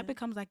 but when Yeah. that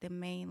becomes like the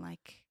main,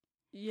 like,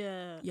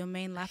 Yeah. your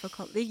main life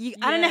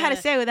accomplishment, I don't know how to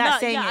say it without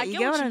saying I it. You get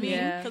get what what I you mean? mean.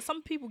 Yeah. Because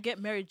some people get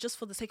married just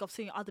for the sake of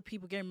seeing other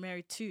people getting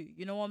married too.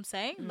 You know what I'm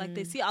saying? Like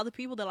they see other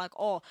people, they're like,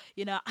 oh,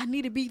 you know, I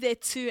need to be there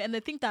too, and they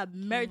think that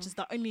marriage is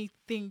the only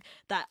thing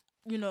that,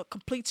 you know,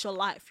 completes your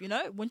life. You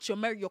know, once you're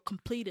married, you're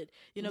completed.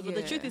 You know, but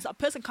the truth Yeah. is, a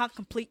person can't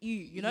complete you.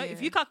 You know, if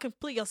Yeah. you can't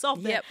complete yourself,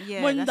 then Yep.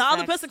 Yeah, when that's the other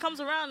facts. person comes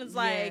around, it's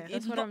like Yeah. it's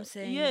That's what not, I'm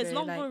saying, Yeah, it's bro,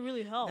 not like, going to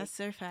really help. That's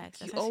so facts.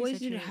 That's You actually always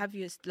so need to true. have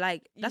your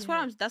like. That's what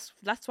Yeah. I'm.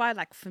 That's why,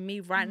 like, for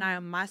me right now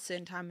in my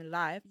certain time in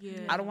life, Yeah.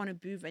 I don't want to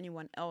be with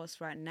anyone else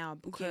right now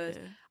because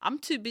Yeah. I'm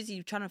too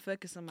busy trying to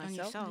focus on On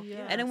myself. yourself.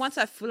 Yeah. And then once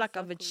I feel like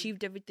I've Exactly.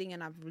 achieved everything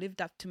and I've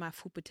lived up to my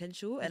full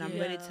potential and I'm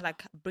ready to Yeah.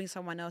 like bring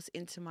someone else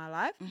into my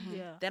life,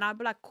 Yeah. then I'll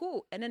be like,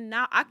 cool. And then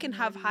now I can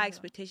have high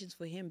expectations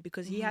for him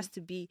because he has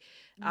to be,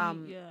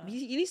 yeah.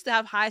 he needs to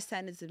have high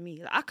standards of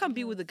me. Like, I can't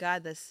be with a guy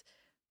that's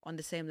on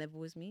the same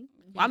level as me.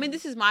 Well, I mean,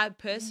 this is my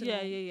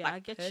personal, Yeah. like, I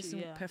get you,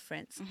 personal yeah.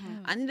 preference.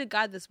 Mm-hmm. I need a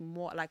guy that's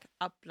more like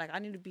up. Like I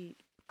need to be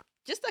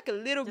just like a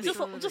little bit, Just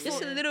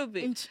a little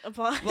bit. Inch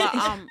apart.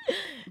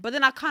 But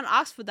then I can't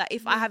ask for that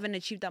if I haven't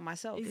achieved that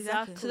myself.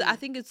 Exactly. So I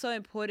think it's so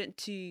important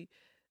to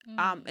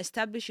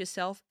establish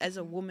yourself as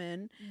a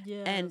woman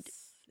Yes, and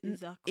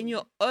exactly. in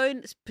your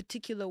own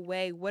particular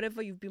way,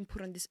 whatever you've been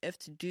put on this earth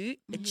to do,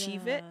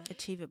 achieve it.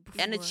 Achieve it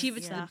before. And achieve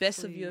it to the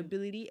best of your Exactly.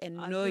 ability and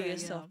I know agree,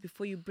 yourself yeah.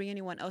 before you bring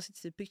anyone else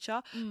into the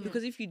picture.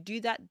 Because if you do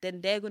that, then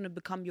they're going to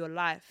become your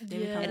life. They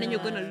become And then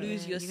your you're gonna life.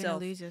 lose You're yourself.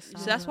 gonna lose yourself.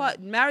 So that's why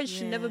marriage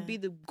should never Yeah. be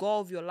the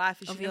goal of your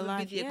life. It Of should your never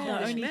life, be the yeah. The only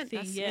accomplishment. thing,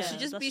 That's- yeah, It should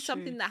just be that's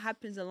something true. that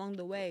happens along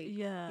the way.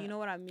 Yeah. You know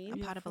what I mean? a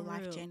part of a for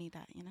life real. journey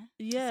that, you know?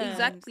 Yeah,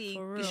 Exactly.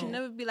 for It should real.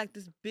 never be like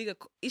this big.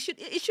 It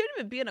shouldn't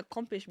even be an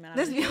accomplishment. I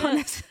Let's don't be think.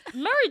 honest.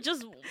 Marriage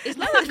just It's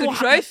not like a will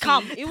trophy.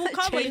 come. It will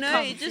come when You it know,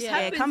 comes. it just yeah.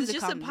 happens. it comes, It's it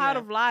just comes, a part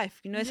yeah. of life.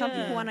 You know, some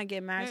people Yeah. want to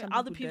get married, Yeah, some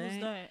other people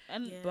people don't.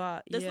 And Yeah.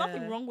 But there's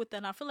nothing yeah. wrong with that.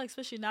 And I feel like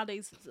especially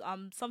nowadays,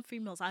 some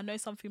females, I know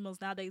some females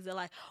nowadays, they're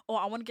like, oh,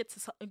 I want to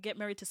get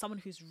married to someone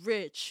who's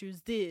rich,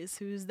 who's this,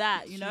 who's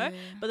that, you know. Yeah.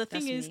 But the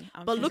thing That's is, me.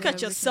 I'm but so look good at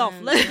at yourself.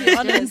 Man, Let's be yeah.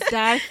 honest.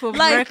 Die for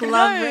Like work,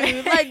 love,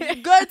 no,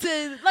 like go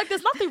to like.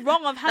 There's nothing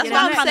wrong of having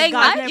That's that what I'm kind saying.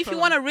 of guy. Like, if you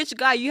want a rich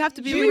guy, you have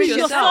to be You rich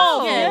yourself.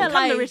 yourself. Yeah, become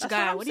like, the rich that's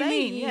guy. what I'm What do you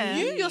mean? saying. Yeah.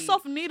 You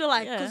yourself need to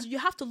like, Yeah. because you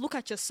have to look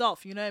at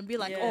yourself, you know, and be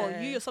like, oh,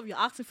 Yeah. you yourself, you're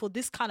asking for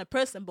this kind of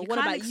person, but You what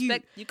can't about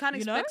expect, you? You can't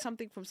you know? expect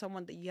something from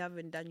someone that you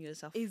haven't done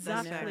yourself.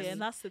 Exactly, necessarily.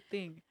 and that's the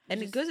thing.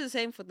 And it goes the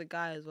same for the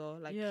guy as well.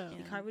 Like, Yeah.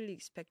 you can't really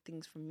expect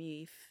things from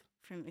me if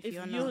If If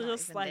you're you're not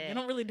just even like there. you're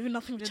not really doing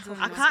nothing with You're your doing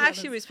I life, can't to be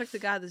actually honest. respect the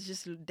guy that's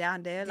just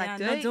down there. Like,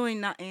 not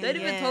doing nothing. don't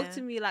even talk yeah.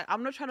 to me. Like,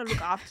 I'm not trying to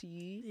look after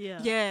you. Yeah.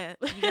 Yeah,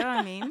 you know what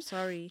I mean? I'm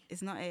sorry.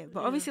 It's not it.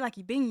 But Yeah. obviously, like,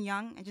 you being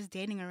young and just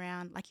dating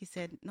around, like you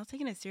said, not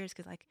taking it serious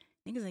because, like,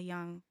 niggas are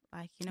young.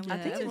 Like, you know, we I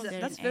get think to a it's,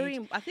 certain that's age.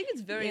 very. I think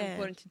it's very Yeah.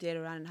 important to date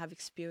around and have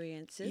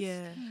experiences.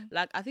 Yeah.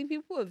 Like, I think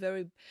people are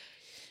very,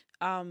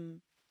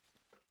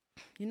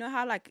 you know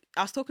how, like,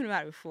 I was talking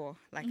about it before.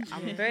 Like,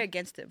 I'm Yeah. very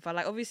against it, but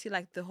like, obviously,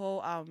 like, the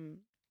whole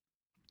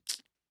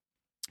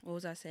what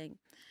was I saying?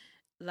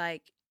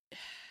 Like,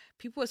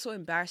 people are so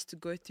embarrassed to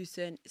go through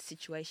certain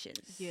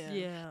situations. Yeah.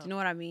 Yeah. Do you know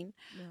what I mean?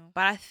 Yeah.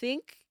 But I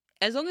think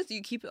as long as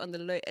you keep it on the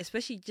low,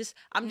 especially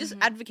I'm just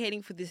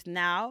advocating for this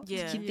now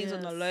Yeah. to keep things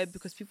on the low Yes,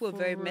 because people are for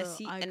very real,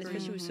 messy, I and agree.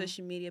 especially with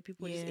social media,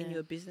 people are just in Yeah.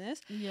 your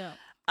business. Yeah.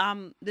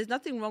 There's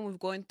nothing wrong with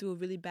going through a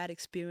really bad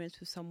experience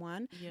with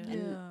someone. Yeah.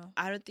 And Yeah.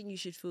 I don't think you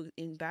should feel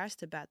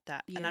embarrassed about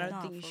that, and I Yeah. don't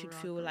No, think you for should real,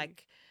 I feel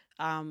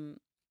agree.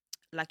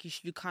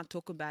 like you can't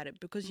talk about it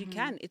because you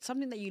can. It's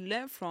something that you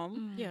learn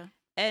from, Yeah.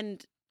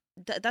 and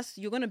that's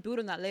you're gonna build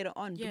on that later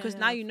on Yeah, because yeah,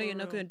 now you know for you're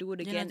not real. gonna do it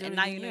You're not again, doing and it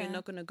now again, you know yeah. you're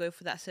not gonna go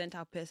for that certain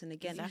type of person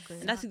again. Exactly.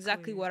 And that's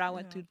exactly what I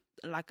went yeah. through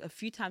like a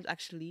few times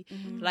actually.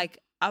 Mhm. Like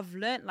I've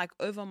learned like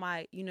over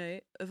my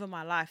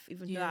life,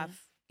 even though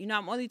Yeah.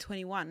 I'm only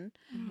 21,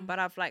 Mhm. but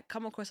I've like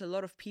come across a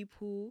lot of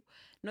people,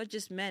 not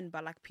just men,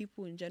 but like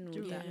people in general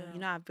that,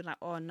 Yeah. I've been like,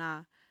 oh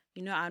nah,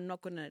 I'm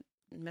not gonna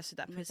mess with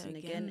that Mess person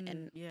again. again.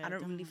 And Yeah, I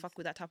don't really don't. fuck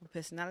with that type of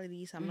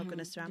personality, so I'm not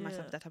gonna surround myself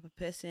Yeah. with that type of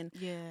person.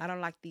 Yeah. I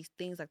don't like these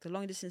things, like the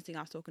long distance thing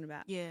I was talking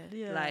about. Yeah.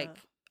 Yeah. Like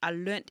I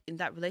learned in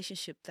that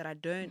relationship that I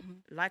don't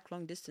Mhm. like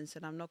long distance,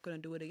 and I'm not gonna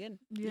do it again.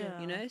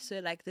 yeah. You know, so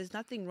like there's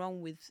nothing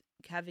wrong with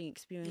having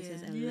experiences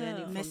Yeah. and Yeah.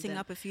 learning from Messing them.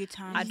 up a few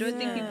times. I don't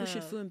think people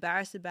should Yeah. feel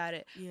embarrassed about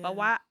it. Yeah. But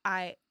why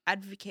I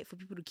advocate for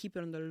people to keep it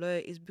on the low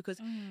is because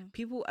Mm.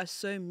 people are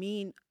so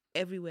mean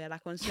everywhere,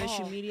 like on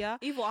social Oh, media.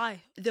 Evil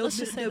eye. They'll Let's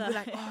just say be that.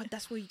 like, oh,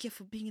 that's what you get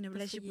for being in a That's what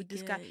relationship you with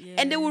this get, guy. yeah.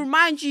 And they will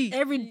remind you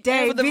every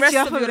day for the beat rest you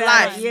up of your about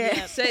life. it. Yeah.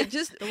 Yeah. So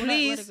just They will not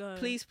let it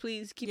please, go.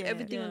 please keep Yeah.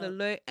 everything on the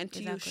Yeah. low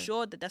until you're Exactly.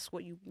 sure that that's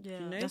what you Yeah.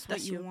 know. That's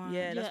what you your, want.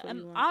 Yeah, that's Yeah, what and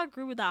you want. I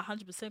agree with that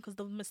 100% because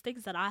the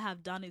mistakes that I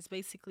have done is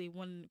basically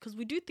because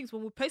we do things,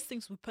 when we post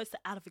things, we post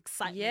it out of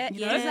excitement. Yeah,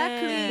 you know?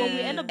 exactly. When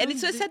we end up and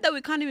it's so doing sad that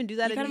we can't even do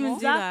that You can't anymore. even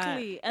do that.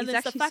 Exactly. And It's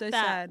it's the actually fact so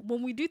that sad.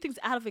 when we do things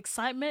out of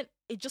excitement,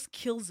 it just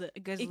kills it.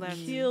 It goes It left.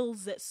 kills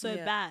feels it so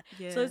Yeah. bad.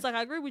 Yeah. So it's like,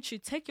 I agree with you.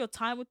 Take your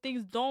time with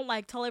things. Don't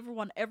like tell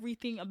everyone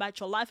everything about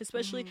your life,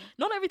 especially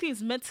not everything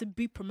is meant to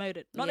be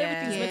promoted. Not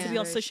everything is meant to be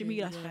on Very social true,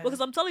 media. yeah. Because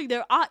I'm telling you,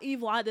 there are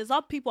evil eyes. There's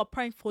other people are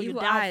praying for your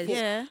Evil downfall. eyes.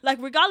 Yeah. Like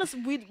regardless,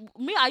 with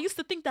me, I used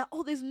to think that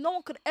there's no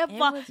one could ever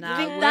Everyone's Nah,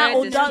 think word, that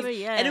or there's does. people-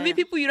 Yeah. And it'll be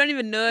people you don't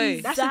even know.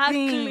 That's the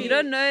thing. Exactly. You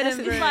don't know That's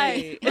them, the It's bro.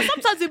 like, but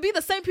sometimes it'll be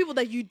the same people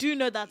that you do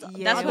know that.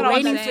 Yeah, That's are what I'm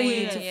waiting there for you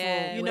saying, to fall.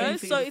 yeah. you waiting know,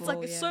 for so you to it's like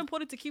fall, it's yeah. so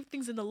important to keep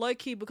things in the low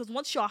key, because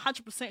once you're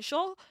 100%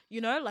 sure,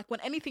 you know, like when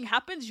anything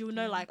happens, you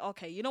know, like,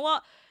 okay, you know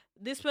what,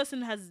 this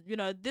person has, you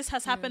know, this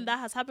has happened, that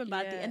has happened,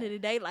 but at the end Yeah. of the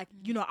day, like,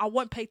 you know, I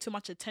won't pay too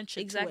much attention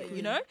to Exactly. it,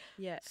 you know.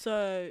 Yeah.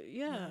 So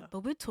yeah,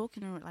 But we're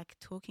talking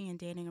and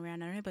dating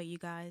around. I don't know about you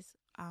guys,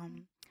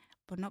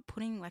 but not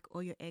putting like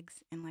all your eggs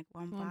in like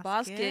one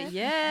basket.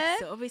 Yeah.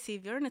 So obviously,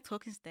 if you're in a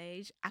talking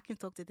stage, I can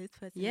talk to this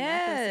person. and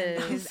Yes. that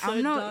person, because So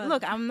I'm not. done.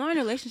 Look, I'm not in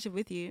a relationship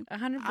with you.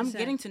 100%. I'm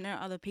getting to know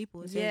other people.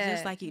 So it's Yeah.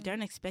 just like you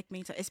don't expect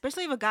me to,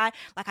 especially if a guy,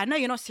 like I know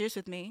you're not serious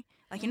with me.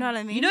 Like, you know what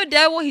I mean? You know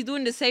damn well he's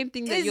doing the same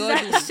thing that you're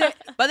Exactly.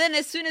 doing. But then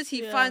as soon as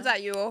he Yeah. finds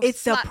out you're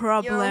It's a slut,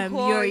 problem.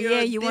 whore, You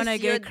this, wanna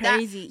go you're that.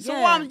 crazy. So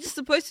Yeah. what, I'm just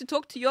supposed to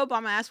talk to your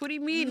bum ass? What do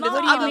you mean? No, There's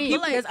what do you other mean?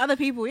 people. Like, There's other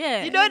people,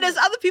 yeah. You know, there's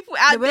other people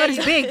out The world there.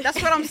 is big.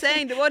 That's what I'm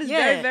saying. The world is Yeah.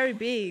 very, very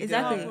big.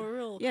 Exactly. No, for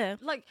real. Yeah.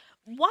 Like,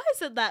 why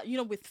is it that, you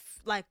know, with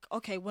like,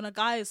 okay, when a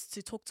guy is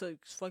to talk to,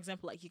 for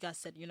example, like you guys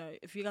said, you know,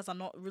 if you guys are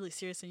not really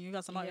serious and you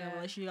guys are not in a Yeah.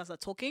 relationship, you guys are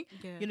talking,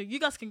 Yeah. you know, you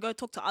guys can go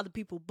talk to other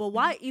people. But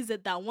why is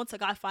it that once a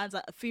guy finds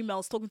that a female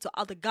is talking to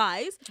other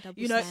guys,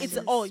 Double you know, it's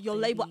standards, you're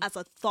labeled baby. as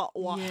a thought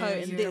or a Yeah, hoe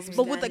and you're this. double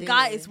But with the standard.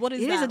 guy, it's what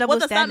is It that? is a double What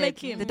does standard. that make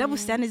him? The double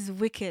standard is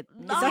wicked.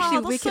 Nah, It's actually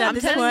that's wicked so- at I'm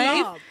this telling point.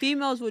 you, point. if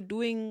females were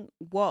doing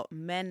what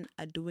men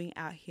are doing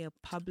out here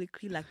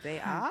publicly like they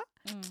are,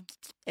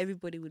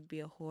 everybody would be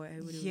a whore.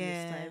 Everybody would be a slut.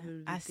 Yeah, Everybody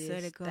would be I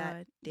swear this, to that,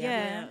 God. the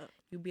Yeah. other.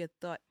 You'd be a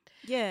thought.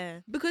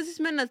 Yeah. Because these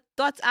men are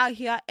thoughts out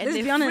here and Let's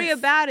be they're free honest.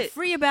 about it.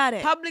 Free about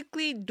it.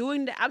 Publicly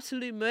doing the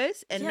absolute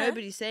most and Yeah.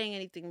 nobody's saying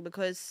anything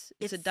because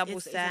it's a double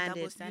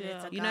standard. It's a double standard. Yeah.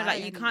 It's a You know, guy like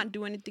you and- can't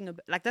do anything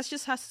about. Like that's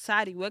just how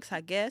society works,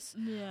 I guess.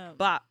 Yeah.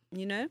 But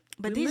you know,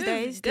 But we these move.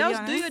 days, to be girls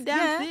do your honest, damn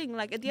yeah. thing.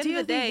 Like at the Do end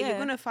of the your day, thing, you're yeah.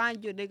 gonna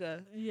find your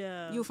nigga.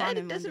 Yeah. You'll find And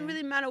it him one doesn't day.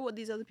 really matter what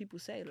these other people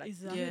say. Like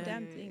Exactly. do your Yeah,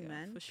 damn yeah, thing, yeah,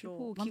 man. for sure.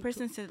 People One keep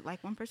person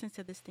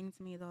said this thing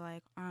to me. They're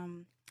like,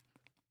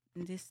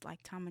 in this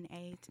like time and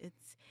age,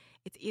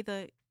 it's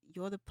either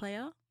you're the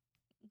player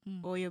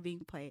or you're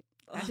being played.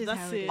 That's just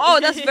how it is. Oh,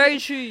 that's very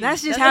true.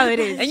 That's just how it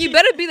is. And you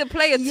better be the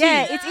player too.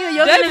 Yeah, it's either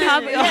you're Don't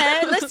gonna be-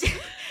 have let's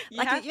You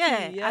like have to,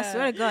 yeah, I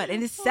swear to God,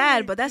 and it's Oh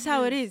sad, my but that's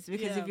how it goodness. is.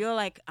 Because Yeah. if you're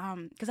like,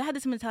 because I had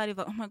this mentality of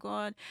like, oh my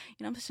God,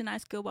 you know, I'm such a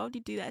nice girl. Why would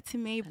you do that to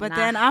me? But Nah.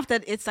 then after,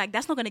 it's like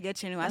that's not gonna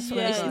get you anywhere. I swear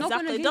Yeah, to God. not exactly.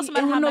 gonna It get doesn't you-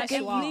 matter it how will not nice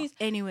get you are. you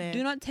anywhere.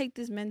 Do not take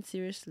these men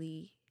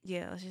seriously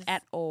Yeah, it's just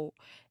at all.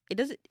 It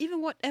doesn't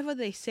even whatever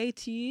they say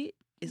to you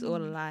is all a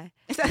Mm. lie.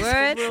 it's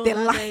Word, they're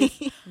lying.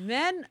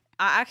 men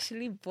are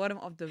actually bottom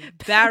of the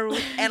barrel,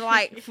 and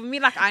like for me,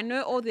 like I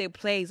know all their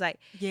plays, like,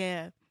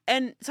 Yeah,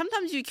 and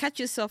sometimes you catch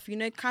yourself, you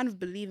know, kind of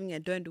believing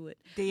it. Don't do it.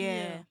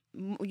 yeah.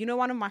 You know,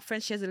 one of my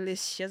friends, she has a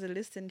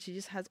list, and she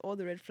just has all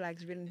the red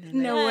flags written in her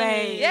No name.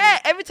 way. Yeah,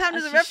 every time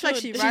there's And a red she flag,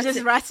 should. she She writes just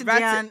it, writes it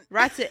down.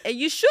 writes it, and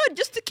you should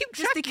just to keep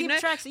track. Just to you keep know?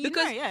 track, so you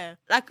because know, yeah.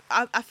 like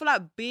I feel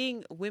like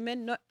being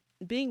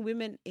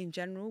women in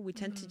general, we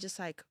tend to just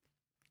like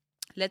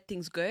let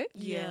things go,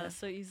 Yeah,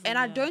 so easily. and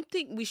I yeah. don't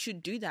think we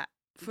should do that.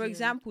 For Yeah.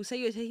 example, say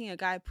you're taking a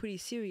guy pretty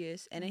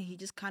serious, and then he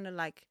just kind of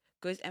like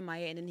goes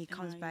MIA, and then he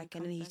comes MIA, back,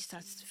 and then he comes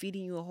back, starts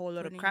feeding you a whole lot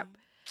of Putting- crap.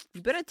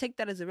 You better take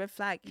that as a red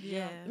flag.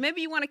 Yeah.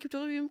 Maybe you want to keep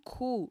talking to him,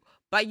 cool,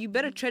 but you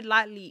better tread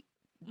lightly.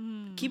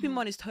 Mm. Keep him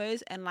on his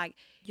toes, and like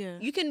Yeah.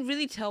 you can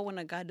really tell when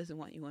a guy doesn't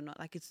want you or not.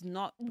 Like it's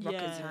not rocket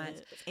Yeah.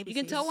 science. You ABC.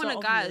 can tell when so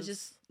a guy obvious. is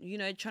just, you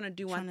know, trying to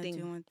do Trying one to thing.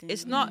 do one thing.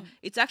 It's not.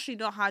 It's actually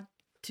not hard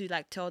to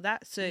like tell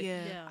that. So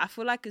Yeah. Yeah. I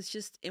feel like it's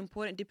just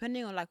important,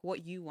 depending on like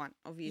what you want.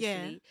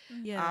 Obviously,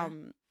 Yeah.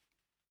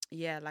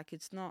 yeah, like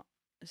it's not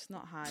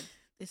hard.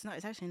 It's not.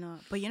 It's actually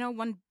not. But you know,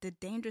 the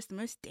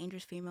most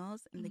dangerous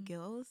females and the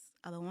girls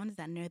are the ones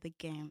that know the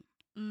game.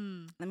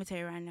 Let me tell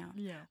you right now.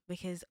 Yeah.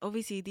 Because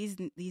obviously these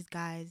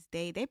guys,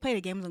 they play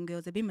the games on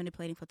girls. They've been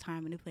manipulating for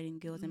time, manipulating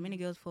girls, and many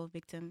girls fall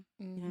victim.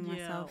 Even Yeah,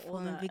 myself all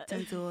falling that.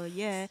 victim to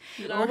yeah.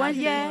 You But don't once, have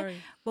to yeah, worry.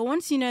 but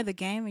once you know the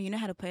game and you know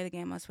how to play the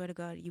game, I swear to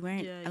God, you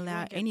won't Yeah, you allow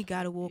won't get any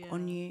guy to walk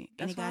on yeah. you, any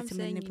That's why guy I'm to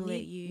saying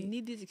manipulate you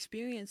need these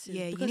experiences.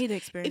 Yeah, you because need the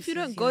experience. if you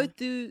don't go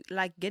through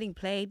like getting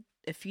played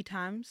a few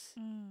times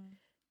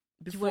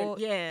before,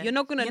 yeah, you're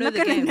not gonna You're know not the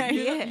gonna game. know,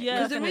 You- yeah. yeah, You're Because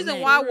not the gonna reason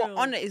know. why For we're real.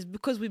 on it is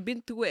because we've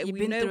been through it. You've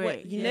We been know through what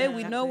it. you Yeah, know.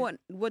 We know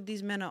what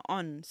these men are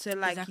on. So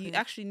like Exactly. you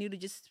actually need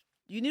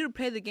to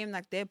play the game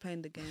like they're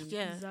playing the game.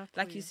 Yeah.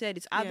 Exactly. Like you said,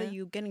 it's either Yeah.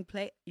 you getting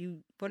played,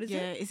 you What is Yeah,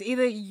 it? it's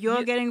either you're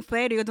You- getting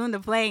played or you're doing the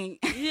playing.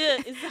 Yeah,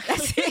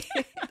 exactly.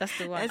 That's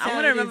the one. That's I'm how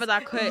gonna it remember is.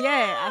 that quote.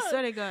 Yeah, I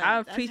swear to God.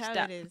 I'll that's preach how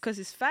that it is. because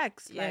it's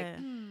facts. Yeah,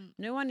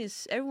 Like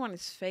everyone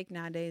is fake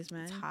nowadays,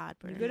 man. it's hard,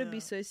 bro. You gotta be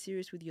Yeah. so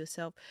serious with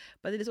yourself.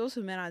 But there's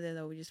also men out there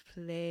that will just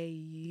play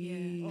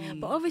you. Yeah.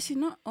 But obviously,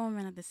 not all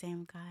men are the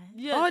same, guys.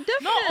 Yeah. Oh, Not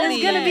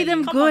definitely. There's gonna be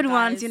them Come good on,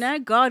 ones, guys. you know,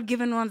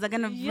 God-given ones are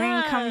gonna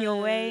come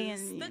your way,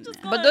 Yes, and they're you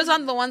just know. But those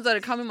aren't the ones that are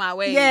coming my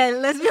way. yeah,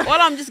 let's be All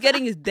I'm just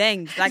getting is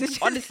danged. Like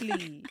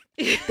honestly.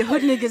 the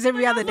hood niggas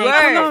every other day.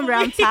 Word. Come on, bro,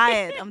 I'm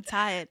tired. I'm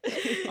tired.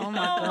 Oh my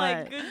Oh God. my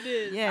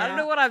goodness. Yeah. I don't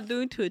know what I'm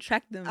doing to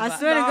attract them. I but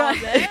swear to God.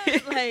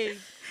 Like,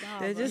 nah,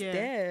 they're just Yeah.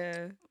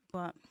 there.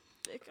 But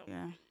Pick 'em.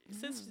 yeah,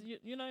 Since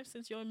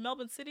since you're in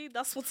Melbourne City,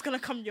 that's what's gonna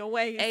come your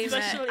way. Hey, man,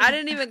 especially- I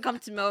didn't even come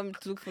to Melbourne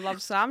to look for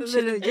love, so I'm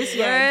literally, chilling. just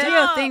do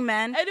your thing,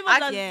 man. Anyone I-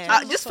 that's yeah.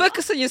 trying to Just look for-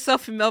 focus on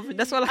yourself in Melbourne.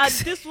 That's all I At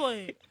say. this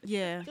point,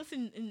 Yeah, just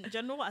in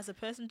general, as a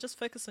person, just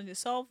focus on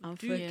yourself. I'm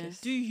do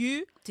focused. do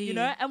you, Do you you.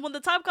 know? And when the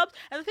time comes,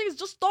 and the thing is,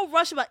 just don't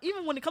rush about.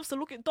 Even when it comes to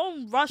looking,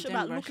 don't rush Don't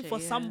about rush looking it, for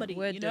yeah. somebody.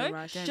 Word You don't know,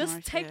 rush. Don't just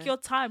rush, take yeah. your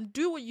time.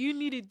 Do what you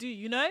need to do.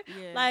 You know,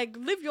 Yeah. like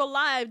live your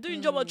life, do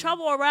your job, or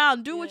travel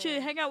around, do what you Yeah.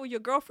 hang out with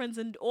your girlfriends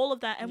and all of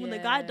that. And when the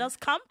guy Yeah. does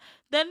come,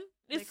 then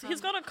he's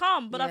gonna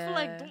come. But I feel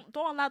like Yeah.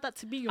 don't allow that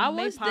to be your I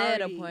main was priority.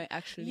 there at a point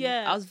actually.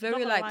 Yeah, I was very not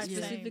gonna like lie,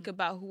 specific same.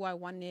 about who I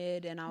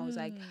wanted, and I was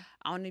like, Mm.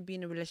 I want to be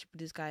in a relationship with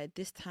this guy at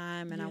this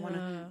time, and I want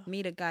Yeah. to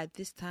meet a guy at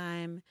this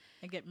time.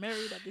 And get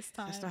married at this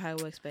time. That's not how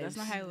it works, babe. That's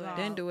not how it works.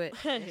 Don't do it.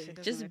 Hey.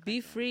 doesn't Just work be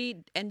like that. free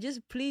and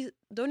just please.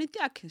 The only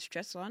thing I can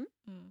stress on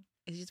Mm.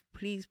 is just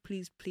please,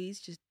 please, please,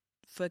 just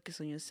focus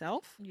on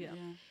yourself Yeah.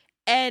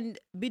 and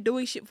be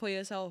doing shit for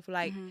yourself.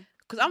 Like, Mhm.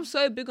 because I'm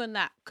so big on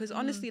that. Because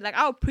honestly, like,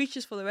 I'll preach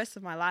this for the rest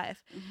of my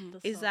life. Mhm.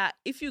 That's Is all. that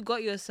if you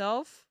got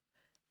yourself,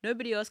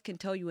 nobody else can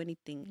tell you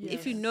anything.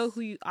 If you know Yes.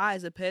 who you are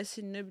as a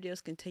person, nobody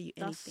else can tell you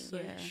That's anything.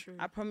 so Yeah. true.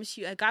 I promise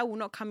you, a guy will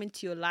not come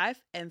into your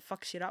life and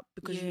fuck shit up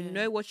because you Yeah.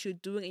 know what you're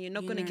doing and you're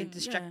not You going to know, get yeah.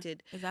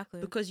 distracted Exactly.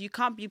 because you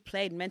can't be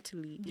played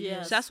mentally.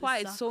 Yes, So that's why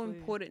it's so exactly.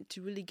 important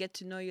to really get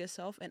to know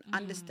yourself and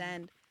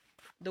understand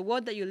the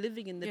world that you're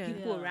living in, the Yeah.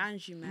 people Yeah.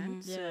 around you,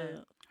 man. Mhm.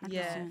 Yeah.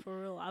 Yeah. 100%.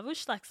 For real. I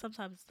wish like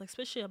sometimes, like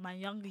especially in my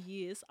younger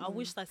years, I Mm.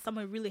 wish like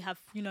someone really have,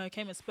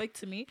 came and spoke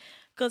to me.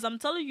 Because I'm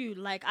telling you,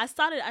 like I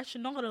started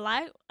actually, not gonna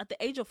lie, at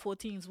the age of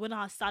 14 is when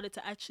I started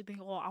to actually think,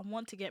 oh, I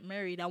want to get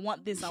married. I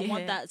want this, I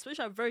want Yeah. that,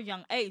 especially at a very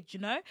young age,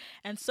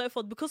 and so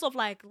forth. Because of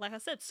like I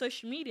said,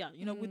 social media,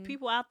 with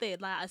people out there,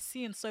 like I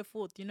see and so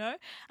forth,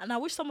 and I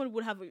wish someone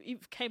would have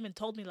came and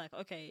told me like,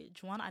 okay,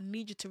 Joanna, I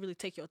need you to really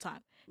take your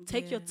time.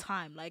 Take your Yeah.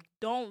 time. Like,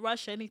 don't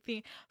rush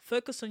anything.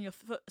 Focus on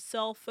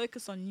yourself.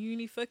 Focus on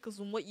uni. Focus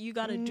on what you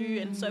gotta do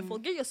and so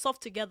forth. Get yourself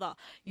together.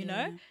 You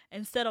know,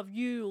 instead of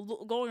you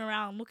going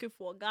around looking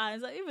for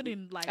guys. Like, even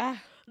in like,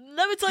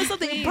 let me tell you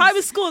something. In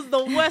private school is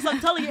the worst.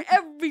 I'm telling you,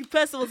 every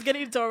person was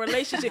getting into a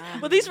relationship,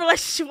 but these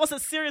relationships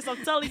wasn't serious.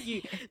 I'm telling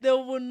you, they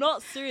were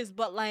not serious.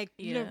 But like,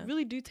 Yeah.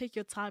 really do take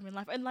your time in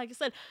life. And like I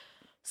said,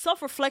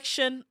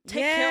 self-reflection, take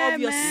care Yeah,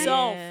 of man.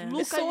 yourself, Yeah.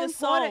 look It's at so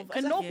yourself, important 'cause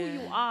and I know feel- who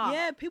you are.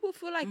 Yeah, people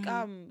feel like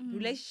Mhm.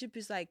 relationship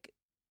is like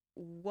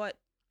what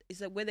is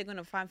like where they're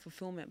gonna find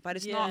fulfillment, but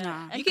it's Yeah. not.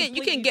 Nah. And You can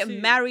completely get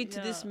too. married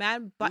to this Yeah.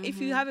 man, but if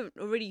you Mhm. haven't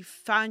already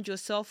found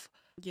yourself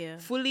Yeah.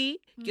 fully,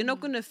 you're not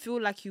Mm. gonna feel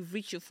like you've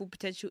reached your full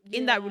potential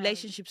in that Yeah.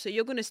 relationship. So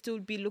you're gonna still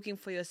be looking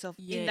for yourself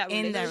Yeah. in that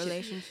relationship.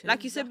 relationship.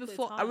 Like you said Exactly, it's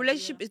before, a hard,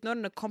 relationship yeah. is not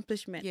an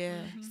accomplishment.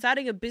 Yeah.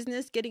 Starting a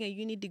business, getting a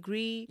uni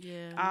degree,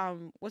 Yeah.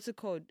 what's it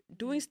called?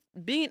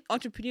 Being an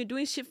entrepreneur,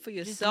 doing shit for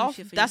yourself,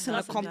 shit for that's an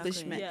yourself, exactly.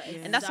 accomplishment.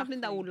 Yeah, And that's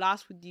something that exactly. will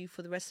last with you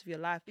for the rest of your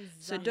life.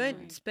 So Exactly.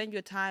 don't spend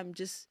your time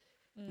just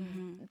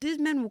Mhm. these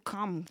men will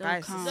come, They'll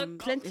guys. come. There's They'll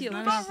plenty It's of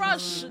not Do not just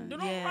rush. one. Do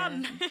not Yeah.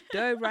 run.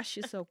 Don't rush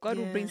yourself. God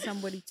will bring Yeah.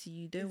 somebody to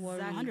you. Don't worry.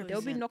 Exactly.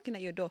 They'll be 100%. knocking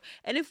at your door.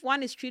 And if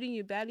one is treating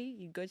you badly,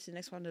 you go to the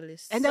next one on the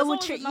list. And There's then we'll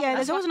always treat. another- Yeah,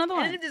 there's that's always another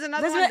And one. if there's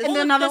another There's one, and there's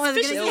then another there's one.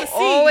 fishes There in will the sea,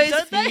 always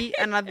don't they? be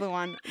another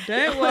one.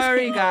 Don't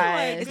worry,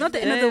 guys. It's not the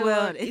Don't end of the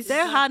world. worry. It's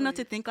so hard not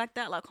to Exactly. think like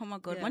that. Like, oh my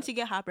god, Yeah. once you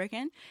get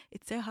heartbroken,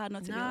 it's so hard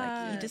not to be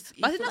like you just.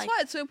 But I you think feel that's why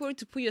it's so important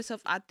to put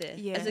yourself out there.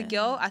 As a Yeah.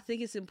 girl, I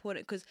think it's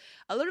important because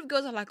a lot of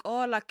girls are like,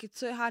 oh, like it's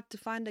so hard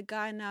to find a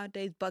guy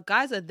nowadays. But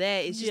guys are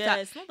there. It's just Yeah, that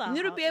it's not that you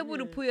need to hard, be able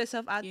to yeah. put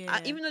yourself out. Yeah.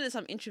 Even though there's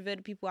some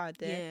introverted people out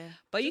there, Yeah.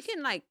 but you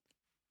can like.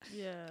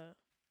 Yeah.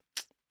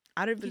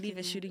 I don't believe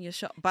in can- shooting your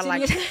shot, but See,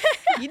 like yeah.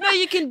 you know,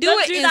 you can do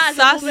Don't it do in that as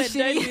a sus.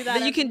 woman. Don't do that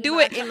But you as can a do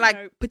woman. it in No, like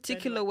don't do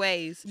particular it.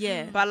 ways.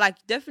 Yeah. But like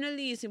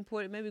definitely it's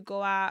important. Maybe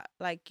go out,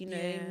 like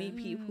Yeah. meet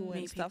people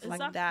and Meet stuff people.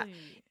 like that.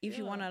 Exactly. If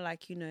you Yeah. wanna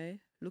like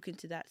look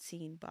into that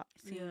scene, but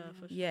Yeah,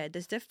 for sure. yeah,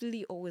 there's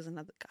definitely always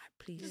another guy.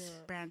 Please.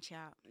 Yeah. branch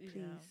out, Yeah.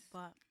 please.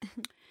 But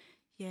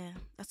yeah,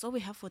 that's all we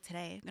have for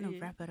today. I'm gonna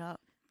Yeah. wrap it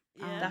up.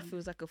 Yeah. That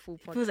feels like a full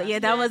podcast. Feels like, yeah,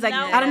 that Yeah, was like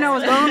now I don't know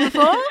what's going on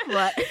before,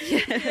 but Yeah.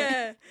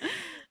 yeah,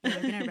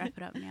 we're gonna wrap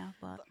it up now.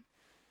 But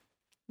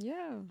yeah.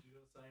 You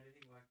gonna say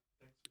anything like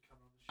thanks for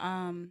coming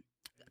on the show?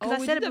 because I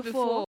we said did it that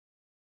before.